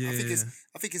 Not really. Yeah.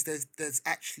 I think it's there's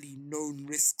actually known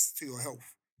risks to your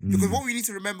health. Because what we need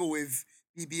to remember with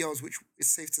BBLs, which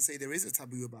is safe to say there is a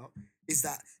taboo about, is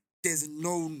that there's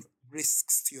known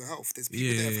risks to your health. There's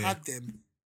people that have had them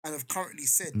and have currently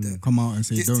said that Come out and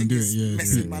say this don't thing do it. is Yeah,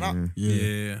 messing man up.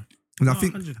 yeah. And No, I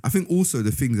think 100. I think also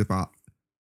the things about,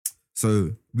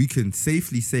 so we can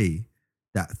safely say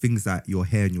that things like your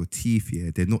hair and your teeth,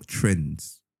 yeah, they're not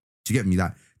trends. Do you get me?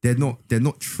 Like they're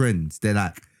not trends. They're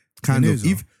like kind Veneers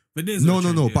of. If, Veneers no, are a no,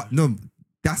 trend, no. yeah. But no,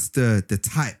 that's the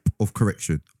type of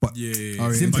correction. But Oh,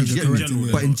 yeah, simply, in terms of do you get me? correcting,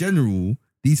 yeah. But in general,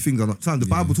 these things are not. The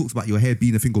Bible talks about your hair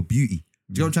being a thing of beauty.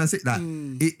 Do you know what I'm trying to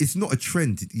say? Like, it's not a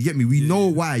trend. You get me? We know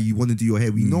why you want to do your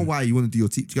hair. We know why you want to do your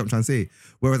teeth. Do you get what I'm trying to say?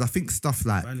 Whereas I think stuff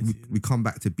like, we come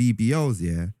back to BBLs,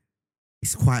 yeah,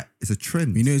 it's a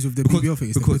trend. You know, it's with the BBL thing,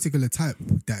 it's the particular type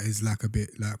that is like a bit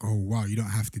like, oh, wow, you don't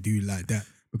have to do like that.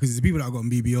 Because it's the people that have gotten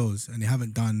BBLs and they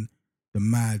haven't done the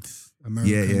mad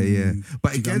American. Yeah.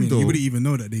 But again, though, you wouldn't even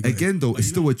know that they got it.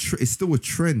 it's still a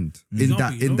trend in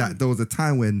that there was a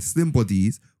time when slim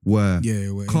bodies were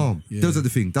calm. Yeah. Those are the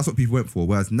things. That's what people went for.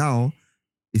 Whereas now,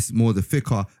 it's more the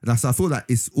thicker. And I feel like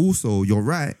it's also, you're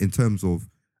right in terms of,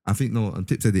 I think, and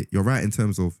Tipz said it, you're right in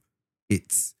terms of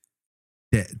it's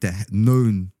the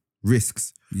known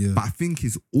risks. Yeah. But I think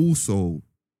it's also,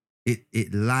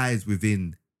 it lies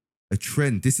within a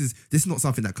trend. This is not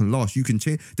something that can last. You can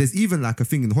change. There's even like a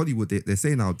thing in Hollywood. They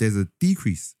say now there's a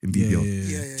decrease in BBL.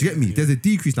 Yeah. Do you get me? There's a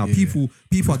decrease now. People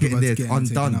are getting theirs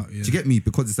undone. out, Do you get me?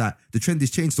 Because it's like the trend is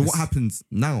changed. So what happens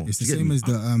now? It's the Do you get same me? as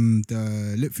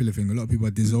the lip filler thing. A lot of people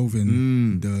are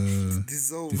dissolving the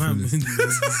Dissolve.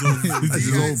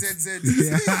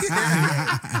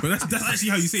 But that's actually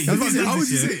how you say it. That's what I said. How would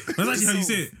you say it? That's actually how you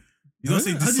say it. You don't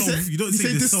say dissolve. You don't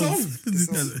say dissolve.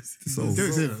 So-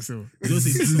 Don't say that. So You don't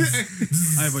say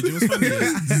dissolve. Aye, but you know what's funny?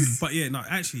 Yeah? But yeah, no,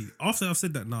 actually, after I've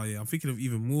said that now, yeah, I'm thinking of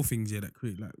even more things, yeah, that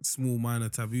create like small minor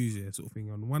taboos, yeah, sort of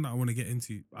thing. And one that I want to get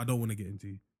into, I don't want to get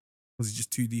into because it's just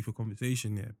too deep a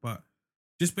conversation, yeah. But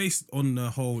just based on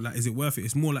the whole, like, is it worth it?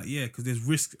 It's more like, yeah, because there's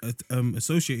risk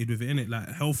associated with it, innit? Like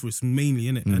health risks mainly,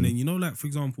 innit? And then, you know, like, for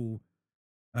example,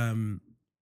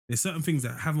 there's certain things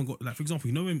that haven't got, like, for example,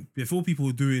 you know, when before people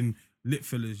were doing lip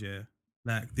fillers, yeah,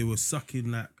 like they were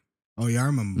sucking, like, oh yeah, I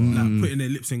remember. like putting their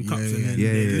lips in cups and then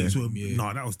their lips were,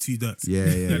 nah, that was too dirty.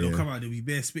 They'll come out, there'll be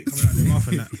bare spit coming out their mouth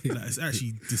and that. Like, it's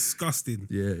actually disgusting.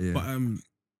 Yeah.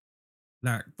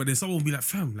 But but then someone will be like,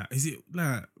 fam, like, is it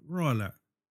like raw, like,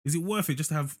 is it worth it just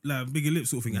to have like bigger lips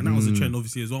sort of thing? And that was a trend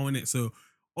obviously as well, innit? So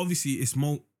obviously it's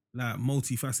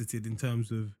multifaceted in terms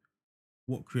of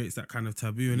what creates that kind of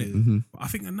taboo in it. But I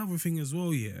think another thing as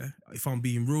well, yeah, if I'm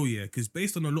being real, yeah, because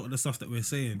based on a lot of the stuff that we're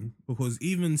saying, because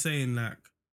even saying like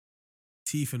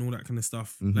teeth and all that kind of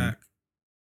stuff, like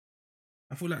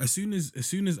I feel like as soon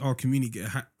as our community get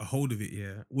a hold of it,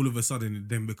 yeah, all of a sudden it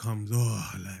then becomes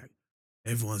like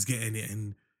everyone's getting it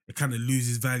and it kind of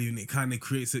loses value and it kind of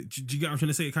creates it. Do you get what I'm trying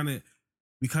to say?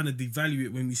 We kind of devalue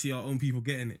it when we see our own people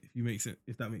getting it.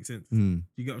 If that makes sense. Do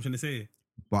you get what I'm trying to say?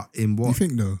 But in what? You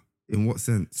think though? In what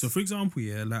sense? So, for example,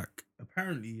 yeah, like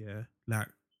apparently, yeah, like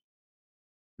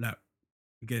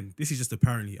again, this is just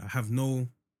apparently. I have no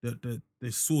the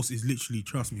source is literally,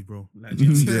 trust me, bro. Like,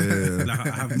 like I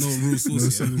have no real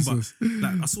source. But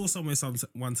like I saw somewhere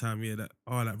one time, yeah, that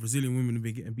like Brazilian women have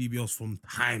been getting BBLs from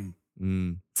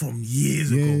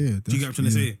years ago. Yeah, do you get what I'm trying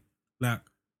to say? Like,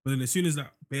 but then as soon as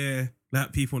like bare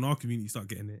like people in our community start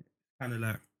getting it, kind of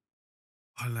like.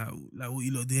 Like what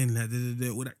you lot doing, like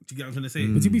all that. Do you get what I'm trying to say?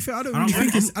 But to be fair, I don't really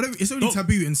think it's only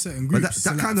taboo in certain But groups.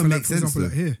 that So, kind like, of for makes like, for sense. example,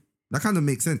 like here. That kind of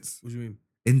makes sense. What do you mean?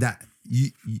 In that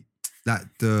you like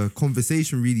the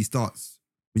conversation really starts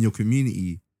when your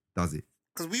community does it.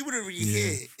 Because we wouldn't really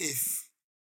hear if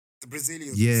the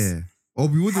Brazilians Or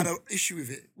we had wouldn't. an issue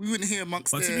with it. We wouldn't hear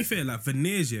amongst But to be fair, like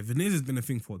Veneers has been a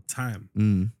thing for time.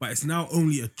 But it's now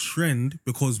only a trend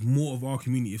because more of our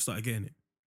community have started getting it.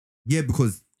 Yeah,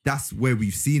 because that's where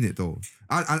we've seen it though.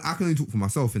 I can only talk for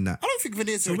myself in that. I don't think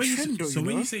Veneers are a trend though. So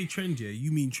when you say trend, yeah,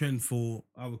 you mean trend for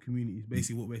our community is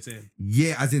basically what we're saying.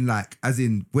 Yeah, as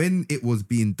in when it was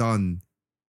being done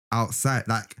outside,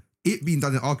 like it being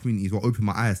done in our community is what opened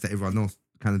my eyes to everyone else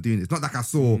kind of doing it. It's not like I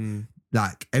saw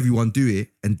like everyone do it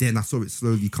and then I saw it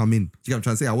slowly come in. Do you get what I'm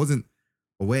trying to say? I wasn't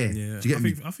aware. Yeah, do you get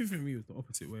me? I think for me it was the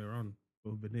opposite way around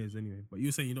for Veneers anyway. But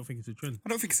you're saying you don't think it's a trend. I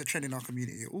don't think it's a trend in our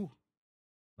community at all.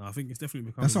 No, I think it's definitely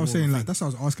becoming. That's what I was saying. Like that's what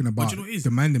I was asking about. you know what it is? The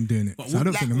mandem doing it. But So I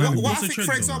don't Like, think the mandem. what I What's a think, trend,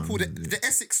 for though? example, the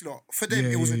Essex lot, for them,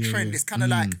 Yeah, it was a yeah, trend. yeah. It's kind of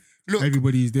like, look,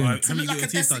 Everybody's doing Alright, it. to look Have you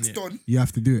like got an your teeth Essex done done, You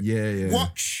have to do it. Yeah.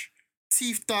 watch,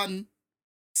 teeth done,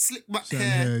 slick back Certain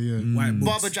hair, hair, yeah. White books.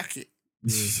 barber jacket,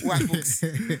 white books. You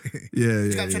know Yeah.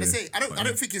 what I'm trying to say? I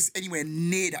don't think it's anywhere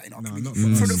near that in our No, community.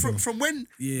 not for us, From when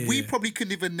Yeah. we probably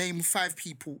couldn't even name 5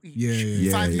 people each,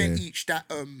 Yeah. 5 men Yeah. each that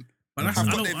But that's, have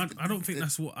I got don't. their- I don't think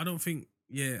that's what. I don't think.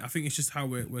 Yeah, I think it's just how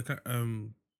we're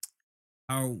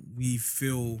how we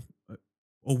feel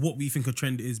or what we think a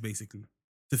trend is basically.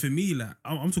 So for me, like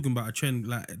I'm talking about a trend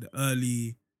like the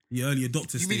early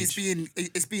adopter You stage. mean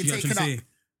it's being Do you get what I'm taken trying to up? say?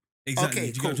 Exactly. Okay, Do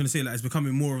you get what cool. I'm trying to say? Like, it's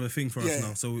becoming more of a thing for Yeah. us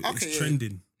now. So Okay, it's yeah.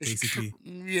 trending, It's basically.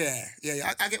 Yeah.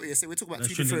 I get what you're saying. We're talking about That's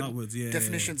two trending different upwards. Yeah.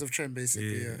 definitions of trend,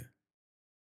 basically. Yeah.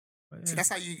 But See, that's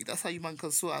how you man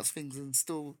can sort out things and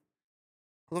still.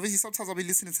 Because obviously, sometimes I'll be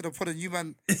listening to the pod and you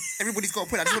man, everybody's got a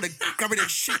point. I just want to grab it and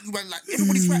shake you man. Like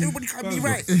everybody's right. Everybody can't be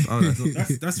right. Oh, no, it's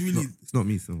not, That's really, it's not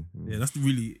me, so yeah, that's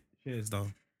really shares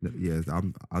down. yeah.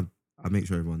 I make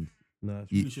sure everyone. Nah,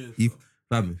 it's You- really shares you- down.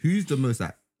 Fam, who's the most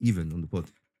like even on the pod?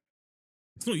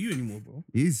 It's not you anymore, bro.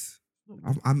 He is.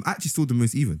 I'm actually still the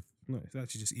most even. No, it's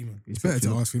actually just email. It's better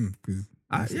to ask him because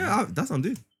That's what I'm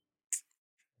doing.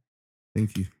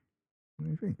 Thank you, what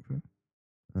do you think? Fam?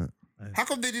 How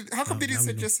come they didn't? How come they didn't Now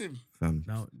we know. suggest him? fam.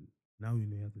 Now you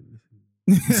know you have to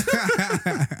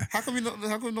listen. How come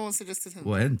How come no one suggested him?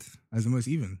 What end? As the most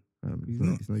even.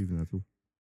 It's not even at all.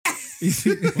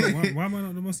 Why am I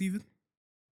not the most even?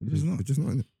 It's not. It's just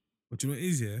not in it. But you know what it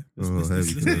is, yeah? Oh, Let's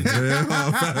here get we into go. it.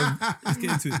 Yeah, fam. Let's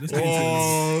get into it. Let's get into it.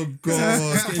 Oh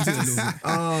Let's get into it a god. little bit.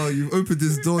 Oh, you've opened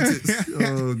this door.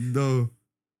 Oh no.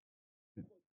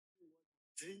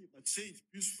 But say it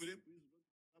peacefully.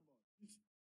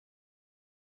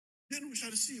 Then we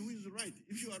shall see who is right.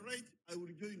 If you are right, I will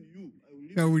join you. I will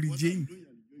leave I will what I'm join. doing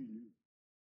and join you.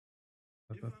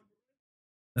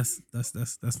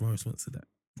 That's my response to that.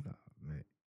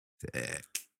 Eh.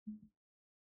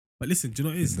 But listen, do you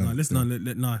know what it is?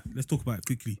 Let's talk about it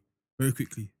quickly. Very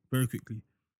quickly.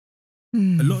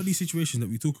 A lot of these situations that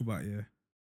we talk about, yeah,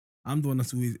 I'm the one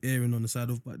that's always erring on the side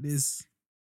of, but there's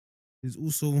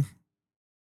also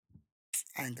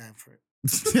I ain't going for it.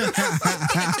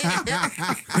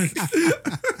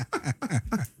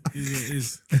 it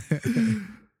is.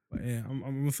 But yeah,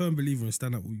 I'm a firm believer in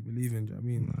stand up what you believe in. Do you know what I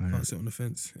mean? Right. Can't sit on the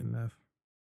fence in life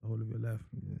the whole of your life.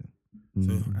 Mm.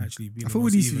 So actually being I thought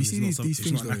with even you is see not these something-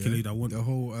 things it's not though, an accolade I want. the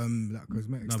whole like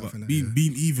cosmetic No, stuff but and that.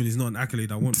 being even is not an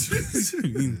accolade I want. You know what I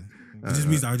mean? It just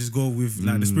means that I just go with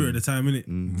like the spirit of the time, innit?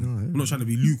 I'm not trying to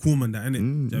be lukewarm and that, innit? Do you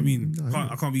know what I mean?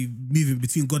 I can't be moving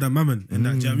between God and mammon and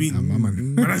that, do you know what I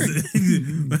mean? Man has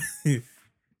to,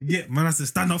 yeah, man has to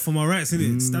stand up for my rights,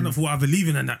 innit? Stand up for what I believe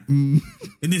in and that. In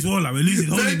this world, like, we're losing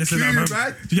holiness and that, man.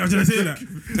 man. Do you know what I'm trying to say? Like,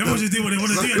 everyone just do what they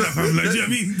want to do and that, fam. Like, do you know what I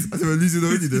mean? I said we're losing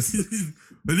holiness.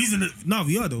 We're losing it. Nah,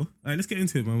 we are though. Alright, let's get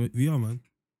into it, man. We are, man.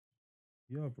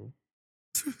 We are, bro.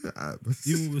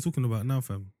 Even what we're talking about now,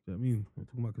 fam. Do you know what I mean? We're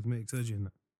talking about cosmetic surgery and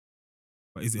that.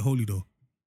 But is it holy though?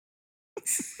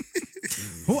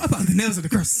 What about the nails of the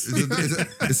cross?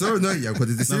 It's so annoying, yeah,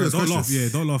 because it's a serious don't question. laugh. Yeah,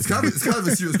 don't laugh. It's kind of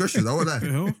a serious question. I want What the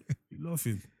that. hell? You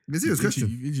laughing? It's a serious question.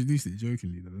 You introduced it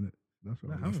jokingly, though, isn't it? That's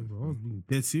what I I'm haven't, bro. I was being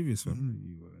dead serious,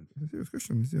 fam. It's a serious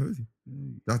question. It's serious.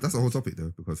 That's the whole topic,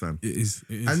 though, because fam. It is.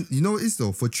 And you know what it is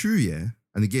though, for true, yeah.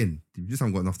 And again, you just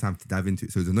haven't got enough time to dive into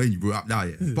it, so it's annoying you brought it up now,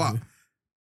 yeah. But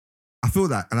I feel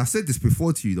that, and I've said this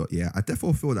before to you, though, yeah. I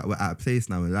definitely feel that we're at a place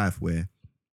now in life where,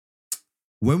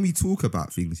 when we talk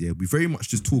about things, yeah, we very much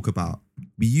just talk about.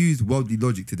 We use worldly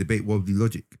logic to debate worldly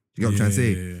logic. Do you get what I'm trying to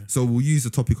say? Yeah. So we'll use the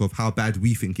topic of how bad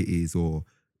we think it is, or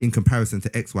in comparison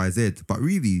to X, Y, Z. But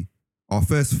really, our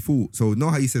first thought. So know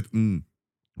how you said,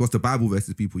 what's the Bible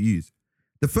verses people use?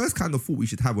 The first kind of thought we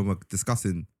should have when we're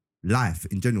discussing life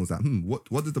in general is like,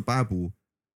 what does the Bible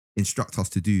instruct us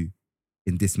to do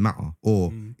in this matter?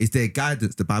 Or is there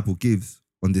guidance the Bible gives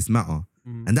on this matter?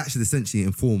 And that should essentially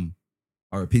inform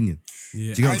our opinion.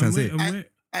 Yeah. Do you get what I'm trying to say?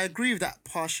 I agree with that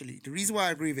partially. The reason why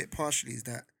I agree with it partially is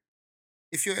that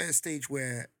if you're at a stage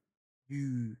where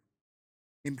you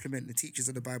implement the teachings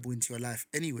of the Bible into your life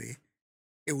anyway,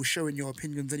 it will show in your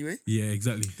opinions anyway. Yeah,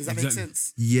 exactly. Does that make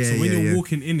sense? Yeah. So when you're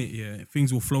walking in it, yeah,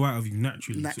 things will flow out of you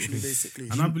naturally. sort of Naturally, thing. basically.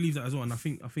 And I believe that as well. And I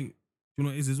think, you know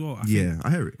what it is as well? I Yeah, think I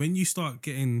hear it. when you start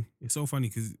getting, it's so funny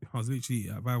because I was literally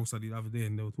at a Bible study the other day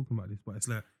and they were talking about this, but it's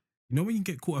like, you know, when you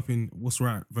get caught up in what's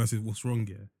right versus what's wrong,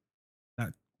 yeah,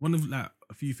 like one of like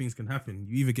a few things can happen.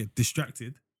 You either get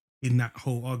distracted in that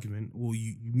whole argument, or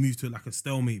you move to like a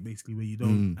stalemate basically where you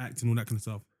don't act and all that kind of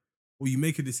stuff, or you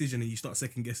make a decision and you start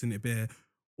second guessing it bare,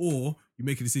 or you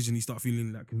make a decision and you start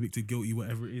feeling like convicted, guilty,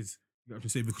 whatever it is. You know what I'm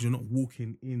saying? Because you're not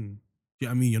walking in. Do you know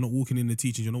what I mean? You're not walking in the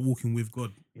teachings. You're not walking with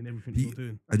God in everything you're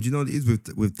doing. And you know what it is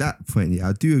with that point, yeah,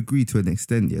 I do agree to an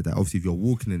extent, yeah, that obviously if you're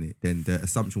walking in it, then the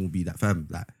assumption will be that fam,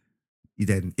 like,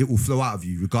 then it will flow out of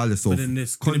you regardless of But then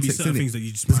there's going to be context, certain innit? things that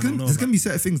you just There's might not know going to about. be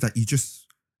certain things that you just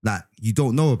like you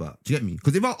don't know about. Do you get me?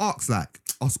 Because if I ask like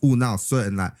us all now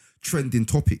certain like trending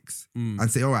topics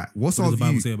and say, all right, what's What our does the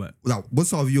Bible view? say about it? Like,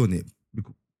 what's our view on it?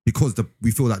 Because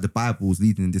we feel like the Bible is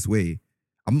leading in this way.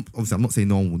 I'm not saying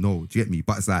no one will know. Do you get me?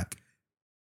 But it's like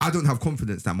I don't have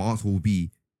confidence that my answer will be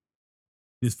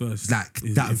This verse, like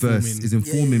is that verse informing- is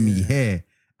informing me here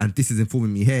and this is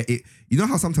informing me here. You know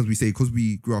how sometimes we say because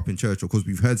we grew up in church or because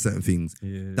we've heard certain things,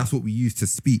 that's what we use to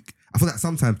speak. I feel like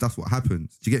sometimes that's what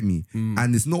happens. Do you get me?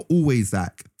 And it's not always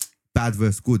like bad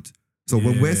versus good. So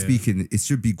when we're speaking, it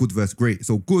should be good versus great.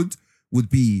 So good would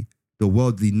be the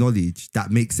worldly knowledge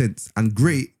that makes sense, and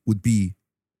great would be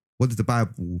what does the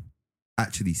Bible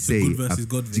actually say? Good versus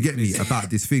God. Do you get me about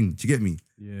this thing? Do you get me?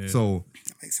 Yeah. So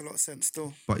That makes a lot of sense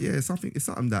still. but yeah, it's something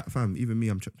that, fam, even me,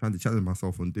 I'm trying to challenge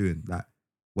myself on doing. Like,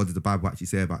 what does the Bible actually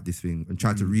say about this thing? And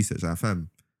trying to research that, fam.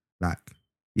 Like,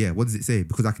 yeah, what does it say?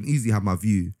 Because I can easily have my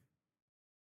view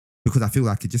because I feel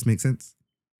like it just makes sense.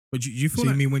 But you feel So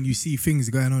like, you mean when you see things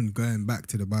going on, going back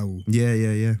to the Bible?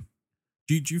 Yeah.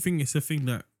 do you think it's a thing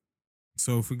that,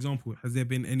 so for example, has there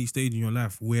been any stage in your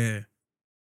life where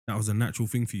that was a natural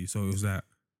thing for you? So it was like,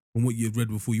 from what you had read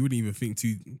before, you wouldn't even think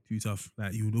too tough.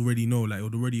 Like you would already know, like it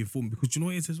would already inform. Because you know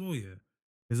what it is as well, yeah?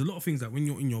 There's a lot of things that when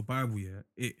you're in your Bible, yeah,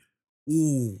 it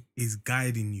all is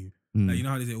guiding you. Like you know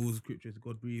how they say all scriptures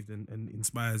God breathed and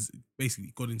inspires,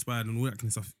 basically God inspired and all that kind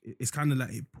of stuff. It's kind of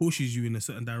like it pushes you in a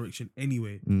certain direction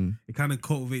anyway. It kind of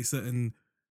cultivates certain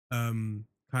kind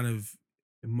of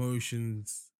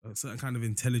emotions, a certain kind of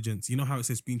intelligence. You know how it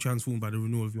says being transformed by the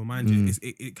renewal of your mind? Yeah?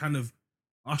 It kind of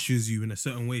ushers you in a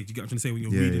certain way. Do you get what I'm trying to say? When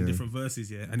you're reading different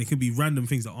verses, yeah? And it can be random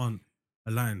things that aren't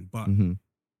aligned, but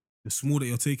the small that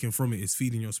you're taking from it is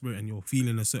feeding your spirit and you're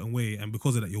feeling a certain way, and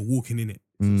because of that, you're walking in it.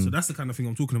 So that's the kind of thing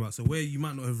I'm talking about. So where you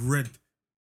might not have read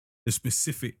the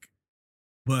specific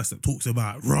verse that talks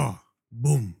about raw,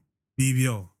 boom,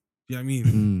 BBL. Do you know what I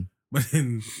mean?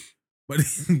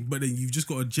 But then you've just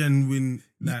got a genuine,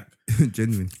 like...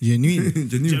 Genuine. Do you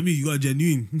know what I mean? You got a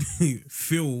genuine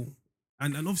feel.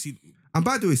 And obviously... And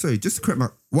by the way, sorry, just to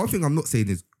correct one thing I'm not saying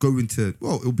is go into,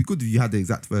 well, it would be good if you had the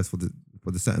exact verse for the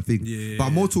certain thing. But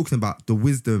I'm more talking about the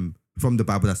wisdom from the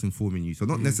Bible that's informing you. So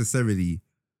not necessarily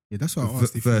that's what I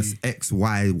asked. verse X,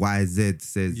 Y, Y, Z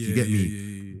says, you get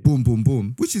me? Boom, boom,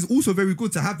 boom. Which is also very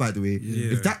good to have, by the way.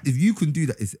 If you can do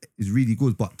that, is really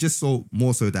good. But just so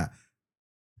more so that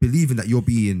believing that you're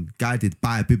being guided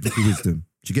by biblical wisdom.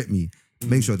 Do you get me?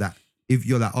 Make sure that if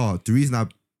you're like, oh, the reason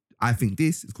I think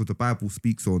this is because the Bible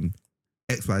speaks on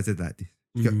X, Y, Z like this.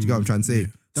 Do you get what I'm trying to say?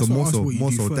 That's So what I asked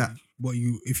more so that.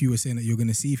 If you were saying that you're going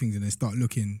to see things and then start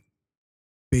looking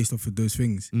based off of those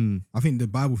things. I think the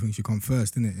Bible thing should come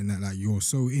first, innit? And that like you're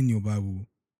so in your Bible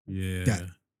that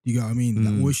you get what I mean?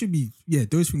 Like, or it should be,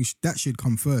 those things that should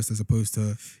come first as opposed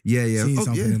to seeing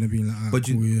something and then being like, but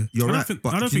cool, you're right.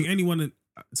 I don't think anyone.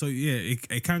 So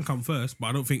it can come first, but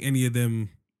I don't think any of them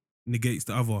negates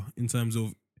the other in terms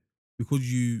of,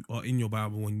 because you are in your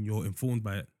Bible and you're informed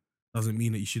by it doesn't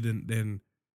mean that you shouldn't then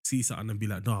see something and be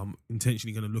like, no, I'm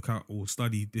intentionally going to look out or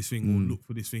study this thing or look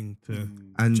for this thing to...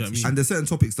 And, do you know what I mean? and there's certain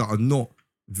topics that are not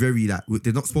very, like,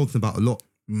 they're not spoken about a lot.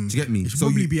 Do you get me? It should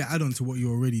probably be an add-on to what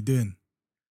you're already doing.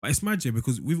 But it's mad, yeah,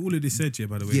 because with all of this said, yeah,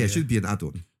 by the way... Yeah, it should be an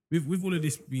add-on. With all of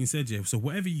this being said, yeah, so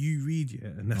whatever you read, yeah,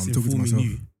 and that's I'm talking to informing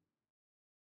you...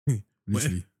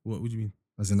 Literally. What do you mean?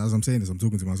 As I'm saying this, I'm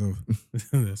talking to myself.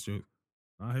 That's true.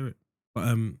 I hear it. But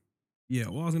yeah,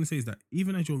 what I was gonna say is that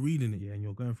even as you're reading it, yeah, and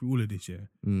you're going through all of this, yeah,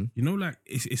 you know, like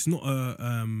it's not a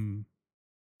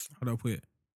how do I put it?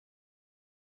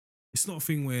 It's not a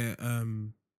thing where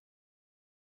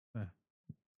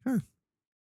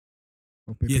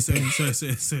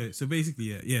so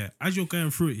basically, yeah, as you're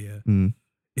going through it, yeah,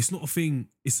 it's not a thing,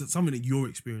 it's something that you're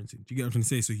experiencing. Do you get what I'm trying to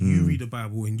say? So you read the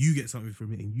Bible and you get something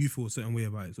from it and you feel a certain way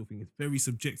about it, sort of thing. It's very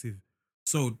subjective.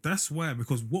 So that's why,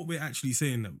 because what we're actually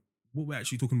saying, what we're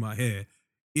actually talking about here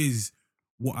is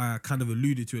what I kind of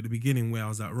alluded to at the beginning, where I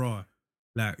was like, raw,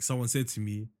 like someone said to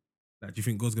me, like, do you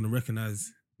think God's going to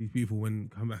recognize these people when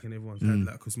come back and everyone's had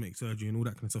like cosmetic surgery and all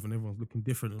that kind of stuff and everyone's looking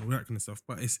different and all that kind of stuff?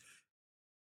 But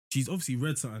she's obviously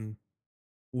read something,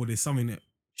 or there's something that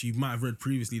she might have read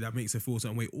previously that makes her feel a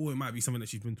certain way, or it might be something that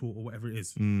she's been taught or whatever it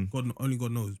is. Only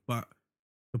God knows. But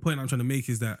the point I'm trying to make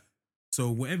is that, so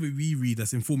whatever we read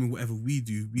that's informing whatever we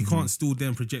do, we can't still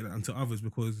then project that onto others,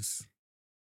 because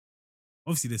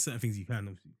obviously there's certain things you can,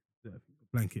 obviously,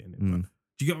 blanket in it. But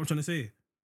do you get what I'm trying to say?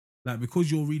 Like,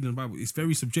 because you're reading the Bible, it's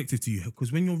very subjective to you.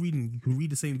 Because when you're reading, you can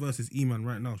read the same verse as E-Man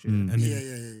right now, and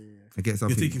then I get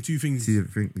something. you're taking two things,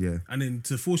 and then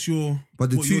to force your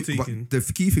but the what two, you're taking. but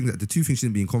the key thing that the two things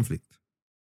shouldn't be in conflict.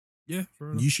 Yeah,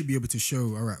 fair enough. You should be able to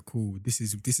show, all right, cool, this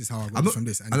is how I got this from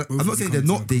this. And I'm not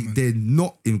saying they're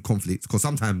not in conflict, because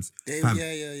sometimes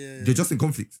they're just in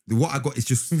conflict. What I got is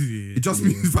just it just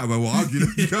means that we'll argue.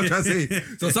 You know what I'm trying to say?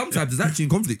 So sometimes it's actually in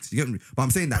conflict. You get me? But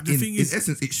I'm saying that in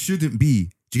essence, it shouldn't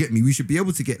be. Do you get me? We should be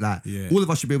able to get like all of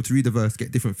us should be able to read the verse,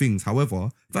 get different things. However,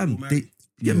 fam,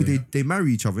 they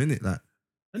marry each other, innit? Like,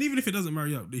 And even if it doesn't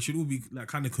marry up, they should all be like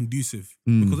kind of conducive.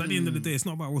 Mm. Because at the end of the day, it's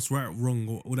not about what's right, wrong,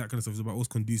 or all that kind of stuff. It's about what's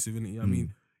conducive, innit? You know what I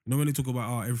mean? You know, when they talk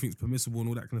about everything's permissible and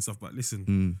all that kind of stuff, but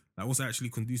listen, like what's actually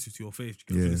conducive to your faith?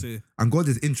 Do you get what I'm trying to say? And God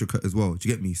is intricate as well. Do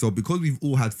you get me? So because we've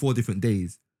all had 4 different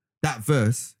days, that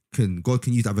verse God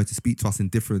can use that verse to speak to us in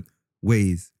different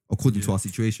ways according to our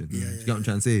situation. Do you get what I'm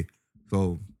trying to say?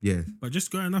 So yeah. But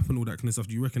just growing up and all that kind of stuff,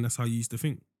 do you reckon that's how you used to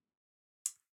think?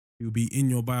 It would be in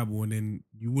your Bible and then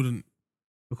you wouldn't,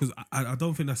 because I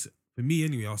don't think that's, for me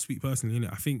anyway, I'll speak personally,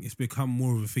 innit? I think it's become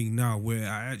more of a thing now where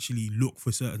I actually look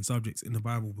for certain subjects in the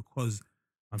Bible because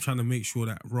I'm trying to make sure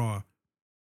that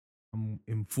I'm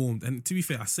informed. And to be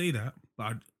fair, I say that,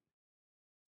 but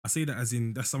I say that as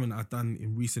in that's something that I've done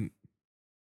in recent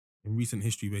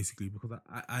history, basically, because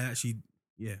I actually,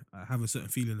 I have a certain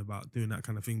feeling about doing that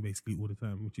kind of thing basically all the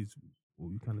time, which is what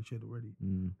we kind of shared already.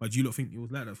 But do you lot think it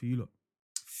was like that for you lot?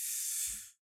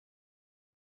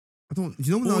 I don't,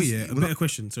 you know what? A better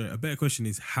question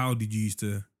is, how did you used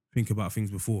to think about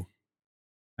things before?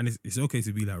 And it's okay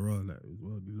to be like, raw, like,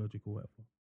 worldly logic or whatever.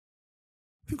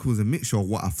 I think it was a mixture of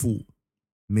what I thought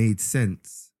made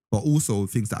sense, but also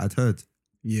things that I'd heard.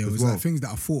 Yeah, it was well. like things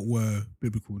that I thought were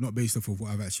biblical, not based off of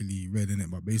what I've actually read in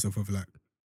it, but based off of like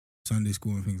Sunday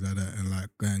school and things like that, and like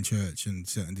going to church and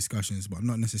certain discussions, but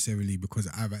not necessarily because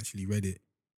I've actually read it.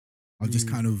 I'll just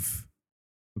kind of,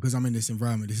 because I'm in this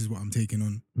environment, this is what I'm taking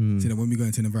on. So then when we go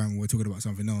into an environment where we're talking about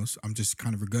something else, I'm just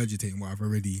kind of regurgitating what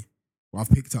I've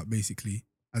picked up basically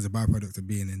as a byproduct of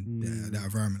being in that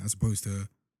environment, as opposed to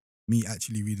me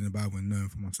actually reading the Bible and knowing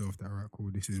for myself that, all right, cool,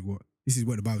 this is what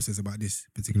the Bible says about this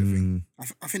particular thing.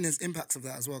 I think there's impacts of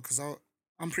that as well, because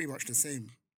I'm pretty much the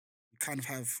same. You kind of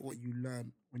have what you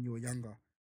learn when you were younger.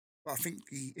 But I think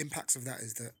the impacts of that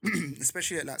is that,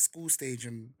 especially at like school stage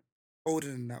and older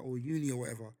than that, or uni or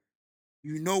whatever,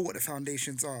 you know what the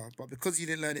foundations are, but because you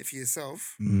didn't learn it for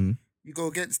yourself, you go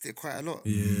against it quite a lot.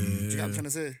 Yeah. Do you get what I'm trying to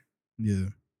say? Yeah.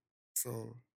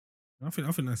 So I think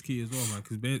that's key as well, man,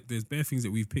 because there's bare things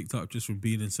that we've picked up just from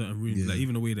being in certain rooms. Like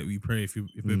even the way that we pray, if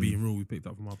we're being real, we picked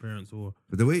up from our parents. Or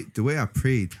But the way I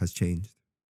prayed has changed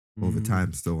over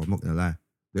time still. I'm not gonna lie.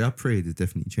 The way I prayed has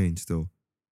definitely changed still.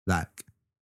 Like,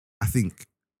 I think,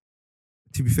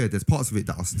 to be fair, there's parts of it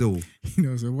that are still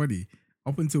So Waddy,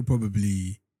 up until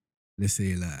probably, let's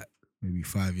say like maybe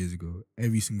 5 years ago,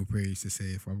 every single prayer used to say,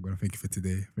 if I'm gonna thank you for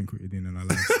today, thank you what you're doing in our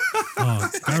lives.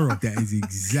 That is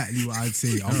exactly what I'd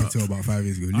say up until about 5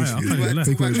 years ago. Literally,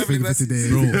 thank you for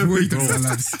today, what you doing in our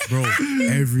lives, bro.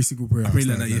 Every single prayer. I prayed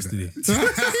like that yesterday.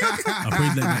 I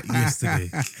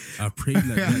prayed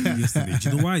like that yesterday. Do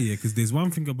you know why? Yeah, because there's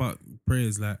one thing about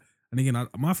prayers, like, and again,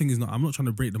 my thing is I'm not trying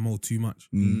to break the mold too much.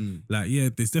 Like,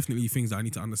 there's definitely things that I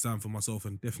need to understand for myself,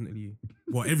 and definitely,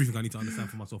 everything I need to understand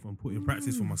for myself and put in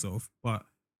practice for myself. But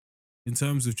in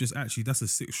terms of just actually, that's a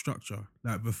sick structure.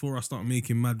 Like, before I start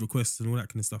making mad requests and all that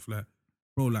kind of stuff, like,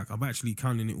 bro, like, I'm actually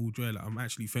counting it all joy. Like, I'm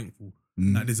actually thankful.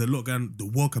 Like, there's a lot going, the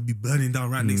world could be burning down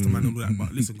right next to man and all that.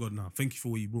 But listen, God, now, thank you for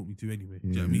what you brought me to anyway. Do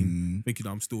you know what I mean? Thank you that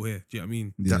I'm still here. Do you know what I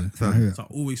mean? So I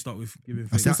always start with giving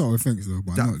thanks. I start with thanks though,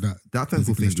 but not that. That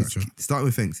thankful thing, starting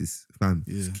with thanks is, fam.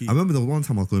 I remember the one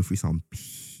time I was going through some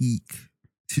peak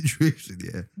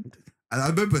situation, and I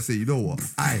remember saying, you know what?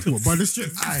 By the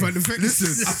strength,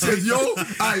 listen, I said,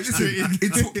 listen,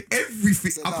 it took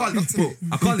everything. I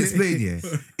can't explain,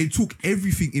 It took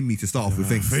everything in me to start off with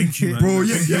thanks. Thank you, man. Bro,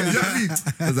 you know what I mean?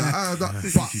 I was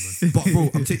like, but bro,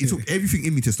 I'm telling you, it took everything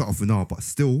in me to start off with now, but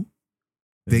still,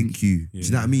 thank you. Do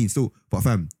you know what I mean? Still, but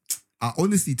fam, I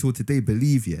honestly till today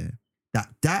believe,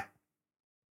 that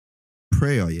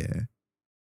prayer,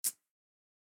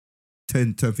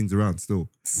 turn things around still.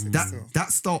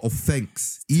 That start of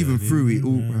thanks, even through it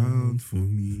all, around for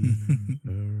me,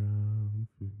 around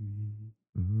for me,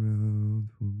 around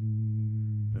for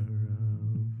me,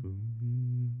 around for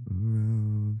me,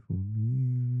 around for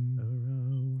me, around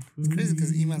for me. it's crazy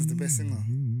because Iman's the best singer.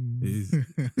 It is.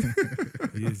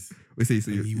 It is. We say so.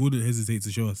 He wouldn't hesitate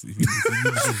to show us. If he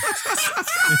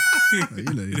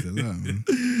you know, it's a lot, man.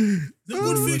 It's a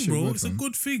good thing, bro. It's a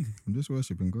good thing. I'm just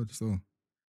worshipping God still.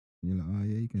 You're like, oh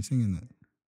yeah, you can sing in that.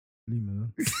 Leave me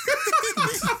alone.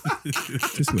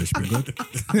 Just worshiping God.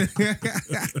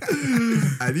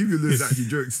 And even though it's actually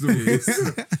jokes still.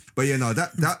 But no,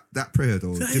 that prayer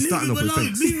though, just starting off with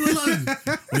thanks. Leave him alone.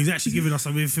 Well, he's actually giving us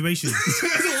some information.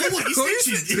 What? He's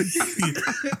snitching.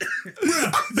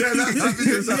 That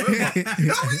video was like, no,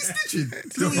 he's snitching.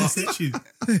 He's snitching.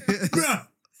 Bruh.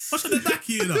 What's on the back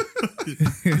here now? And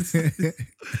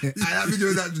that video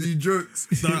was actually jokes.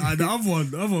 And the other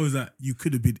one was that you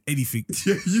could have been anything.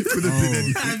 Yeah, you could have been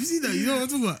anything. Have you seen that? You know what I'm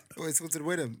talking about? Oh, it's going to the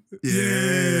wedding.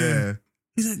 Yeah.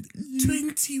 He's like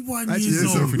 21 Actually, years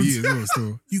that's so old. for the youth as well,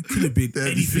 still. You could have been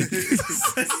anything.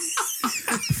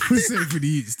 So for the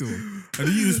youth, still. And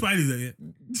the youth Spidey's like,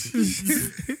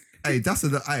 yeah. Hey, that's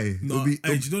the eye. No, hey,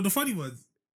 do you know the funny ones?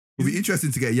 It'll be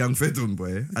interesting to get a young Fed on,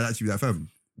 boy, and actually be like, fam,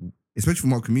 especially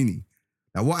from our community.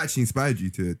 Like, what actually inspired you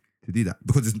to do that?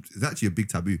 Because it's actually a big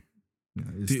taboo. Yeah,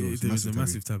 There is a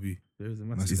massive taboo. There is a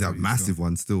massive It's that massive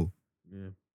one still. Yeah.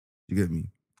 You get me?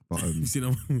 But You see that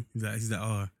one? He's like,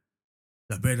 oh,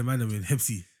 that bear the man them in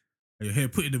Hepsi. And your hair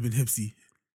putting them in Hepsi.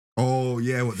 oh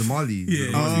yeah, what the Mali? Yeah.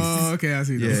 The Mali. Oh, okay, I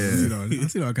see that. Yeah. I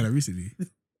see that kind of recently. I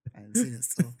haven't seen it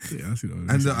still. Yeah, I see that.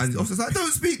 And the officer's like,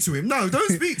 don't speak to him. No,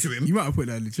 don't speak to him. You might have put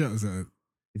that in the chat or something.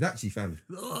 It's actually fam.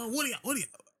 What do you?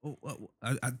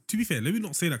 To be fair, let me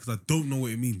not say that because I don't know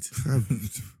what it means.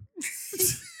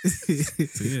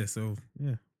 So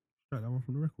yeah, try that one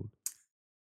from the record.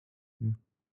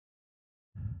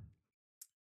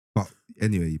 But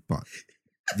anyway,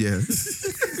 yeah.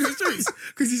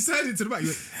 Because you signed it to the back.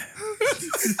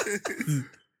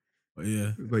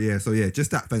 But yeah, So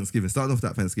just that Thanksgiving. Starting off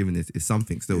that Thanksgiving is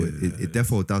something still. It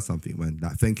definitely does something, man.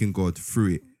 Like thanking God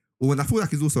through it. Or and I feel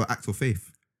like it's also an act of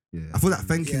faith. Yeah. I feel like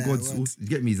thanking Yeah, God, it also, you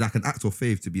get me, is like an act of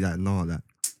faith to be like, nah, like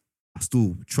I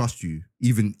still trust you,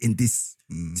 even in this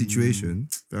situation.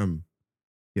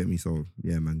 Get me? So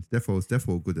yeah, man. It's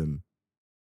definitely a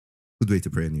good way to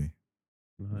pray anyway.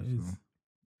 No, it is.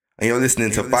 And you're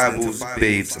listening to Bibles,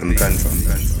 Babes, and Banter.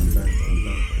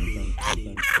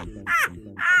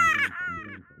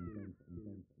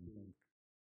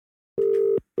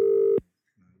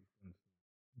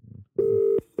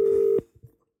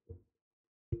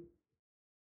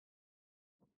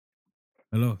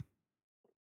 Hello.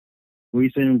 What you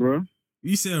saying, bro?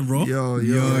 You saying, bro? Yo.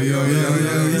 Listen.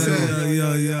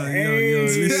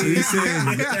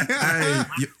 Hey,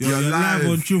 You're live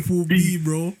on Triple B,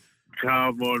 bro.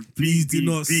 Come on, Please do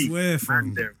not swear,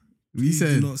 fam. Please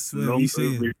do not swear. What Long you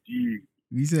saying? overdue.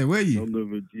 You said, where are you? Long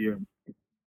overdue.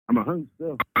 I'm at home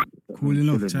still. Cooling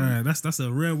off. Chai, that's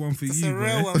a rare one for That's you, a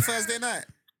real bro. one. Thursday night.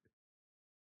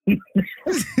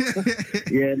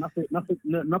 Yeah, nothing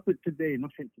today.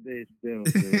 Nothing today. Still.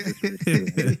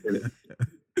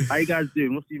 How you guys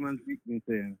doing? What's you man's week been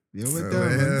saying? Yeah, we're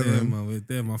Yeah, man. We're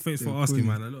there, man. Thanks for asking,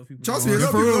 man. A lot of people. Trust me, a Yeah,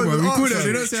 lot for of real, people man. We don't cool. answer.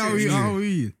 They don't say how are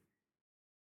you.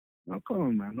 Oh, come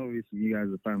on, man. Obviously, you guys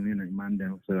are family, innit, man?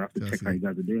 So I have to check how you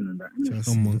guys are doing and that. innit?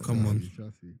 Come on.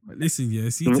 But listen, yeah.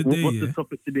 See So today, what's yeah. the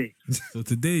topic today? So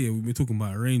today, yeah, we've been talking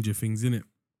about a range of things, innit?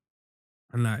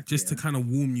 And like, just to kind of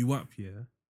warm you up, yeah.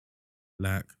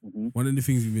 Like, one of the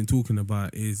things we've been talking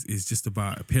about is just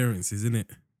about appearances, innit?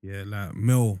 Yeah, like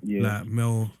male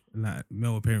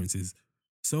appearances.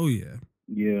 So yeah.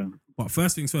 Yeah. But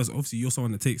first things first, obviously you're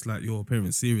someone that takes like your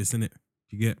appearance serious, innit?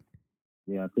 You get?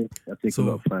 Yeah, I take a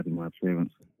lot of pride in my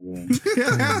appearance. Yeah.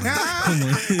 Come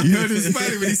on. You heard him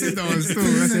smiling when he said that on store.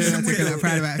 I said, I'm taking that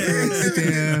pride about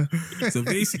appearance. So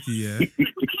basically, yeah,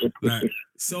 like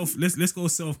let's go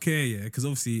self-care, yeah, because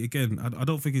obviously, again, I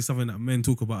don't think it's something that men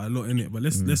talk about a lot, innit? But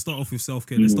let's start off with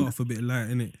self-care. Let's start off a bit light,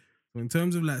 innit? So in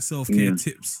terms of like self-care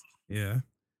tips, yeah,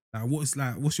 like what's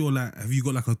your like? Have you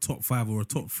got like a top 5 or a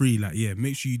top 3? Like, yeah,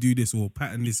 make sure you do this or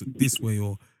pattern this way,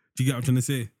 or do you get what I'm trying to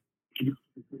say?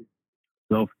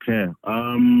 Self-care.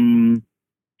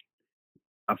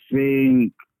 I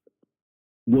think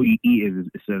what you eat is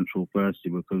essential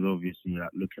firstly, because obviously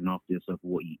like looking after yourself,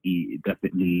 what you eat, it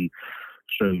definitely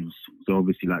shows. So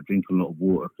obviously like drinking a lot of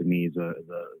water for me is the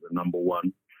number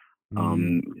one.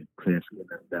 Clear skin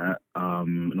and that.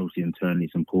 And obviously internally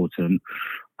it's important.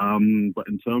 But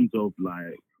in terms of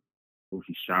like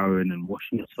obviously showering and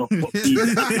washing yourself properly,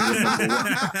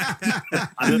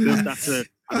 I don't know if that's a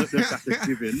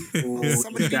given or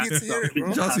Somebody needs to hear it,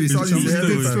 bro. Trust me, somebody needs to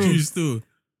hear it. Still.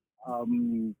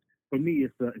 For me,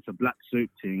 it's a black soap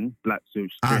thing. Black soap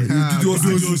Ah, spray. You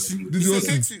say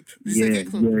cake soup. You say cake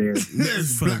soup. Yeah.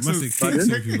 Massive cake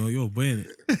soup, you know, you're buying it.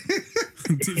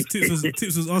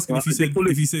 Tipz was asking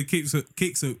if you said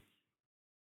cake soup.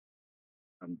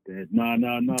 I'm dead. No. They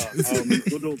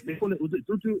call it. Was it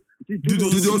Dudu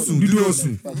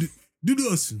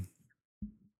Osun.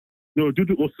 No,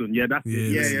 Dudu Osun. Yeah, that's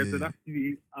it. Yeah. So that's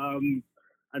me. And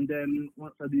then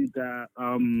once I do that,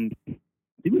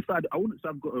 to be fair, I wouldn't say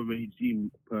I've got a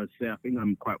regime per se. I think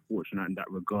I'm quite fortunate in that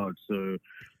regard. So,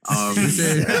 I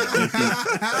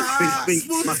think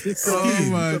my sister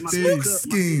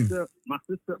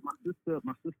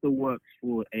works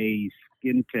for a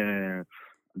skincare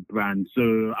brand,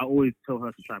 so I always tell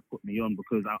her to try to put me on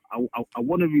because I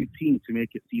want a routine to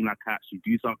make it seem like I actually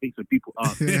do something. So people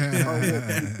ask,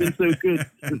 it's been so good.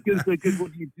 It's been so good.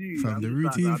 What do you do? From the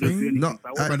routine thing? No,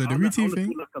 the routine thing? I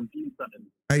feel like I'm doing something.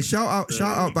 Hey, shout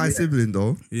out by sibling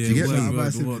though. Yeah, Do you get word, me? word, By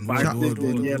word, sibling. By word, word,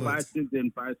 sibling, word, yeah, word. by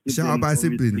sibling. Shout out by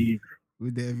sibling. obviously,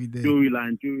 We're there every day. Jewelry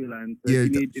line. So Yeah,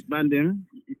 if you need, mandem,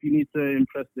 if you need to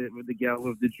impress it with the girl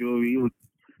with the jewelry, or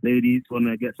ladies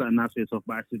wanna get something nice for yourself,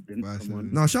 by sibling. By Come sibling.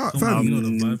 on. No, shout out, Come on, fam. you know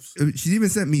the vibes. She's even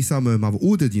sent me some. I've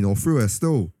ordered, through her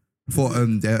still. For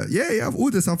I've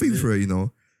ordered some things for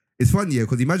her. It's funny, yeah,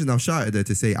 because imagine I've shouted her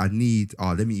to say I need.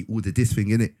 Let me order this thing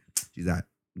in it. She's like,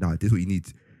 nah, this is what you need.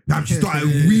 Damn, she started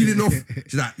reeling off.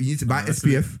 She's like, you need to buy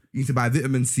SPF. You need to buy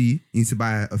vitamin C. You need to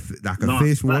buy a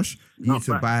face wash. You need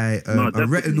to buy a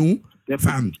retinol.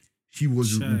 Fam, she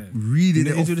was reading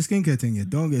it off. Into the skincare thing, yeah.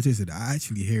 Don't get twisted. I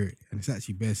actually hear it, and it's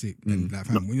actually basic. And like,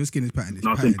 fam, when your skin is patterned, it's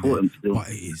patterned, important still. but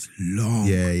it is long.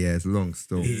 Yeah, it's long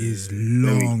still. It is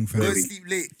long, fam. Go sleep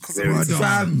late because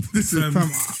Fam, listen, Fam,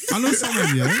 I know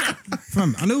someone, yeah.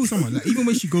 Fam, I know someone. Like, even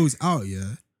when she goes out,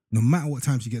 yeah, no matter what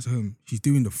time she gets home, she's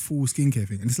doing the full skincare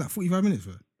thing, and it's like 45 minutes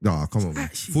for her. No, come on, man.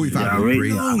 45 Yeah, is right.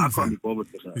 great. I can't be bothered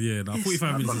with that. Yeah,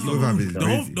 45 minutes is 45 long. minutes is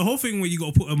crazy. The whole thing where you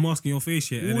got to put a mask on your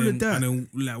face, yeah, All of and that. then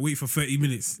like wait for 30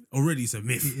 minutes. Already, it's a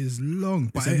myth. It is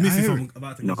long, but It's I a myth if hear I'm it.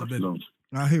 about to No, go to bed. no.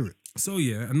 I hear it. So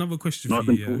yeah, another question Not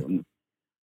for you. Yeah? important.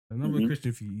 Another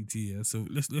question for you, ET. Yeah. So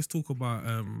let's talk about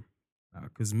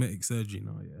cosmetic surgery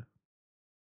now. Yeah.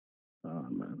 Oh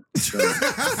man.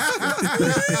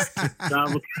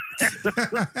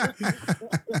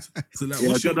 So like, Yeah,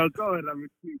 what's your go ahead. I'm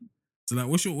intrigued. so like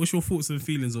what's your thoughts and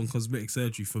feelings on cosmetic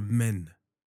surgery for men?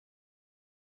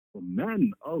 For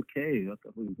men, okay. I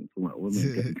thought we were talking about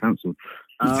women getting cancelled.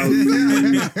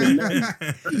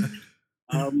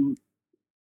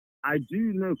 I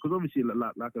do know because obviously,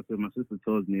 like I said, my sister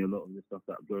tells me a lot of the stuff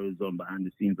that goes on behind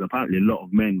the scenes. Apparently, a lot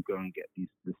of men go and get this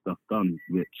stuff done,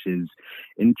 which is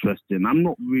interesting. I'm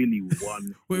not really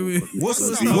one. Wait. What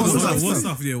stuff?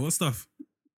 Yeah, what stuff?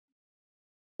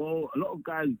 Well, a lot of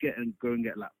guys go and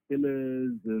get like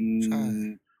fillers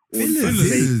and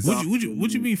Fillers? What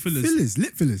do you mean fillers? Fillers,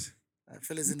 lip fillers.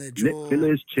 fillers in their lip jaw.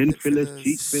 fillers, chin lip fillers,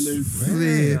 cheek fillers, Flip all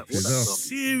that it up. stuff.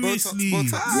 Seriously?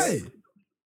 Botox.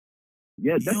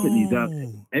 Yeah, definitely. That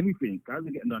Yo. everything. Guys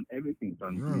are getting done everything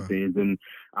done Yeah. these days, and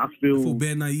I I feel feel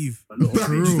bare naive. a lot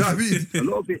of You know what I mean? a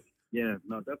lot of it, yeah,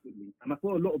 no, definitely. And I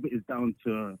feel a lot of it is down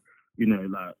to,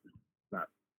 like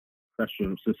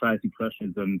pressure, society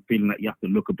pressures, and feeling that you have to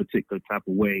look a particular type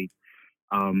of way,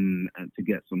 and to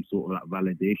get some sort of like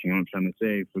validation. You know what I'm trying to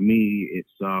say? For me,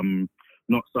 it's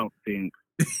not something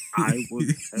I would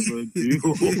ever do.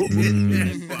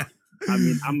 But I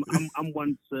mean, I'm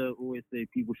one to always say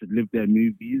people should live their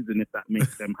movies, and if that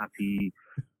makes them happy,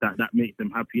 that makes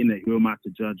them happy. Innit? Who am I to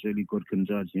judge? Only God can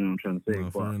judge. You know what I'm trying to say? No,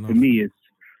 fair But enough. for me, it's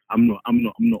I'm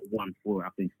not one for it. I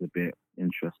think it's a bit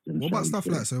interesting. What about shall we stuff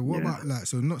say. like so? What Yeah. about like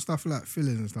so? Not stuff like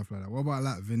fillers and stuff like that. What about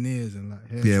like veneers and like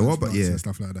hair? Yeah, what about- transplants yeah. and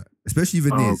stuff like that? Especially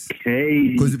veneers. Okay.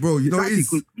 Because, bro, you know what it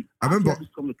Exactly, is? 'cause I remember- had this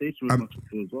conversation with my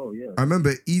sister as well. Yeah. I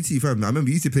remember E.T. fam. I remember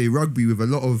he used to play rugby with a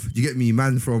lot of, you get me,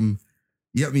 man from,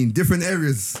 you get me, different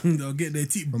areas. They'll get their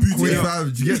teeth From booted Queen out.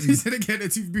 Fam, do you get me? Instead of getting their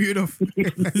teeth booted off.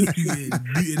 Booted out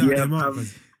Yeah, their mouth. fam.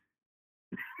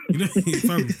 You know,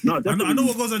 fam, No, I definitely. know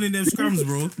what goes on in them scrums,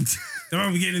 bro. They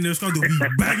won't be getting in them scrums. They'll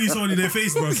be banging someone in their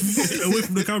face, bro. Away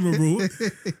from the camera, bro.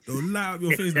 They'll light up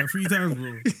your face like 3 times,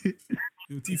 bro.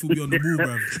 Your teeth will be on the ball,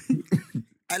 bro.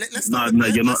 Let's No, start no,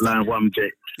 with- you're let's not start- lying, one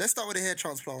Jake. Let's start with the hair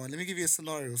transplant one. Let me give you a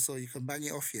scenario so you can bang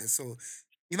it off here. So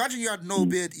imagine you had no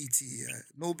beard, ET, yeah?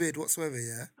 No beard whatsoever,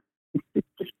 yeah?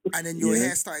 And then your Yeah.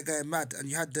 hair started going mad and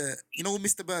you had the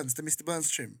Mr. Burns, the Mr. Burns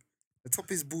trim. The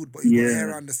top is bald, but you got hair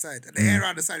around the side. And the hair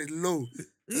around the side is low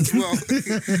as well.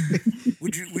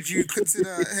 would you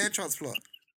consider a hair transplant?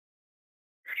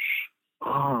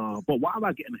 But why am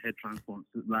I getting a hair transplant?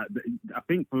 Like, I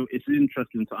think it's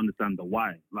interesting to understand the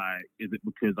why. Like, is it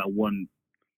because I want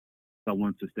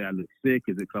someone to say I look sick?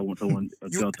 Is it because I want a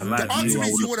girl to like The me? answer Or I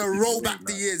is you look want to sick roll or back like-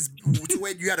 the years to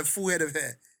when you had a full head of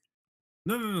hair.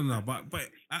 No. But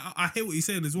I hear what you're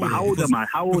saying as well. But how old am I?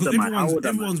 How old because am I? How old am I?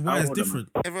 everyone's How why is old am I? different.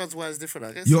 Everyone's why is different,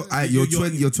 I guess.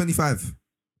 You're 25.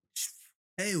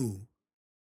 Hell.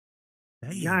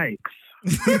 Yikes.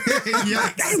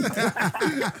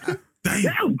 Damn.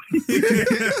 Damn.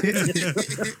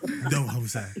 No, I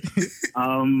was that. I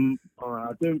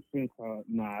don't think I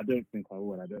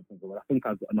would. I think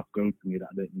I've got enough going for me that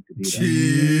I don't need to do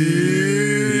that.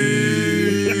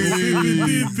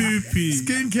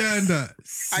 Skincare and that.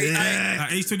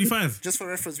 At age 25. Just for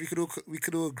reference, we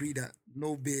could all agree that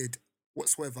no beard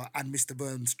whatsoever and Mr.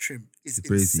 Burns trim is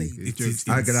Crazy. insane.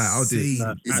 I get that. I'll do it.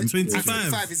 At And 25.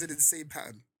 25 is an insane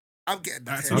pattern. I'm getting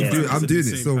that. I'm doing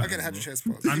it. So I'm getting 100 chest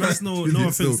pause. And that's no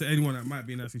offense to anyone that might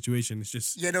be in that situation. It's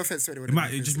just no offense to anyone.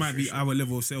 It just might be our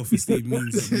level of self-esteem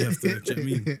means that we have to. Do you know what I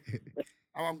mean?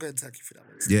 I'm going Turkey for that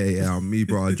one. Yeah, I'm me,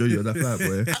 bro. I'll join you on that flight,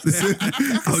 boy.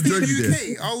 I'll join you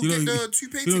there. UK, I'll get the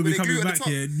toupee You'll thing be where they glue coming it at back the top.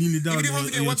 here, kneeling down Even if I on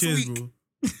get your once a chairs, week. bro.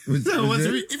 If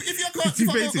I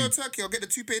can't go to Turkey, I'll get the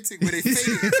toupee thing where they fade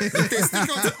it. They stick on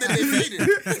top, then they fade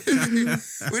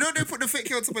it. We know they put the fake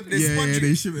hair on top and they sponge it.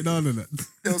 they ship it down on that.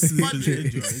 They'll sponge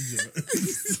it.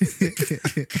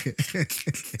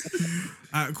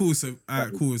 Alright, cool.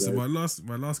 So my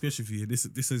last question for you. This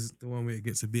is the one where it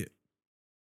gets a bit.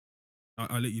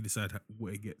 I'll let you decide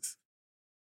what it gets.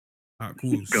 Alright,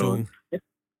 cool. So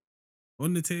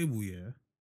on the table, yeah.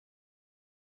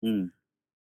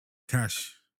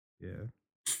 Cash, yeah.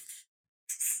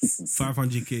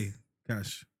 500k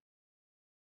cash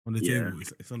on the table.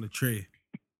 It's on the tray,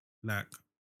 like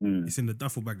it's in the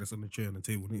duffel bag that's on the tray on the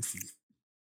table next to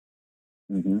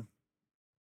you.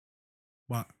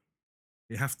 But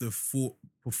they have to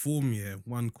perform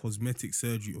one cosmetic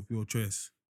surgery of your choice.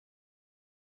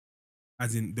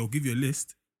 As in, they'll give you a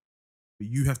list, but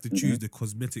you have to choose the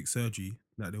cosmetic surgery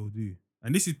that they'll do.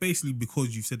 And this is basically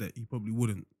because you said that you probably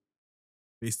wouldn't,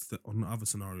 based on the other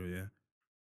scenario, yeah?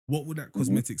 What would that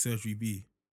cosmetic surgery be?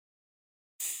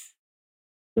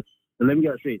 So let me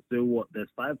get straight. So what? There's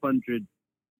 500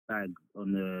 bags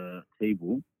on the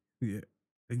table. Yeah.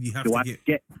 And you have Do to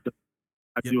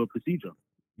I do a procedure?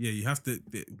 Yeah, you have to,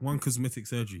 one cosmetic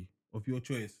surgery of your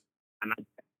choice. And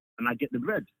I get the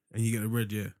bread. And you get the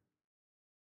bread, yeah.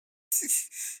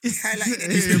 Highlighting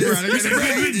it.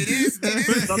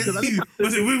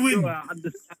 Was it win-win? I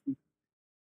understand.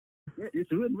 Yeah,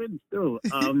 it's a win-win still.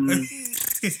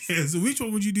 So which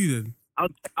one would you do then?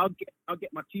 I'll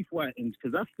get my teeth whitened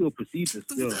because that's still a procedure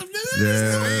still.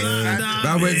 Yeah,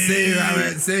 I went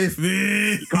safe.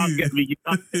 You can't get me.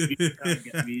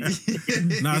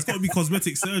 Nah, it's got to be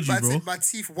cosmetic surgery, bro. My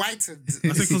teeth whitened.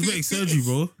 I said cosmetic surgery,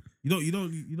 bro. You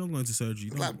don't go into surgery.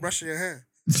 It's like brushing your hair.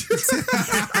 So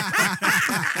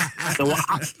I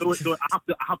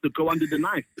have to go under the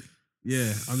knife.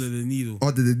 Yeah, under the needle.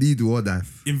 Under the needle or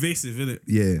knife. Invasive, isn't it?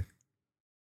 Yeah.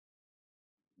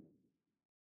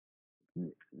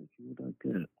 What would I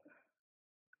get?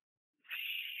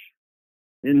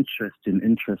 Interesting.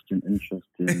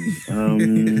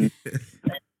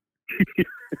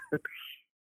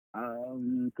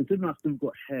 Considering I've still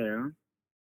got hair,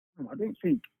 I don't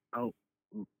think I'll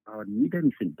need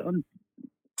anything done.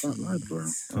 Can't lie, bro.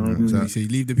 So you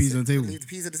leave the peas on the table. Leave the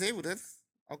peas on the table, then.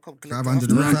 I'll come collect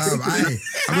 500 it. racks.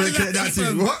 I'm gonna collect that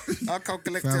too. What? I'll come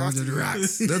collect it. 500 after.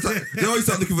 racks. They always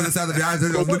start looking for the side of the eyes.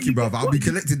 I'm looking, bro. I'll be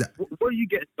collecting that. What do you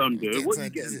get done, dude? What are you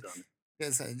getting done? Yeah,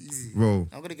 it's easy. Bro.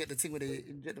 I'm gonna get the thing where they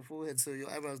inject the forehead so your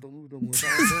eyebrows don't move no more. Okay,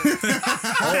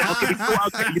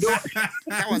 you know what?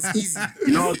 That was easy.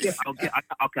 You know, okay,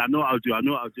 I know what I'll do.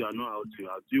 I'll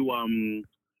do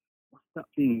what's that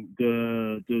thing?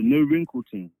 The no wrinkle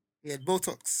thing. Yeah,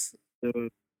 Botox. The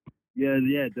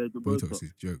Botox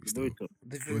is jokes, though.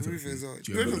 They can remove it as well.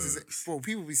 Jokes. Botox is, bro,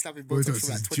 people be slapping Botox Botox for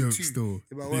like is 22 jokes, though.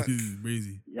 in my work. This is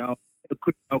crazy. Yeah,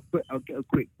 I'll get a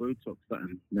quick Botox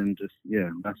something. Then just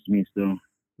that's me still.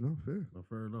 No, fair. No,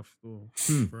 fair enough.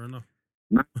 Still. Fair enough.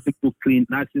 Nice, simple, clean.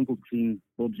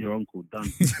 Bob's your uncle.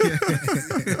 Done.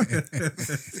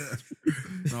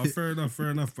 No, fair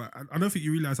enough. But I don't think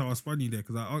you realise how I spun you there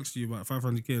because I asked you about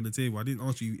 500k on the table. I didn't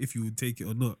ask you if you would take it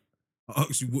or not. I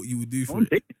asked you what you would do for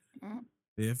it.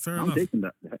 Yeah, fair enough. I'm taking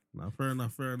that. No, fair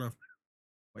enough.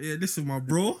 But yeah, listen, my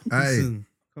bro. Hey. Listen,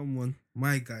 come on,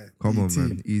 my guy. Come on,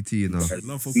 man. ET, you know.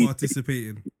 Love for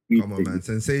participating. Come on, man.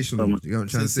 Sensational. You know what I'm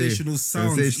trying to say? Sensational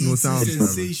sounds. Sensational sounds, fam.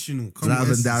 Sensational. Come Live on.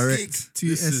 and direct.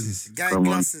 Two S's. Guy Come on.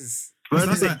 glasses.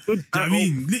 That's like, do you know what I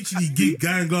mean? Literally gig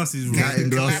guy and glasses, bro. Guy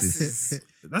and glasses.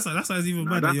 That's why it's even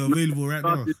bad that you're available right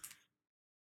now.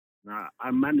 Nah, I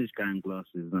manage gang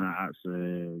glasses. Nah,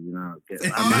 actually, get. So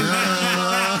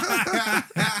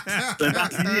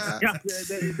that's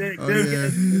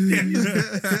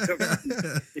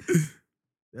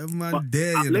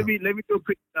let me do a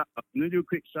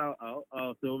quick shout out.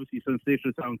 So obviously,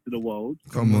 sensational sounds to the world.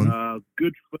 Come on.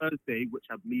 Good Thursday, which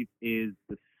I believe is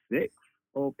the 6th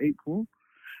of April.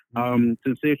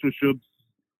 Sensational Shubs.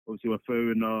 Obviously, we're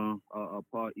throwing our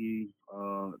party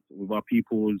with our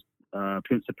peoples.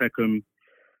 Prince of Peckham,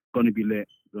 gonna be lit,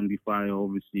 gonna be fire.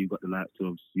 Obviously, you've got the likes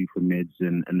of Super Mids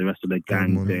and the rest of the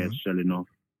gang there shelling off.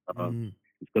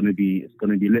 It's gonna be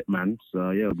lit, man.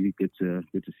 So yeah, it'll be good to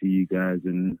see you guys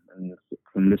and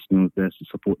listeners there to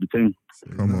support the team.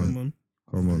 Come on, man.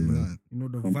 You know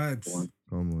the vibes.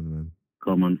 Come on, man.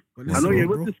 Come on. But I listen, know, yeah,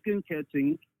 bro. with the skincare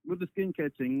thing,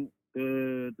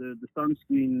 the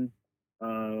sunscreen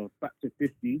factor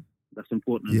 50, that's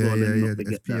important as Yeah, well. Let me yeah, not the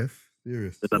forget that. SPF.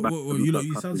 Serious. There's a back What, to you look lot at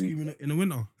use cutting. sunscreen in the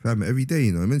winter? Fam, every day,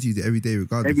 you know. I'm meant to use it every day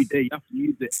regardless. Every day, you have to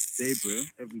use it every day, bro.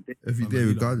 Every day. Every Man, day you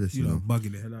lot- regardless, you You know. lot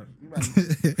bugging the hell out.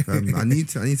 Fam, I need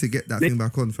to get that thing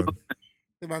back on, fam.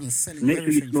 The man is selling Make sure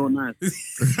you everything. smell fam.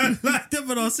 nice. Like them,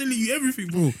 but I'm selling you everything,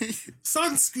 bro.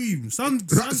 Sunscreen,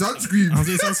 Sunscreen. I'll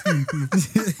say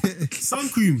sunscreen. Sun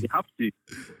cream You have to.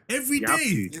 every You have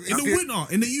day to. in the winter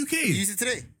in the You UK. use it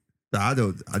today. Nah, I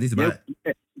don't. I need to buy it.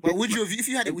 Yeah. But would you have, if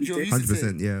you had it, would you have used it 100%,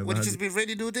 today? yeah. Would it man. just be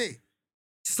raining all day?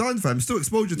 Sun, fam. Still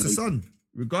exposure to sun.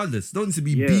 Regardless. Don't need to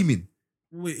be Yeah. beaming.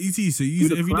 Wait, ET, so you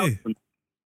use it every day?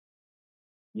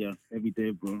 Yeah, every day,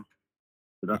 bro.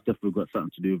 So that's definitely got something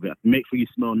to do with it. Make sure you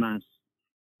smell nice.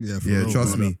 Yeah, for Yeah, real.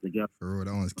 trust bro. me. For real,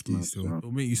 that one's key still.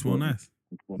 It'll make you smell nice.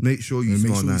 Make sure you Yeah, make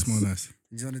smell sure nice. you smell nice.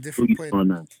 He's on a Make sure different you point. smell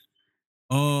nice.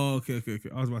 Oh, okay.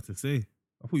 I was about to say.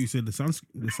 I thought you said the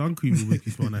sun cream will make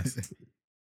you smell nice.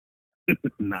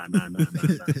 Nah. Um,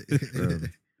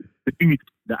 The food,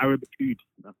 the Arabic food,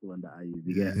 that's the one that I use.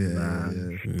 You get? yeah.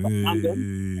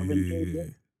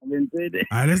 I've enjoyed it.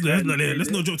 Alright, let's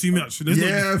not drop too much. Let's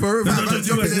Yeah, for real. not fam. drop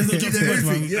too much. Let's not drop too much,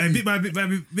 Everything, man. yeah.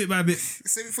 Bit by bit.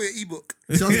 Save it for your ebook.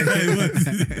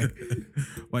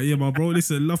 But yeah, my bro,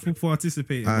 listen, love for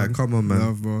participating. Alright, man. come on, man.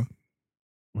 Love, bro.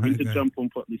 We need to Okay. jump on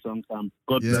properly sometime.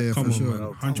 God Yeah, bless. yeah, Come for on, sure. man.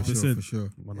 For 100%. sure.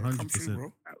 Come through, 100%.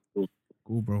 bro.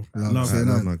 Cool, bro. Love, Love say it.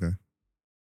 that. Love, my guy.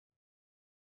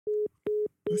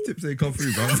 Let's Tipz say come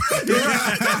through, bro.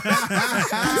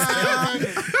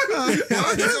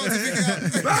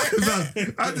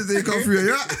 I just say come through,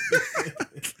 yeah.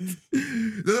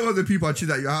 They're one of the people I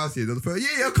chill at your house here. They're the first,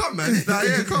 yeah, come, man. Nah,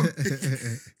 yeah, come.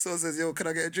 Someone says, yo, can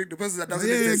I get a drink? The person that doesn't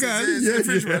Yeah, it yeah, says, yeah, it's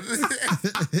the fridge,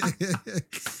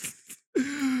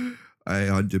 man. Aye,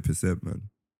 100%, man.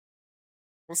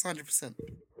 What's 100%?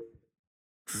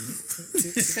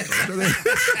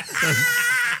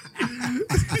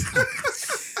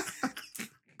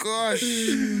 Gosh.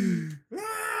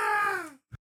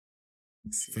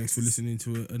 Thanks for listening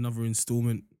to another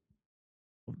installment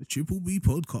of the Triple B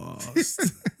podcast.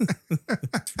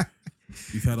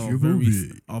 We've had our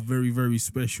very, very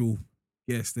special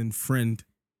guest and friend,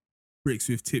 Bricks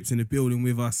with Tipz, in the building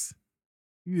with us.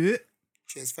 Yeah.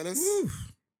 Cheers, fellas.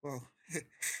 Well,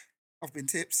 I've been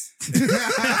Tipz.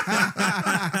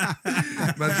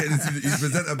 Man, getting his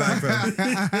presenter back, fam.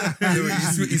 Yo,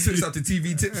 he switched up to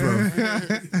TV tips, bro.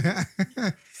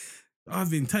 I've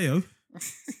been Teo.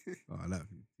 Oh, I like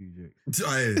TJ.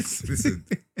 Yes, listen.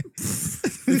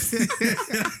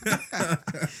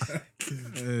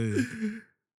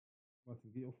 Get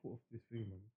your foot off this thing,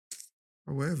 man.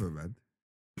 Or whatever, man.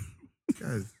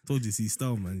 Guys, Told you, see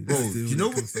style, man. bro, do you know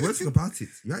what? Worst thing about it?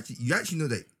 You actually know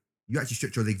that you actually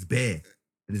stretch your legs bare,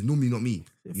 and it's normally not me.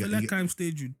 I feel like I'm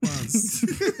stage with pants.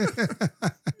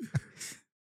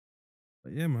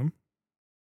 But yeah, man.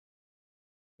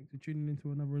 Thanks for tuning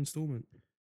into another installment.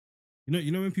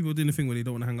 You know when people are doing the thing where they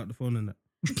don't want to hang up the phone and that.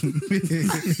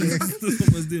 That's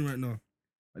what we're doing right now.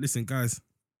 But listen, guys,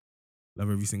 love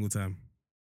every single time.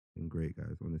 Been great,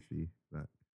 guys. Honestly, like,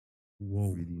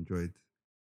 Whoa. really enjoyed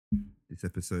this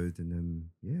episode, and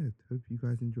yeah, hope you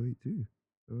guys enjoy it too.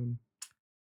 So,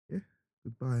 yeah,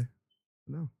 goodbye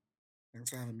for now.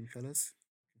 Thanks for having me, fellas.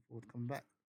 Looking forward to coming back.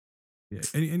 Yeah.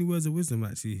 Any words of wisdom,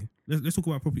 actually? Let's talk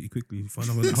about property quickly for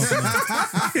another half an hour.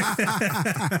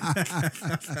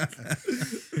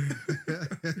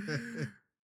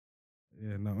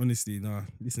 Yeah, no, honestly, nah.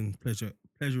 Listen, pleasure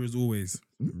as always.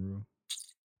 Bro.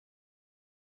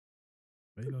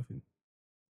 Why are you laughing?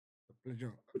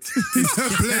 Pleasure.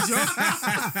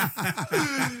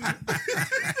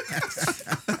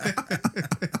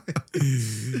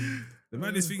 The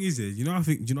maddest thing is, do you know what I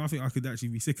think I could actually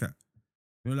be sick at?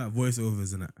 You know, like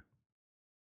voiceovers and that.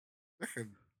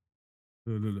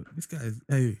 Look. This guy is,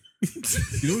 hey.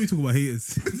 You know what we talk about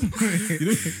haters?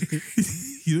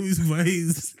 you know what we talk about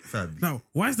haters? Fam. Now,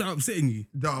 why is that upsetting you?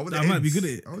 No, I might be good at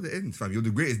it. I want the ends, fam. You're the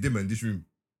greatest dimmer in this room.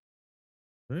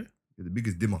 Eh? You're the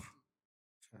biggest dimmer.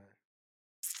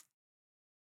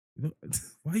 You know,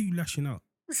 why are you lashing out?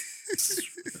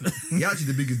 You're actually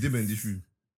the biggest dimmer in this room.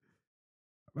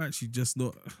 I'm actually just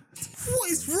not.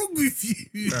 What is wrong with you?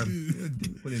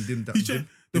 Put him dim down. He tried-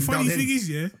 the dim funny down thing then. is,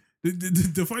 yeah.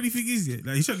 The funny thing is, yeah,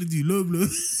 like he's trying to do low blow.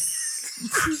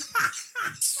 Is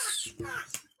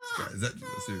that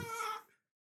serious?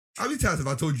 How many times have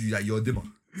I told you that you're a dimmer?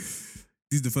 This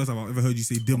is the first time I've ever heard you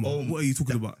say dimmer. Oh, what are you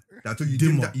talking about? That I told you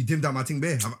Dimmer. You dimmed down my thing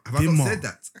bare. Have I Dimmer. not said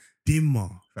that? Dimmer.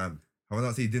 Fam, Have I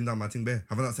not seen dim down my thing bare?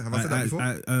 Have I said that before?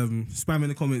 Spam in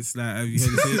the comments, like, have you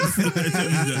heard it?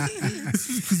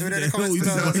 Spam in the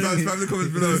comments below. Spam the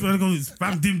comments below. Spam in the comments.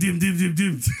 Spam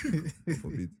dim.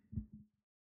 Forbid.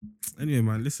 Anyway,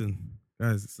 man, listen,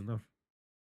 guys, it's enough.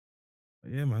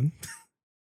 But yeah, man.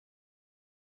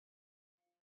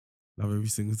 Love every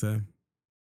single time.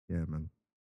 Yeah, man.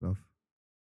 Love.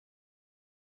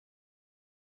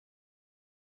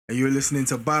 And you're listening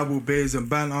to Bible Babes and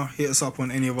Banter. Hit us up on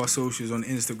any of our socials on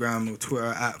Instagram or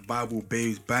Twitter at Bible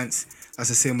Babes Bants. That's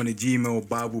the same on the Gmail,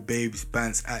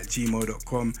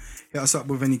 BibleBabesBants@gmail.com. Hit us up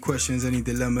with any questions, any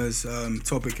dilemmas,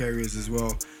 topic areas as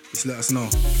well. Just let us know.